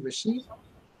activist sister Rashid.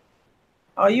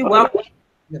 Oh, you welcome.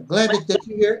 Yeah, glad that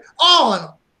you're here. Oh, and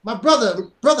my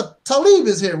brother Taalik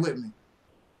is here with me.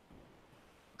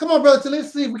 Come on, Brother Taalik.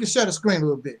 See if we can share the screen a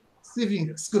little bit. See if you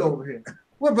can scoot over here.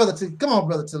 Where Brother Taalik? Come on,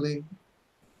 Brother Taalik.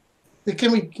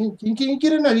 Can you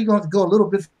get in there? You're going to have to go a little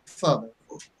bit further.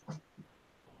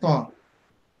 Come on. A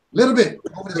little bit.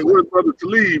 Where's Brother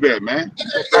Taalik at, man?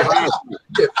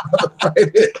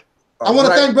 I want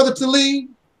to thank Brother Taalik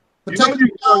for taking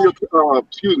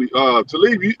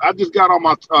Taalik, I just got on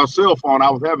my cell phone. I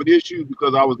was having issues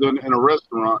because I was in a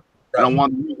restaurant and I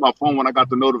wanted to use my phone when I got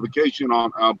the notification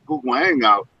on Google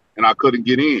Hangout and I couldn't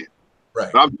get in.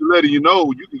 Right. But I'm just letting you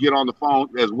know you can get on the phone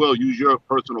as well. Use your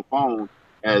personal phone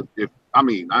I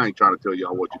ain't trying to tell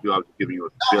y'all what you do. I was just giving you a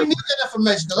suggestion. No, we need that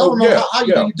information because I don't know how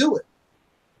you do it.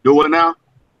 Do it now?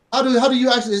 How do you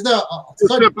actually? Is there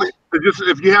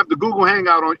if you have the Google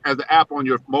Hangout as an app on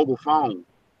your mobile phone,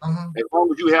 as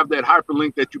long as you have that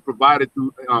hyperlink that you provided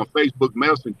through Facebook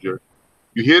Messenger,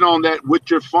 you hit on that with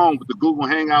your phone. With the Google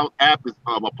Hangout app is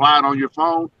applied on your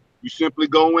phone. You simply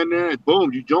go in there and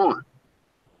boom, you join.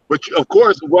 But of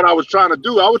course, what I was trying to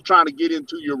do, I was trying to get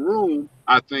into your room.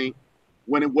 I think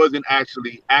when it wasn't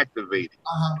actually activated.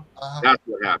 That's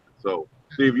what happened. So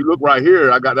see, if you look right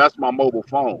here, that's my mobile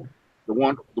phone. The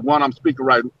one I'm speaking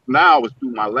right now is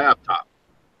through my laptop.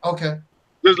 Okay.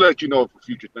 Just let you know for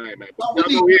future thing, man. But go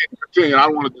ahead and continue. I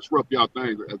don't want to disrupt y'all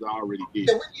things as I already did.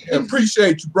 Yeah,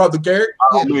 appreciate you, Brother Gary.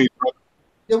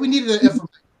 Yeah, we needed that information.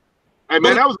 Hey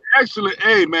man, that was excellent.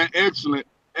 Hey man, excellent.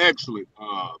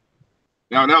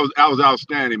 Now that was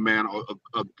outstanding, man.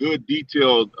 A good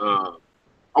detailed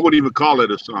I wouldn't even call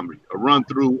it a summary, a run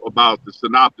through about the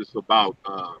synopsis about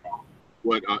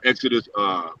what Exodus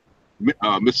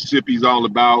Mississippi is all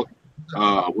about.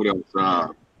 What else?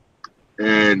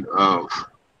 And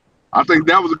I think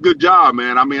that was a good job,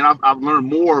 man. I mean, I've learned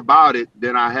more about it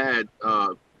than I had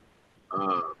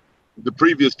the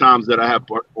previous times that I have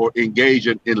or engaged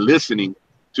in listening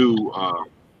to.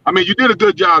 I mean, you did a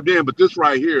good job then, but this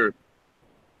right here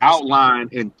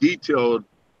outlined and detailed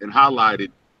and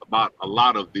highlighted about a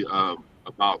lot of the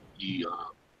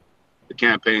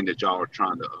campaign that y'all are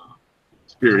trying to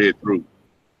spearhead through.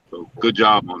 So good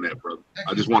job on that, brother.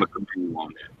 I just want to continue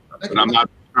on that. And I'm not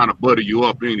trying to butter you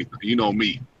up or anything. You know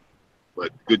me.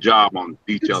 But good job on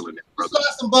detailing it, brother.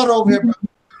 Slide some butter over here, brother.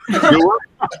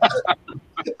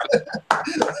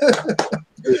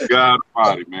 Good God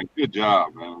Almighty, man. Good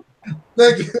job, man.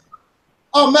 Thank you.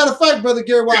 Oh, matter of fact, Brother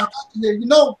Gary, while I got you here,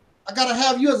 I got to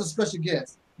have you as a special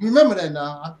guest. You remember that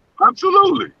now?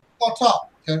 Absolutely. I'll talk,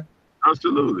 okay?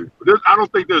 Absolutely. I don't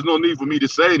think there's no need for me to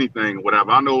say anything or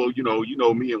whatever. I know, you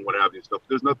know me and whatever and stuff.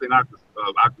 There's nothing I can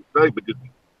say, but just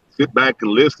sit back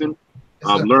and listen.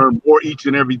 Learn more each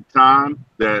and every time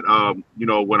that,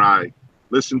 when I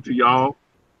listen to y'all,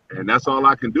 and that's all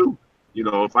I can do. You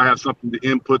know, if I have something to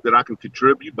input that I can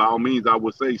contribute, by all means, I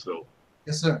would say so.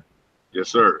 Yes, sir. Yes,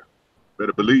 sir.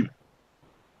 Better believe it.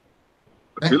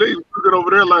 But looking over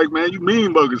there like, man, you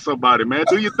mean bugging somebody, man.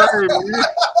 Do your thing, man.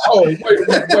 Oh, wait a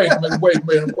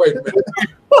minute.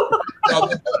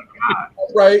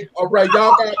 All right,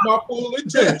 y'all got my full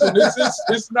attention.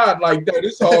 It's not like that.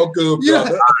 It's all good,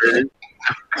 brother.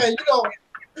 Hey, you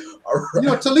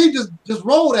know, Taalik just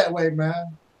roll that way,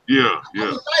 man. Yeah. I'm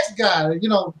a nice guy, you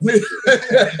know. Hey,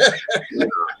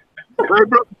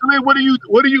 bro, what do you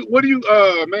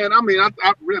man,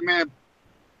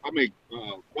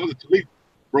 Brother Taalik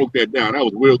broke that down. That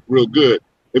was real good.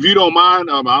 If you don't mind,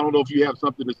 I don't know if you have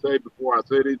something to say before I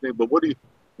say anything, but what do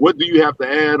you have to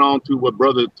add on to what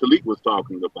Brother Taalik was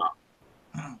talking about?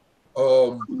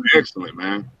 Excellent,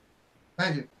 man.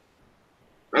 Thank you.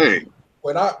 Hey.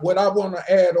 What I want to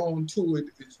add on to it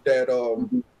is that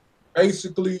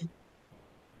basically,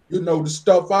 you know, the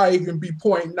stuff I even be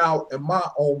pointing out in my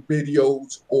own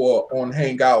videos or on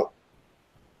Hangout,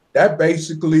 that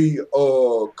basically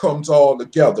comes all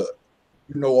together,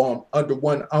 you know, under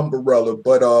one umbrella.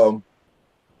 But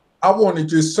I want to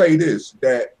just say this,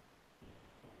 that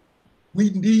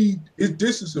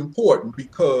this is important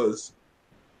because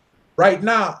right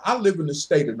now I live in the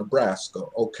state of Nebraska,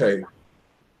 okay?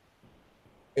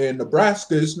 In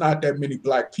Nebraska, it's not that many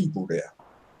black people there,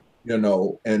 you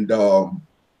know, and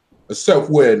except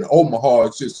where in Omaha,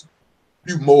 it's just a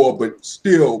few more, but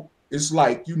still, it's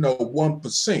like, you know,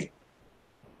 1%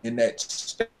 in that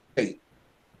state.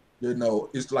 You know,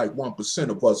 it's like 1%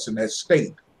 of us in that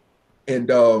state. And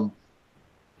I'm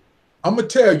going to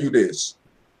tell you this.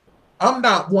 I'm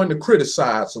not one to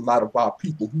criticize a lot of our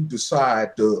people who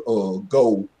decide to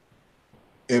go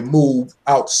and move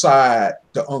outside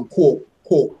the unquote,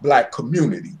 quote, black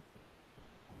community.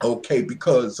 Okay,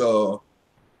 because,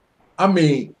 I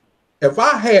mean, if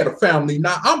I had a family,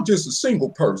 now I'm just a single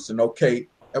person, okay?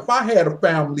 If I had a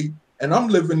family and I'm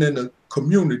living in a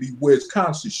community where it's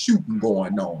constant shooting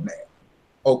going on there,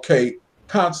 okay?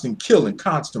 Constant killing,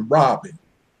 constant robbing,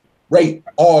 rape,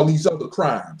 all these other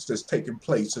crimes that's taking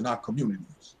place in our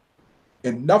communities.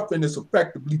 And nothing is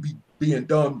effectively being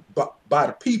done by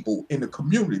the people in the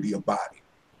community about it.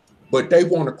 But they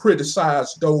want to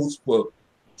criticize those for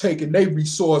taking their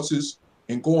resources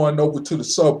and going over to the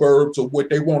suburbs or what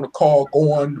they want to call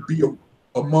going to be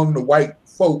among the white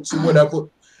folks or whatever.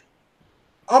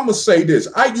 I'm going to say this.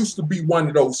 I used to be one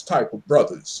of those type of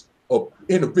brothers or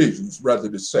individuals, rather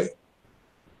to say.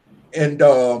 And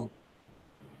I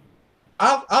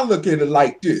look at it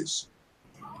like this.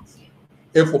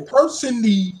 If a person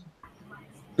needs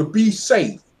to be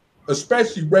safe,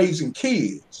 especially raising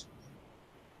kids,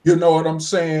 you know what I'm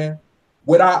saying,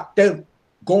 without them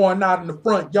going out in the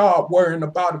front yard worrying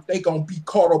about if they're going to be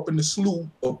caught up in the slew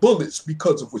of bullets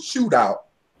because of a shootout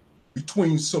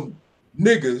between some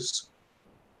niggas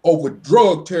over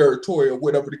drug territory or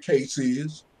whatever the case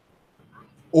is,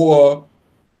 or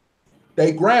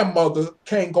their grandmother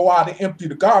can't go out and empty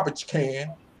the garbage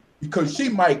can because she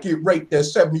might get raped at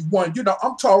 71. You know,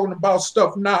 I'm talking about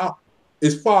stuff now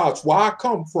as far as where I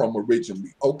come from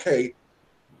originally, okay?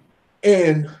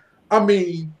 And I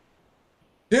mean,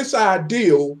 this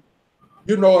ideal,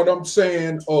 you know what I'm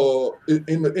saying,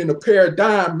 in a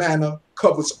paradigm manner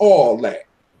covers all that,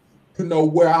 you know,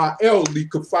 where our elderly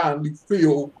could finally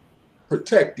feel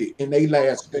protected in their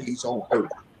last days on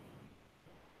earth,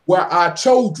 where our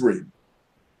children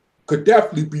could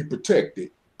definitely be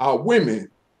protected, our women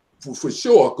for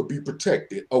sure could be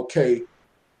protected, okay,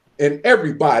 and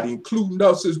everybody, including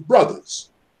us as brothers.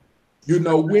 You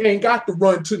know, we ain't got to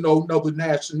run to no another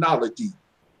nationality,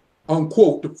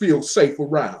 unquote, to feel safe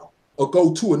around, or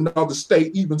go to another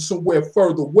state, even somewhere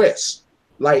further west,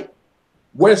 like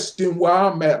western where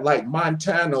I'm at, like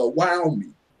Montana or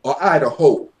Wyoming or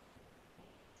Idaho,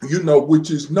 you know,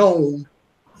 which is known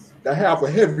to have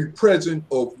a heavy presence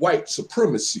of white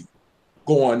supremacy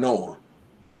going on,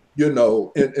 you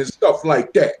know, and stuff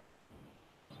like that.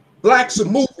 Blacks are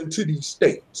moving to these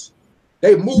states.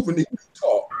 They're moving to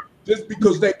Utah just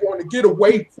because they want to get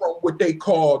away from what they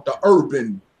call the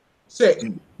urban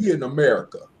setting here in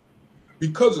America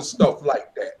because of stuff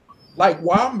like that. Like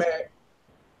where I'm at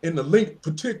in the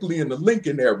particularly in the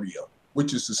Lincoln area,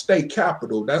 which is the state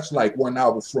capital, that's like 1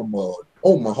 hour from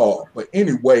Omaha. But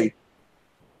anyway,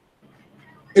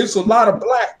 it's a lot of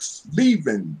blacks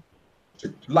leaving,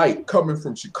 like coming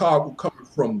from Chicago, coming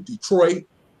from Detroit,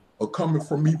 or coming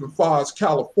from even far as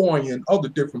California and other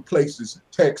different places,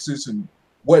 Texas and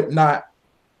whatnot,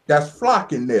 that's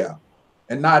flocking there.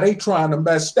 And now they trying to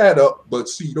mess that up. But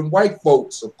see, them white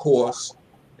folks, of course,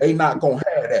 They not gonna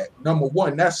have that. Number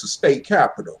one, that's the state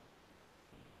capital.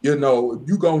 You know, if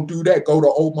you gonna do that, go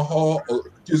to Omaha or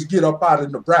just get up out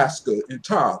of Nebraska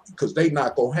entirely, because they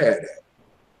not gonna have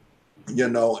that. You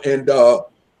know, and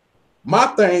my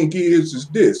thing is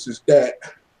this, is that,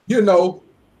 you know,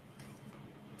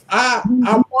 I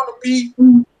want to be,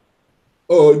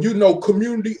 you know,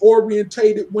 community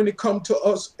orientated when it comes to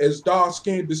us as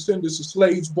dark-skinned descendants of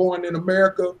slaves born in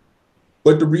America.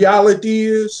 But the reality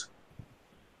is,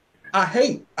 I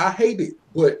hate it,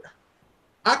 but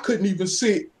I couldn't even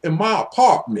sit in my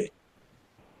apartment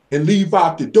and leave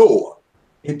out the door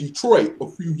in Detroit a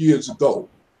few years ago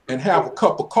and have a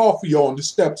cup of coffee on the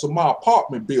steps of my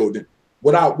apartment building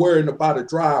without worrying about a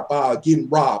drive-by or getting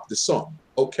robbed or something,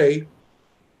 okay?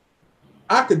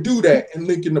 I could do that in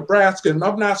Lincoln, Nebraska, and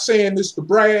I'm not saying this to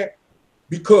brag,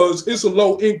 because it's a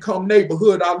low-income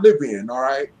neighborhood I live in, all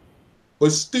right?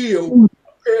 But still, the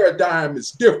paradigm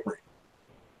is different.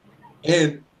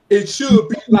 And it should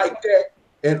be like that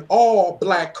in all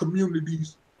Black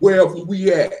communities, wherever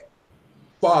we at, as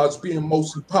far as being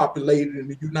mostly populated in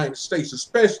the United States,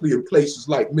 especially in places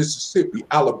like Mississippi,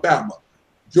 Alabama,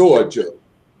 Georgia,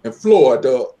 and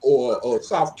Florida, or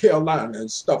South Carolina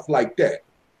and stuff like that.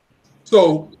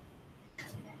 So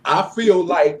I feel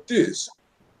like this,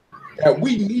 that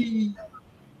we need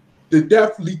to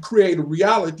definitely create a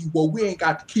reality where we ain't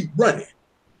got to keep running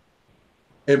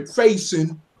and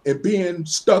facing and being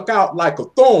stuck out like a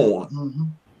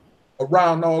thorn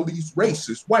around all these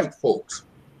racist white folks.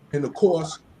 And of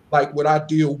course, like what I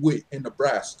deal with in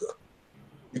Nebraska.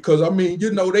 Because I mean,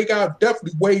 you know, they got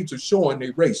definitely ways of showing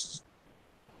their racism.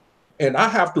 And I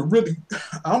have to really,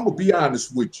 I'm gonna be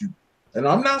honest with you. And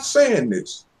I'm not saying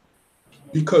this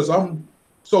because I'm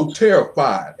so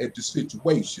terrified at the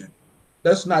situation.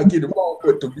 Let's not get it wrong,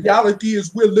 but the reality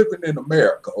is we're living in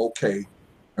America, okay?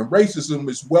 And racism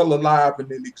is well alive and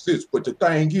it exists. But the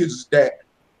thing is that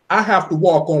I have to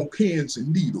walk on pins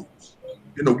and needles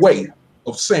in a way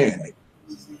of saying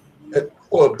it,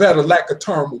 or a better lack of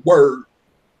term of word,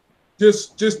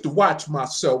 just to watch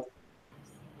myself,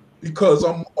 because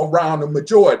I'm around the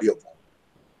majority of them.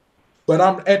 But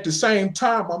I'm at the same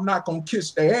time, I'm not gonna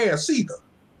kiss their ass either.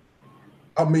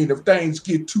 I mean, if things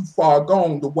get too far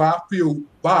gone to where I feel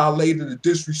violated or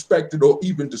disrespected or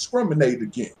even discriminated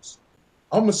against,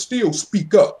 I'm gonna still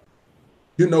speak up.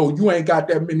 You know, you ain't got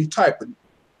that many type of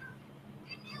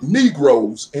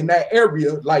Negroes in that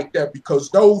area like that, because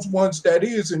those ones that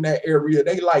is in that area,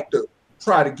 they like to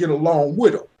try to get along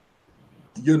with them.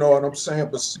 You know what I'm saying?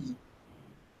 But see,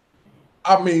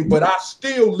 I mean, but I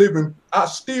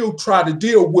still try to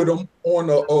deal with them on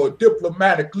a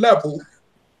diplomatic level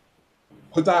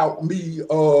without me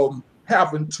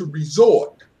having to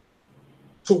resort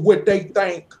to what they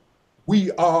think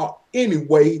we are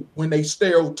anyway when they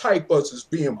stereotype us as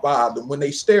being violent, when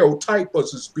they stereotype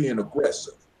us as being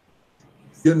aggressive.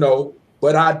 You know,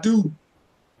 but I do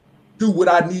what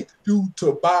I need to do to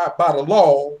abide by the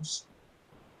laws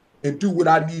and do what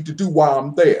I need to do while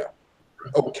I'm there.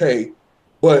 Okay.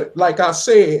 But like I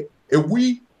said, if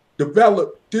we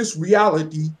develop this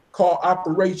reality called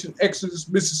Operation Exodus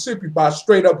Mississippi by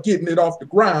straight up getting it off the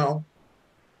ground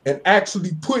and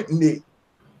actually putting it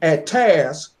at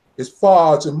task as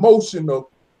far as emotion of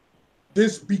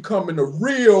this becoming a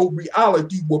real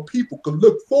reality where people can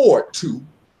look forward to,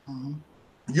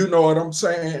 you know what I'm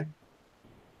saying?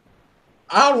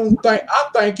 I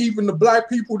think even the Black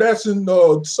people that's in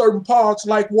certain parts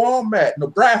like Walmart,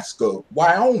 Nebraska,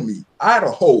 Wyoming,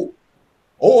 Idaho,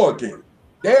 Oregon,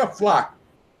 they'll flock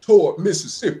toward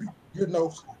Mississippi, you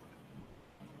know.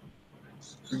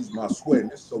 Excuse my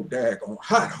sweating, it's so daggone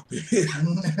hot up here.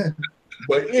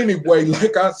 But anyway,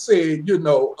 like I said, you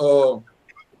know,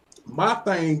 my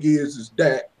thing is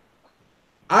that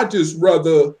I just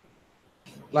rather,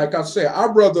 like I said,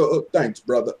 thanks,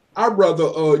 brother. I'd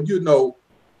rather, you know,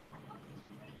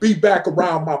 be back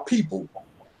around my people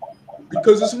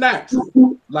because it's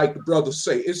natural. Like the brothers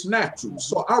say, it's natural.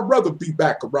 So I'd rather be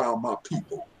back around my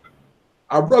people.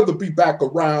 I'd rather be back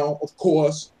around, of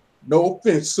course, no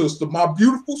offense, sister, my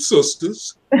beautiful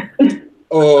sisters,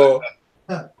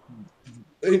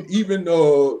 and even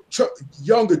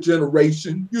younger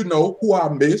generation, you know, who I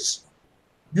miss,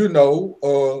 you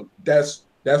know, that's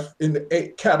in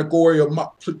the category of my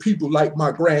people like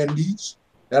my grannies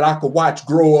that I could watch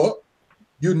grow up,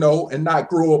 you know, and not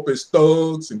grow up as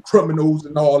thugs and criminals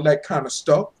and all that kind of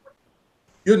stuff,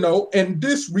 you know. And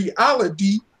this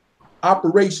reality,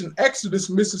 Operation Exodus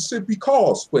Mississippi,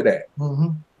 calls for that.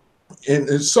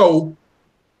 And so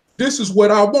this is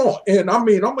what I want. And I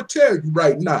mean, I'm gonna tell you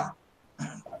right now,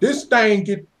 this thing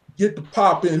get to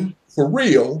popping for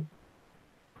real.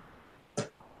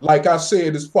 like I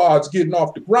said, as far as getting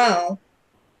off the ground,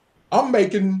 I'm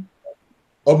making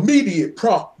immediate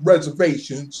prompt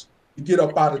reservations to get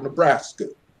up out of Nebraska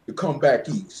to come back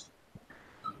east.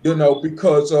 You know,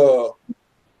 because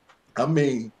I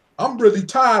mean, I'm really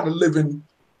tired of living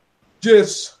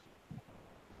just,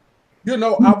 you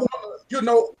know, I want to, you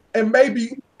know, and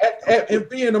maybe and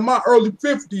being in my early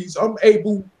 50s, I'm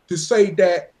able to say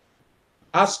that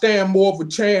I stand more of a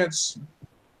chance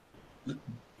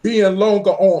being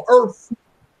longer on Earth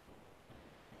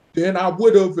than I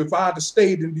would have if I'd have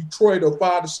stayed in Detroit, or if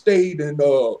I'd have stayed in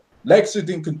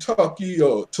Lexington, Kentucky,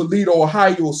 or Toledo,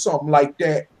 Ohio, or something like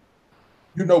that,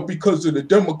 you know, because of the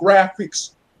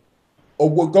demographics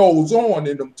of what goes on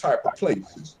in them type of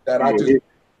places that I just,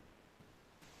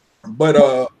 but,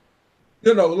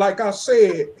 you know, like I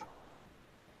said,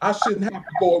 I shouldn't have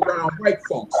to go around white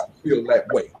folks to feel that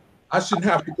way. I shouldn't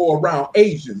have to go around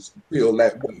Asians to feel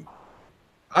that way.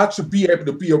 I should be able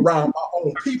to be around my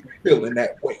own people feeling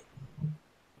that way.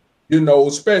 You know,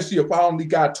 especially if I only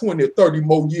got 20 or 30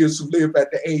 more years to live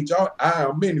at the age I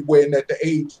am anyway, and at the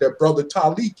age that Brother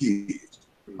Taalik is.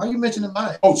 Why are you mentioning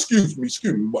mine? Oh, excuse me,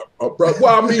 brother.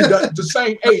 Well, I mean, the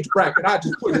same age bracket. I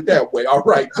just put it that way. All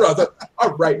right, brother.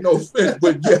 All right, no offense,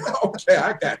 but yeah, okay,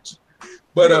 I got you.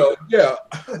 But yeah,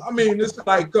 I mean, it's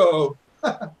like,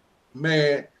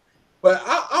 man, but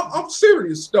I'm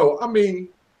serious though. I mean,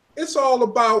 it's all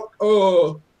about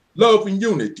love and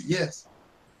unity. Yes.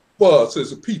 For us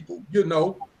as a people, you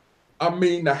know. I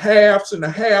mean, the haves and the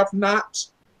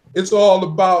have-nots. It's all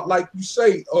about, like you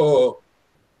say,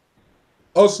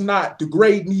 us not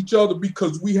degrading each other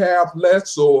because we have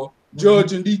less, or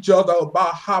judging each other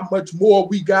about how much more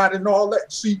we got and all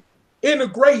that. See,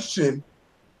 integration,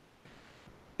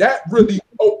 that really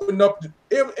opened up,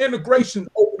 integration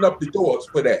opened up the doors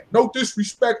for that. No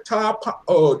disrespect to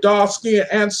our dark-skinned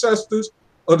ancestors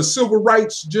of the civil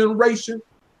rights generation,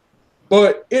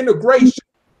 but integration,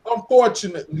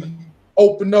 unfortunately,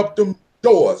 opened up them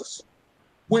doors,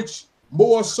 which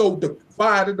more so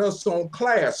divided us on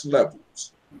class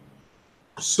levels.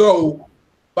 So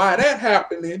by that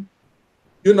happening,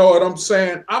 you know what I'm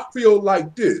saying? I feel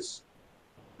like this.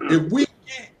 If we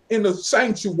get in a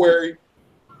sanctuary,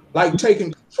 like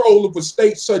taking control of a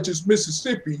state such as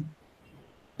Mississippi,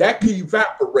 that can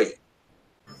evaporate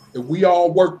if we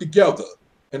all work together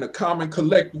in a common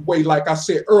collective way, like I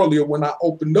said earlier when I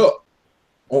opened up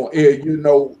on air, you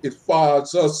know, as far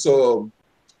as us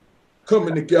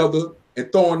coming together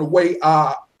and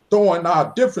throwing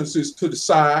our differences to the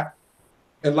side.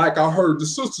 And like I heard the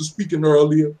sister speaking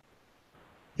earlier,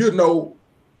 you know,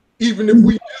 even if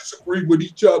we disagree with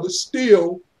each other,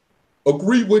 still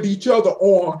agree with each other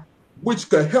on which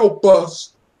could help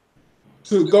us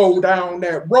to go down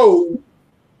that road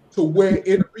to where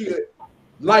it'll be a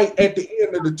light at the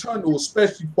end of the tunnel,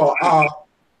 especially for our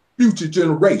future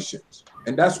generations.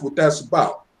 And that's what that's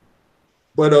about.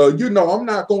 But, you know, I'm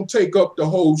not going to take up the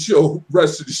whole show,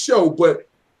 rest of the show, but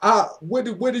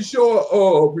what is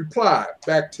your reply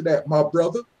back to that, my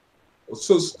brother or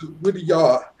sister? What do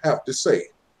y'all have to say?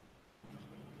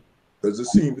 Because it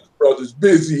seems his brother's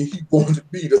busy. He wants to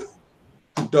be the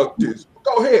conductor.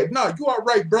 Go ahead. No, you all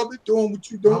right, brother, doing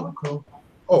what you doing? Oh, cool.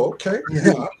 Oh, okay.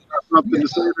 Yeah. Something to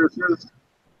say there, sis?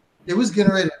 It was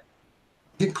getting ready to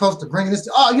get close to bringing this.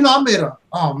 Oh, you know, I made a.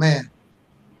 Oh man.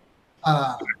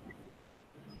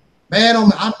 Man,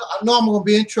 I know I'm gonna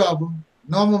be in trouble.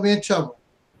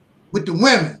 With the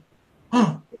women.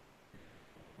 I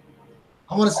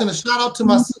want to send a shout out to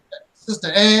my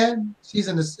sister Ann. She's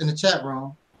in the chat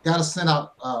room. Got to send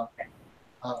out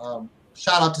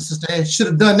shout out to Sister Ann. Should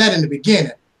have done that in the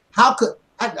beginning. How could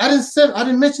I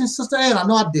didn't mention Sister Ann. I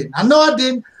know I didn't. I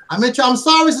meant you. I'm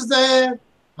sorry, Sister Ann.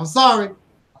 I'm sorry.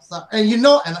 And you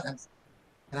know, and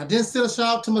I didn't send a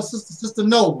shout out to my Sister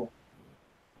Noble.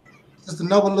 Sister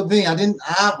Noble Levine. I'm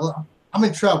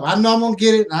in trouble. I know I'm gonna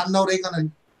get it. I know they're gonna.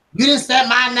 You didn't say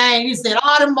my name. You said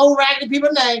all them old raggedy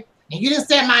people's name, and you didn't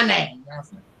say my name.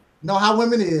 You know how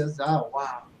women is. Oh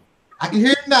wow. I can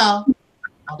hear it now.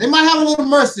 They might have a little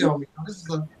mercy on me. This is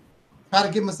try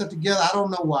to get myself together. I don't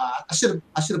know why. I should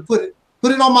have put it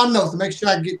on my notes to make sure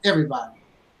I get everybody.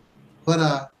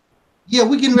 But yeah,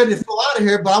 we're getting ready to flow out of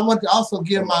here. But I want to also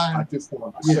give my. I just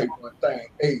want to say one thing.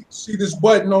 Hey, see this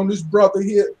button on this brother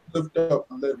here? Lift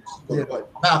up and let me see the button.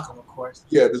 Malcolm, of course.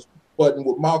 Yeah, this button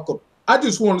with Malcolm. I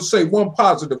just want to say one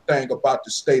positive thing about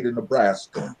the state of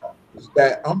Nebraska is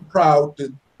that I'm proud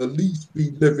to at least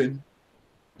be living,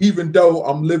 even though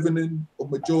I'm living in a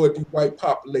majority white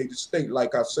populated state,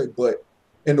 like I say, but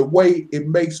in a way it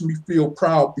makes me feel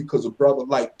proud because a brother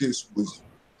like this was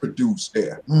produced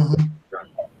there.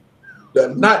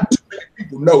 Mm-hmm. Not to many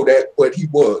people know that, but he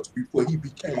was before he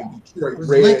became Detroit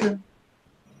Red. Lincoln?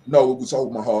 No, it was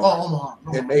Omaha. Oh,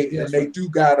 Omaha. And they do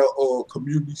got a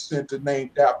community center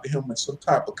named after him and some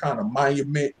type of kind of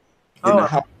monument in the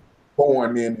house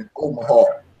born in Omaha.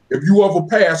 If you ever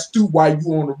pass through while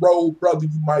you on the road, brother,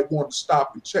 you might want to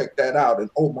stop and check that out in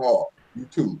Omaha. You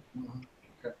too.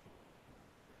 Okay.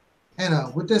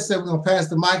 And with that said, we're gonna pass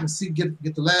the mic and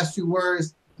get the last few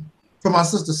words from our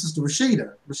sister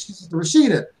Rashida. Sister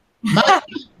Rashida,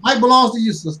 mic belongs to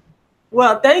you, sister.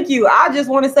 Well, thank you. I just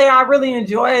want to say I really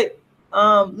enjoyed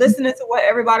listening to what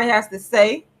everybody has to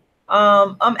say.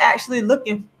 I'm actually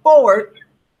looking forward.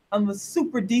 I'm a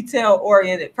super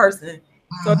detail-oriented person.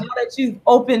 So now that you've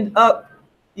opened up,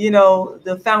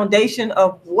 the foundation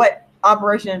of what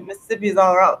Operation Mississippi is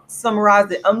all about,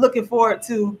 summarized it, I'm looking forward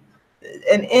to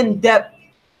an in-depth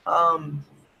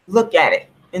look at it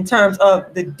in terms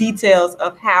of the details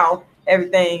of how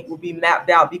everything will be mapped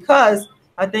out, because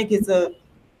I think it's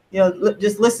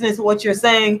just listening to what you're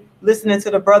saying, listening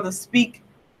to the brothers speak.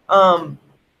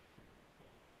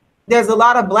 There's a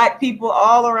lot of Black people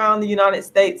all around the United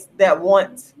States that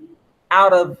want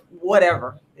out of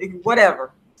whatever.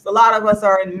 So a lot of us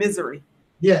are in misery.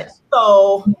 Yes.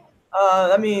 So,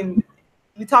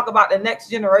 we talk about the next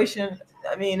generation.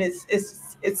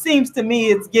 It seems to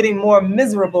me it's getting more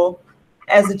miserable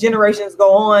as the generations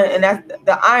go on. And that's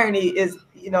the irony is,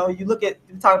 you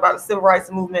talk about the civil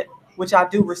rights movement, which I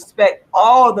do respect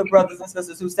all the brothers and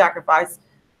sisters who sacrificed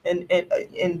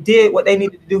and did what they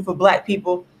needed to do for Black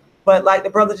people. But like the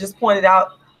brother just pointed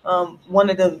out, one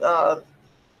of the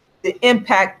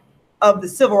impact of the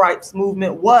civil rights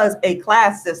movement was a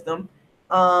class system.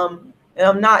 And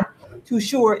I'm not too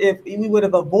sure if we would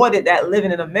have avoided that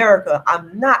living in America.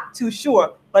 I'm not too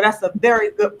sure, but that's a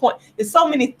very good point. There's so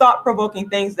many thought-provoking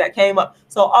things that came up.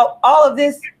 So all of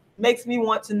this makes me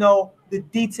want to know the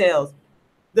details,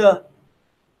 the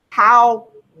how,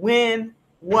 when,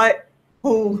 what,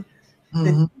 who,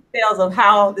 the details of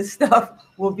how this stuff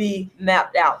will be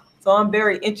mapped out. So I'm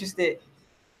very interested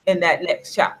in that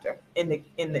next chapter in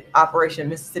the Operation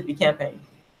Mississippi campaign.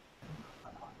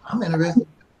 I'm interested.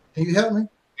 Can you help me?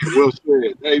 Well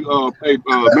said. Hey,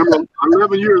 remember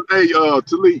 11 years,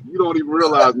 Taalik, you don't even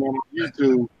realize, man, on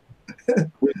YouTube,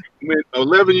 when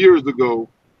 11 years ago,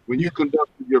 when you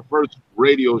conducted your first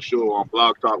radio show on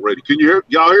Blog Talk Radio, can you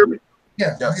y'all hear me?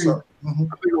 Yeah. Yes, sir. I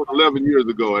think it was 11 years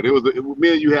ago, and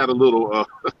me and you had a little,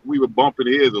 we were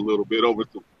bumping heads a little bit over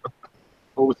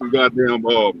some goddamn,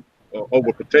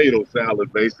 over potato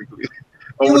salad, basically,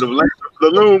 over the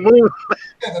lunar moon.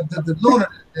 Yeah, the lunar,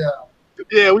 yeah.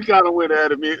 Yeah, we kind of went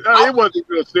at it. It wasn't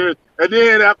real serious. And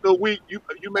then after a week, you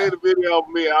made a video of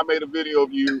me, I made a video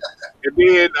of you, and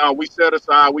then we set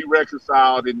aside, we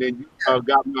reconciled, and then you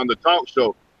got me on the talk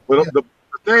show. But the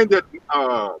thing that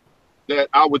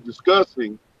I was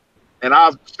discussing, and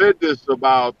I've said this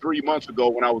about 3 months ago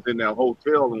when I was in that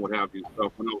hotel and what have you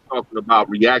stuff, when I was talking about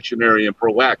reactionary and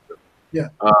proactive. Yeah.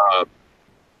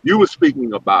 You were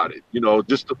speaking about it,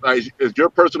 just as your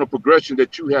personal progression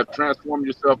that you have transformed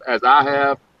yourself as I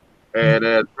have, and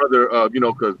as brother,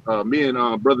 because me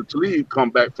and brother Taalik come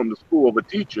back from the school of a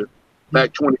teacher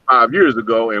back 25 years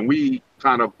ago, and we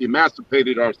kind of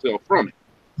emancipated ourselves from it.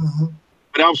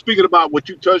 But I was speaking about what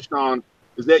you touched on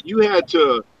is that you had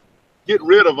to get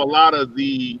rid of a lot of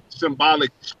the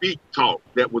symbolic speak talk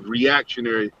that was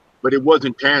reactionary, but it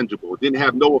wasn't tangible. It didn't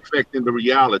have no effect in the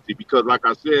reality because, like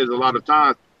I said, a lot of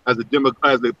times as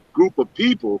a group of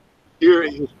people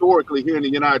historically here in the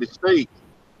United States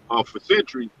for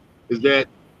centuries, is that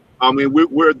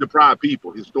we're a deprived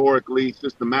people historically,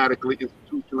 systematically,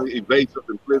 institutionally, evasive,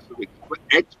 implicitly,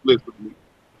 explicitly.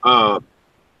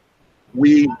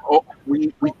 We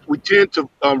tend to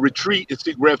retreat and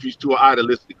seek refuge to an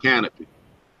idealistic canopy.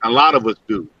 A lot of us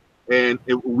do. And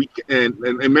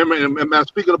remember, and I'm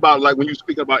speaking about, like when you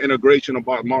speak about integration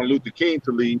about Martin Luther King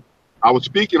to lead, I was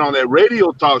speaking on that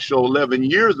radio talk show 11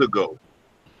 years ago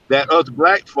that us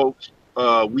Black folks,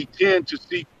 we tend to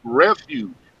seek refuge.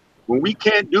 When we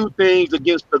can't do things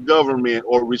against the government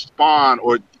or respond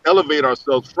or elevate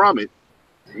ourselves from it,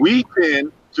 we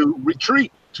tend to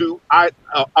retreat to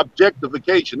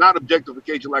objectification, not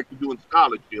objectification like you do in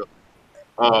scholarship,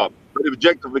 but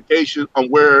objectification on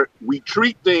where we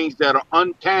treat things that are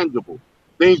untangible,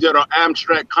 things that are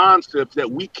abstract concepts that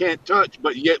we can't touch,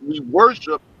 but yet we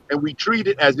worship and we treat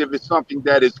it as if it's something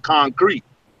that is concrete.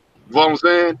 You know what I'm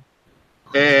saying?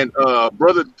 And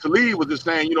Brother Taalik was just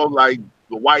saying, like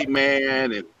the white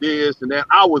man and this and that.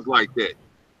 I was like that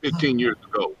 15 years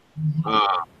ago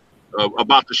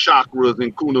about the chakras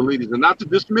and kundalinis, and not to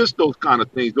dismiss those kind of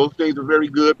things. Those things are very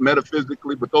good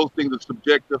metaphysically, but those things are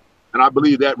subjective. And I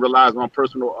believe that relies on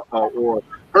personal or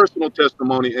personal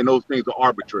testimony, and those things are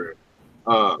arbitrary.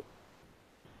 But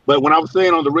when I was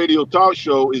saying on the radio talk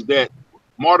show is that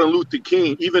Martin Luther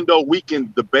King, even though we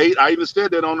can debate, I even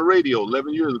said that on the radio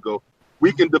 11 years ago,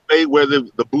 we can debate whether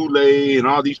the Boule and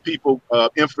all these people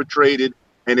infiltrated,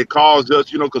 and it caused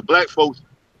us, you know, because black folks,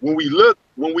 when we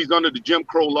was under the Jim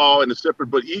Crow law and the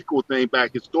separate but equal thing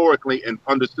back historically and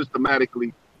under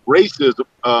systematically racism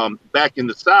back in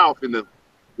the South and the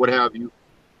what have you,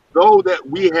 though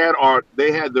that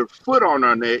they had their foot on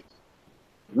our necks.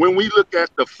 When we look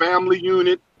at the family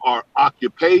unit, our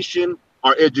occupation,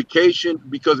 our education,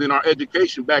 because in our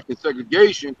education back in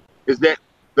segregation is that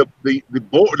the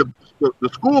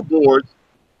school boards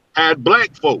had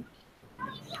black folks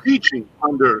teaching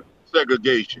under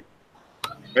segregation.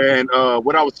 And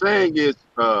what I was saying is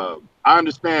I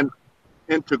understand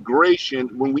integration.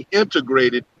 When we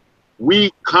integrated,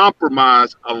 we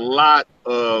compromise a lot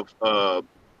of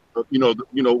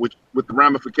with the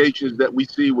ramifications that we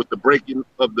see with the breaking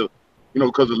of the,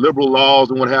 because of liberal laws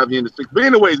and what have you in the 60s. But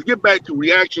anyways, to get back to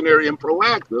reactionary and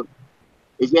proactive,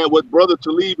 is that what Brother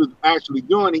Taalik is actually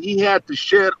doing? He had to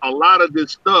shed a lot of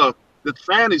this stuff, this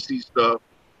fantasy stuff,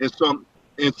 in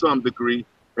some degree,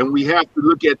 and we have to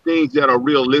look at things that are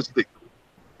realistic.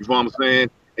 You know what I'm saying?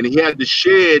 And he had to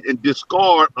shed and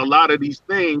discard a lot of these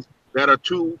things that are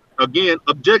too, again,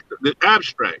 objective,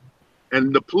 abstract.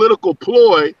 And the political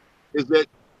ploy is that,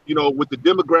 with the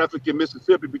demographic in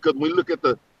Mississippi, because when we look at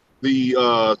the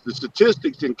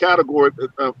statistics and category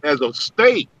as a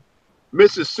state,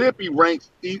 Mississippi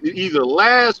ranks either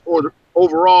last or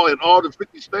overall in all the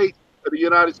 50 states of the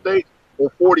United States, or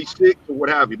 46 or what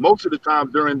have you. Most of the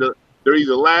time they're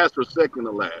either last or second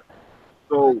to last.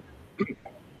 So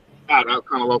God, I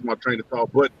kind of lost my train of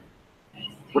thought. But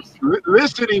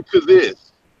listening to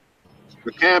this,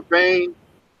 the campaign,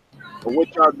 or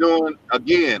what y'all doing,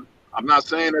 again, I'm not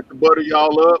saying that to butter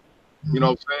y'all up, you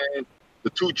know what I'm saying, to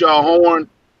toot y'all horn,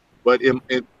 but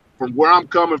from where I'm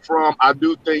coming from, I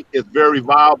do think it's very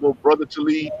viable. Brother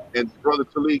Taalik is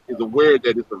aware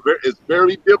that it's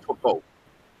very difficult.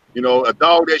 A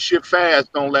dog that shit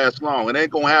fast don't last long. It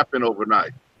ain't gonna happen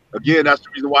overnight. Again, that's the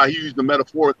reason why he used the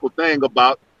metaphorical thing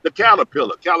about the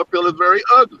caterpillar. Caterpillar is very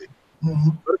ugly. Mm-hmm.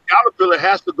 But a caterpillar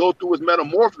has to go through its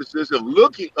metamorphosis of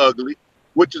looking ugly,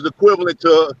 which is equivalent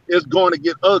to it's going to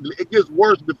get ugly. It gets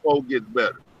worse before it gets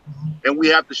better. And we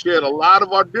have to shed a lot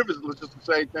of our differences. It's just the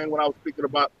same thing when I was speaking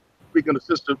to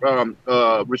Sister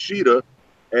Rashida,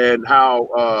 and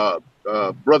how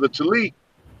Brother Taalik,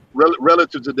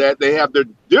 relative to that, they have their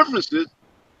differences,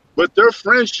 but their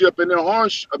friendship and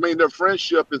their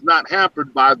friendship is not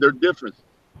hampered by their differences.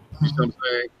 You know what I'm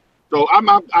saying? So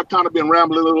I've kind of been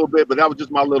rambling a little bit, but that was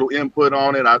just my little input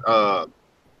on it.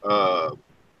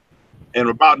 And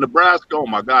about Nebraska, oh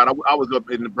my God, I was up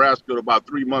in Nebraska about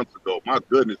 3 months ago. My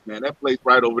goodness, man, that place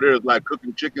right over there is like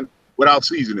cooking chicken without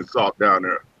seasoning salt down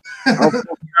there.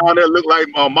 Down there look like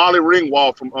Molly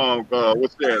Ringwald from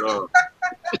what's that?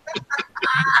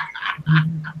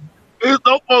 There's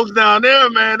no folks down there,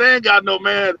 man. They ain't got no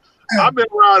man. I've been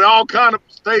around all kind of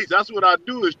states. That's what I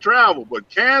do is travel. But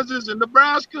Kansas and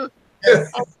Nebraska, man,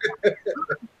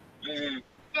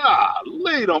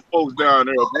 golly, them folks down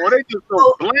there, boy, they just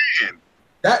so bland.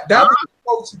 That was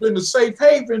supposed to be the safe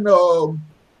haven,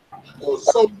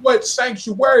 somewhat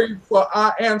sanctuary for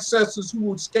our ancestors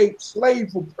who escaped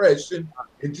slave oppression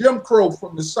and Jim Crow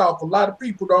from the South. A lot of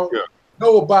people don't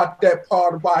know about that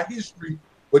part of our history,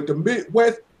 but the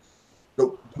Midwest,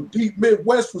 the deep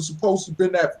Midwest was supposed to be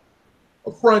a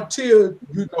frontier,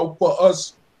 for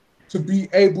us to be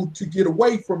able to get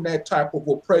away from that type of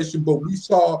oppression. But we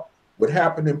saw what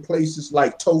happened in places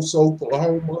like Tulsa,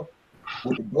 Oklahoma,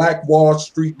 with the Black Wall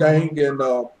Street thing, and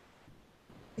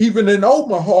even in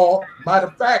Omaha. Matter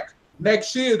of fact,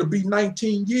 next year it'll be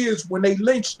 19 years when they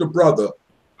lynched the brother,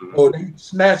 or they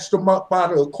snatched him up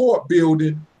out of a court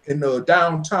building in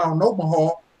downtown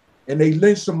Omaha, and they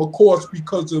lynched him, of course,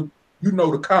 because of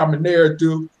the common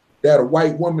narrative that a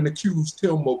white woman accused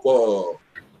him of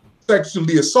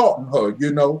sexually assaulting her.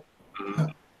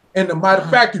 And a matter of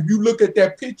fact, if you look at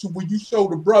that picture where you show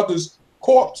the brother's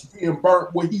corpse being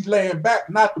burnt, where he's laying back,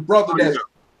 not the brother that's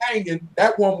hanging,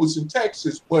 that one was in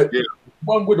Texas, but the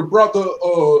one where the brother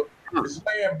is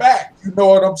laying back, you know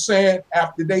what I'm saying,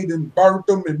 after they done burnt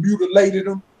him and mutilated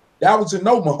him, that was in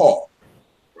Omaha.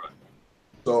 Right.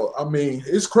 So, I mean,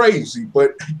 it's crazy,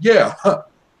 but yeah,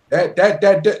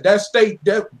 that state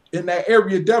in that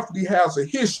area definitely has a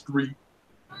history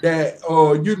that,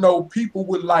 people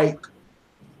would like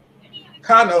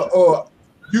kind of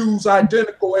use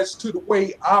identical as to the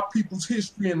way our people's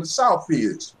history in the South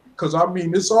is. Because, I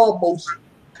mean, it's almost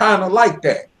kind of like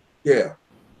that. Yeah.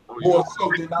 More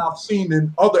so than I've seen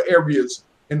in other areas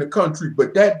in the country.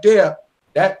 But that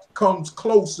comes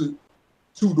closer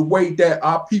to the way that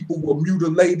our people were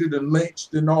mutilated and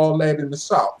lynched and all that in the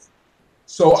South.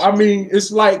 So, I mean,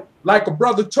 it's like a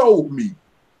brother told me,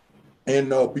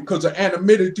 and because of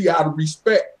anonymity, out of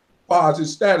respect for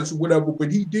his status or whatever,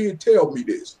 but he did tell me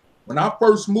this. When I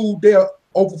first moved there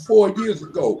over 4 years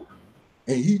ago,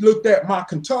 and he looked at my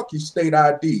Kentucky state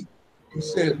ID, he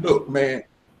said, look, man,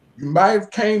 you might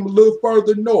have came a little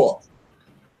further north,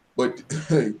 but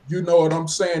you know what I'm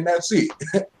saying? That's it.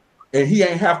 And he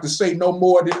ain't have to say no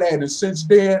more than that. And since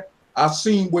then, I've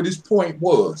seen what his point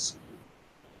was.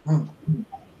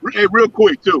 Hey, real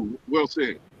quick too. Well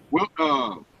said.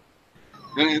 Well,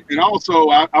 and also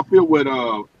I feel what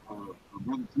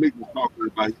Brother Taalik was talking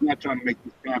about. He's not trying to make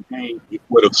this campaign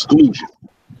with exclusion.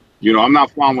 You know, I'm not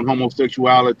following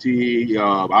homosexuality.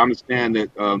 I understand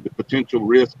that the potential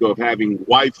risk of having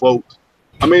white folks.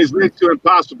 I mean, it's next to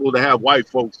impossible to have white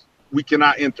folks. We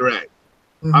cannot interact.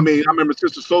 I mean, I remember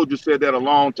Sister Soldier said that a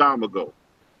long time ago.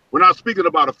 We're not speaking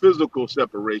about a physical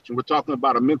separation. We're talking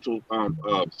about a mental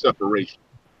separation.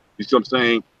 You see what I'm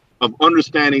saying? Of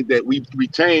understanding that we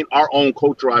retain our own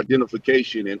cultural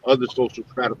identification and other social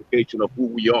stratification of who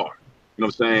we are. You know what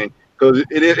I'm saying? Because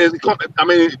it is, I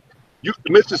mean,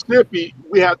 Mississippi,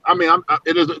 we have, I mean,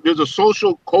 there's a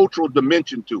social cultural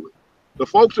dimension to it. The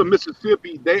folks of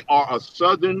Mississippi, they are a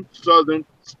southern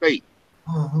state.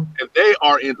 And they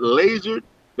are lasered,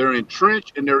 they're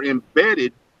entrenched, and they're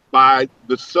embedded by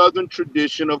the southern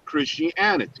tradition of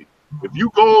Christianity. If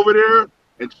you go over there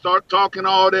and start talking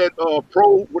all that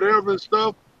pro whatever and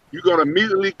stuff, you're gonna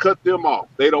immediately cut them off.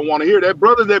 They don't want to hear that.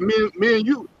 Brother that me and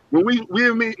you, when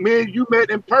me and you met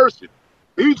in person,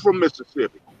 he's from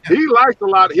Mississippi. He likes a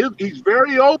lot of he's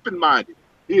very open-minded.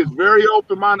 He is very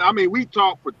open-minded. I mean, we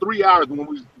talked for 3 hours when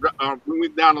we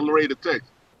down to Laredo, Texas.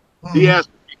 He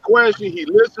asks me questions, he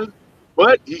listens,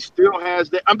 but he still has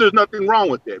that. There's nothing wrong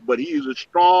with that, but he is a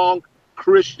strong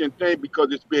Christian thing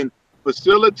because it's been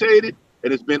facilitated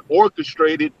and it's been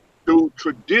orchestrated through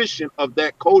tradition of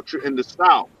that culture in the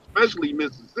South, especially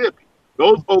Mississippi.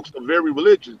 Those folks are very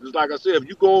religious. It's like I said, if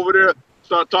you go over there,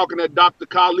 start talking that Dr.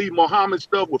 Khalid Muhammad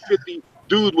stuff with 50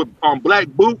 dudes with black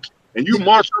boots, and you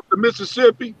march up to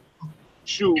Mississippi,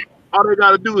 shoot, all they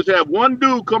got to do is have one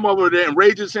dude come over there and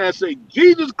raise his hand and say,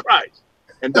 Jesus Christ.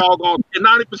 And doggone, and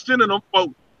 90% of them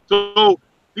folks. So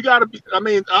you got to be, I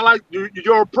mean, I like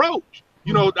your approach.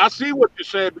 You know, I see what you're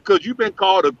saying because you've been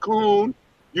called a coon.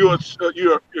 You're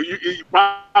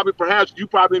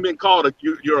probably been called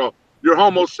you're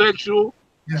homosexual.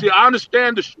 Yeah. See, I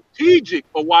understand the strategic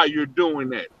of why you're doing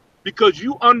that because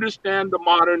you understand the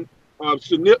modern,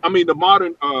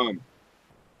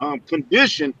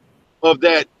 condition of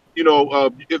that. You know,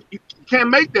 if you can't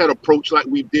make that approach like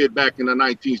we did back in the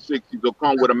 1960s, or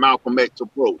come with a Malcolm X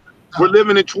approach. We're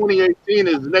living in 2018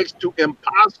 is next to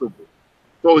impossible.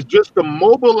 So it's just to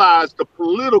mobilize the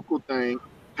political thing,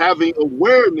 having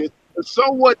awareness, and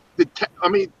somewhat,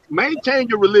 maintain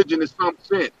your religion in some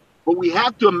sense, but we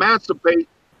have to emancipate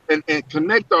and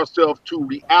connect ourselves to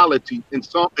reality in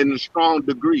a strong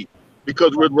degree,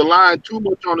 because we're relying too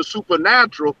much on the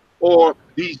supernatural or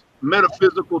these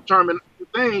metaphysical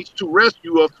things to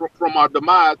rescue us from our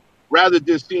demise, rather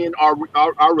than seeing our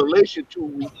relation to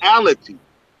reality,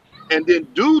 and then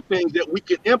do things that we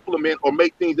can implement or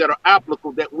make things that are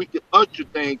applicable, that we can usher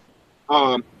things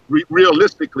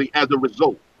realistically as a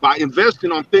result by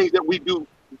investing on things that we do.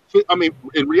 I mean,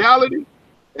 in reality,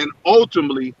 and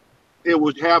ultimately, it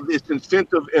would have this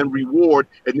incentive and reward,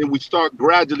 and then we start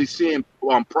gradually seeing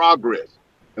progress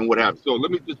and what have you. So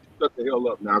let me just shut the hell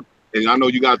up now. And I know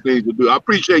you got things to do. I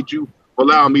appreciate you for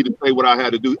allowing me to say what I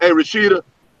had to do. Hey, Rashida,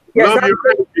 love your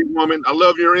energy, woman. I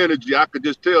love your energy. I could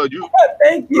just tell you.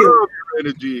 Thank you. Love your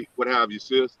energy, what have you,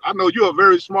 sis. I know you're a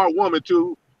very smart woman,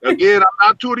 too. Again, I'm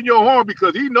not tooting your horn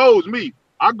because he knows me.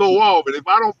 I go off. And if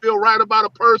I don't feel right about a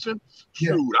person,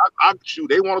 shoot, I shoot.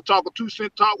 They want to talk a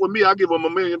 2-cent talk with me, I give them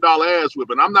 $1 million ass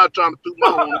whipping. I'm not trying to toot my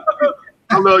horn.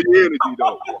 I love your energy,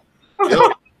 though.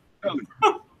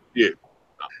 Yeah.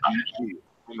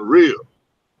 On the real.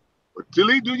 But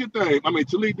Taalik, do your thing.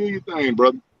 Taalik, do your thing,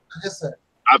 brother. Yes, sir.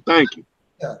 I thank you.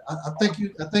 Yeah, I thank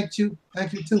you. I thank you.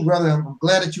 Thank you too, brother. I'm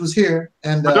glad that you was here.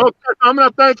 And I'm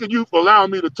not thanking you for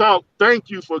allowing me to talk. Thank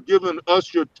you for giving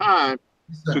us your time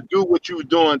to do what you're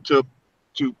doing to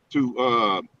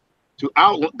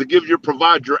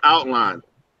provide your outline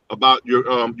about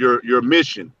your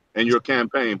mission and your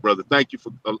campaign, brother. Thank you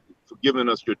for giving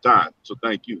us your time. So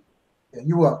thank you. Yeah,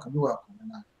 you're welcome. You're welcome.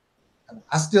 And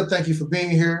I still thank you for being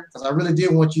here because I really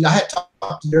did want you. I had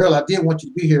talked to you earlier. I did want you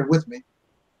to be here with me.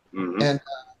 And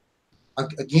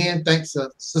again, thanks,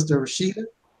 Sister Rashida.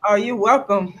 Oh, you're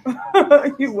welcome.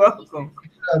 You're welcome.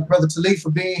 Brother Taalik for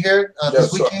being here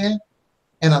this weekend.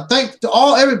 And I thank to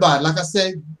everybody. Like I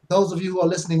said, those of you who are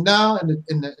listening now in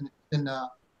the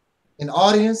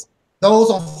audience, those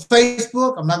on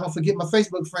Facebook. I'm not gonna forget my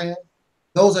Facebook friends.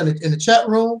 Those in the chat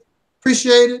room.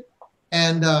 Appreciate it.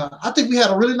 And I think we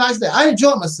had a really nice day. I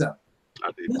enjoyed myself.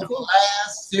 I did.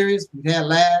 Last series we had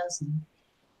last. And,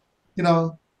 you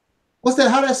know, what's that?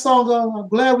 How that song goes? I'm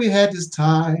glad we had this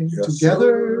time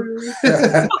together.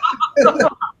 I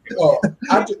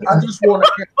just want to.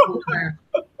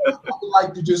 I would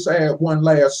like to just add one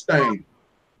last thing.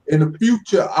 In the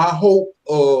future, I hope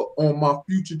on my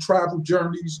future travel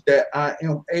journeys that I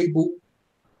am able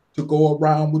to go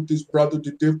around with this brother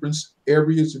to different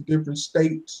areas and different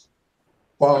states,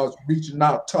 as far as reaching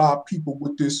out to our people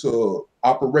with this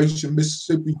Operation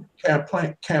Mississippi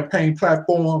campaign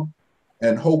platform.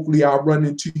 And hopefully I'll run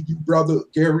into you, Brother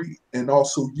Gary, and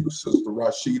also you, Sister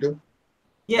Rashida.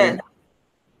 Yeah.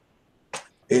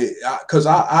 Because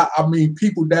I mean,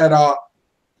 people that are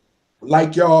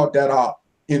like y'all, that are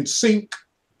in sync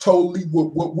totally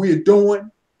with what we're doing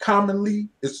commonly.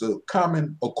 It's a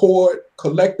common accord,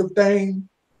 collective thing.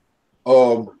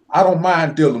 I don't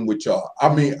mind dealing with y'all.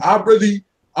 I mean, I'm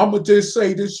gonna just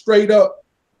say this straight up.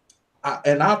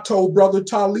 And I told Brother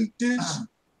Taalik this,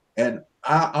 and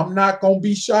I'm not gonna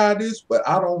be shy of this, but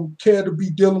I don't care to be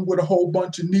dealing with a whole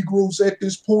bunch of Negroes at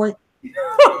this point.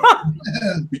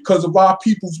 Because of our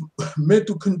people's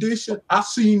mental condition. I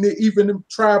seen it even in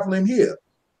traveling here.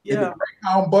 In the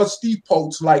Greyhound bus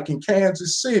depots, like in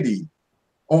Kansas City,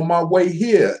 on my way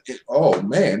here. Oh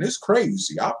man, it's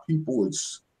crazy. Our people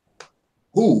is,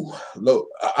 look,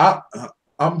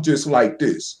 I'm just like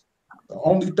this. The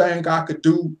only thing I could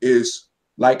do is,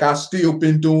 like I still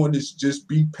been doing, is just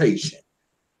be patient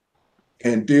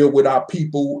and deal with our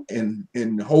people and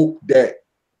hope that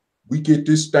we get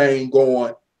this thing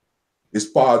going as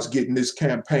far as getting this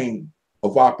campaign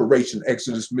of Operation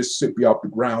Exodus Mississippi off the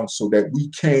ground, so that we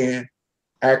can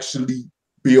actually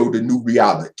build a new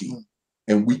reality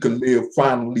and we can live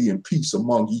finally in peace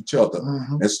among each other,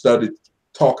 instead of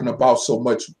talking about so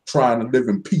much trying to live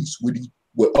in peace with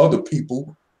other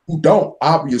people who don't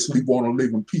obviously want to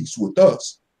live in peace with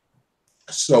us.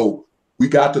 So we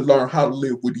got to learn how to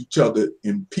live with each other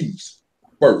in peace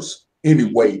first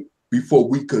anyway, before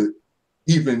we could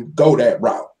even go that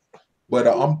route. But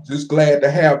I'm just glad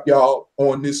to have y'all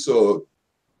on this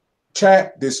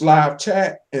chat, this live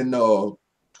chat. And I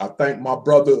thank my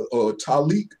brother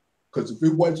Taalik, because if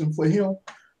it wasn't for him,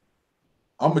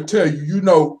 I'm gonna tell you, you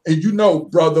know,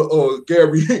 brother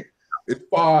Gary, as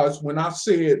far as when I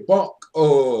said bunk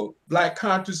black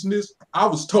consciousness, I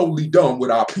was totally done with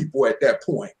our people at that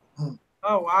point.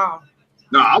 Oh wow.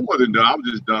 No, I wasn't done. I was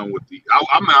just done with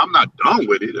I'm not done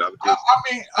with it.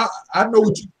 I know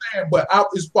what you're saying, but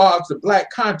as far as the black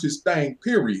conscious thing,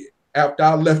 period. After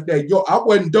I left that, I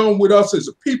wasn't done with us as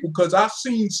a people, because I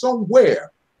seen somewhere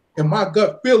in my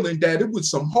gut feeling that it was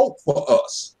some hope for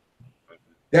us.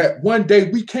 That one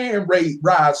day we can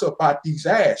rise up out these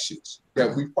ashes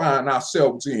that we find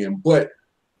ourselves in. But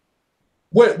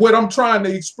what I'm trying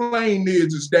to explain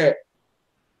is that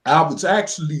I was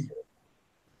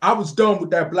done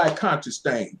with that black conscious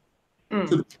thing to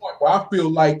the point where I feel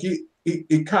like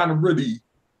it kind of really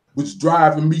was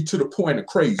driving me to the point of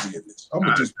craziness. I'm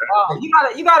gonna just you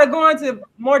gotta go into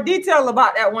more detail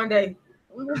about that one day.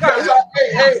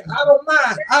 Hey, I don't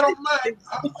mind. And matter of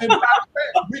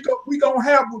fact, we gonna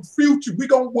have a future.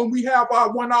 When we have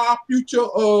one of our future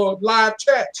live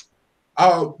chats.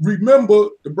 Remember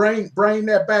to bring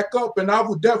that back up, and I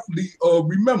will definitely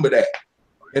remember that.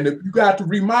 And if you got to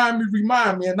remind me,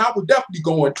 and I would definitely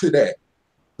go into that.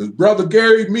 Because Brother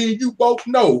Gary, me and you both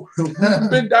know, we've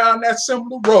been down that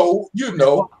similar road, you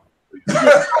know.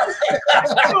 I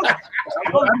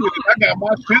got my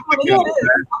shit together. I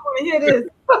want to hear this.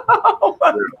 Oh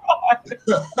my God.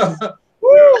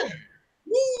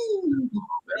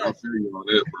 I feel you on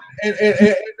this, bro. And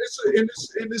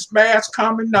it's mass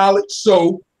common knowledge.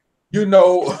 So, you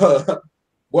know,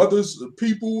 whether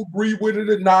people agree with it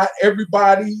or not,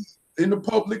 everybody in the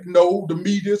public know, the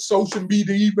media, social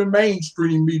media, even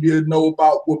mainstream media know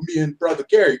about what me and Brother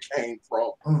Gary came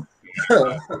from.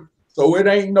 So it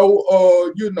ain't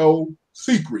no,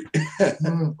 secret. Yeah.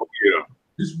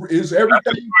 It's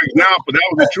everything. That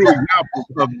was a true example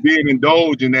of being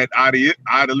indulged in that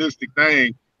idealistic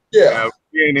thing. Yeah.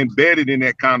 Being embedded in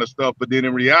that kind of stuff. But then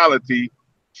in reality,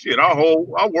 shit, our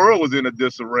world was in a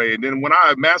disarray. And then when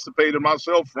I emancipated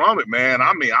myself from it, man,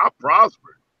 I mean, I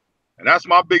prospered. And that's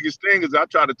my biggest thing, is I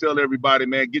try to tell everybody,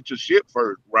 man, get your shit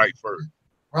right first.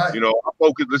 Right. You know, I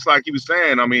focus just like he was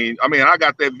saying. I mean, I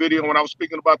got that video when I was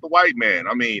speaking about the white man.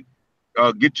 I mean,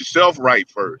 get yourself right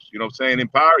first. You know what I'm saying?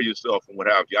 Empower yourself and what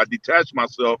have you. I detached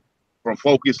myself from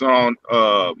focus on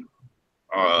what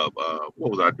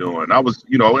was I doing? I was,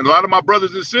 you know, and a lot of my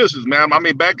brothers and sisters, man. I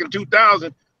mean, back in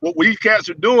 2000, what these cats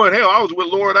are doing, hell, I was with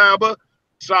Lord Abba,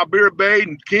 Sabir Bey,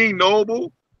 and King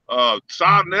Noble,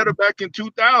 Saad Netter back in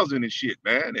 2000 and shit,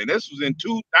 man. And this was in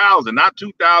 2000, not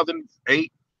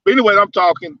 2008. But anyway, I'm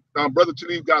talking. Brother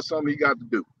Taalik got something he got to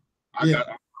do. Yeah.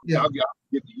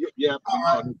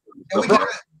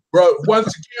 Bro, once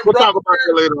again, we'll talk about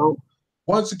that later on.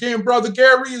 Once again, Brother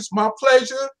Gary, it's my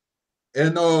pleasure.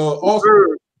 And also,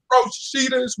 Bro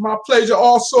Sheeta, it's my pleasure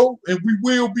also. And we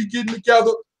will be getting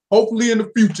together, hopefully in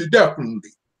the future, definitely.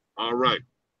 All right.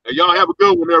 And y'all have a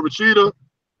good one there, Rashida.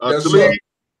 Yes, Taalik,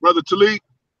 Brother Taalik.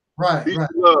 Right, Peace right.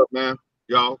 and love, man.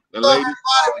 Y'all and ladies.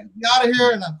 Be out of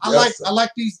here. And I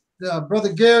like these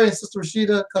Brother Gary and Sister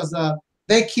Rashida because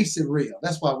they keeps it real.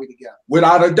 That's why we together.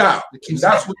 Without a doubt.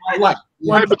 That's what I like.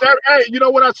 Right, but hey, you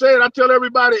know what I said? I tell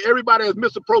everybody has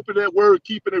misappropriated that word,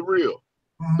 keeping it real.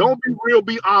 Don't be real,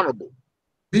 be honorable.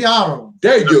 Be honorable.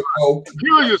 There you go.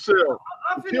 Kill yourself.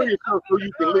 Kill yourself so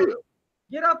you can live.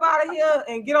 Get up out of here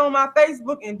and get on my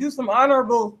Facebook and do some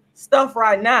honorable stuff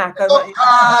right now. Because what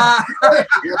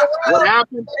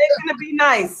happened? It's gonna be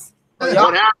nice. What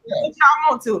happened? Y'all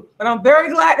want to, but I'm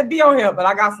very glad to be on here. But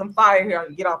I got some fire here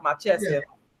and get off my chest here.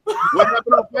 What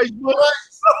happened on Facebook?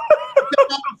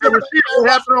 What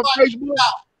happened on Facebook?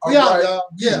 Yeah,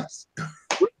 yes.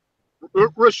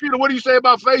 Rashida, what do you say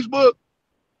about Facebook?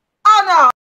 Oh no.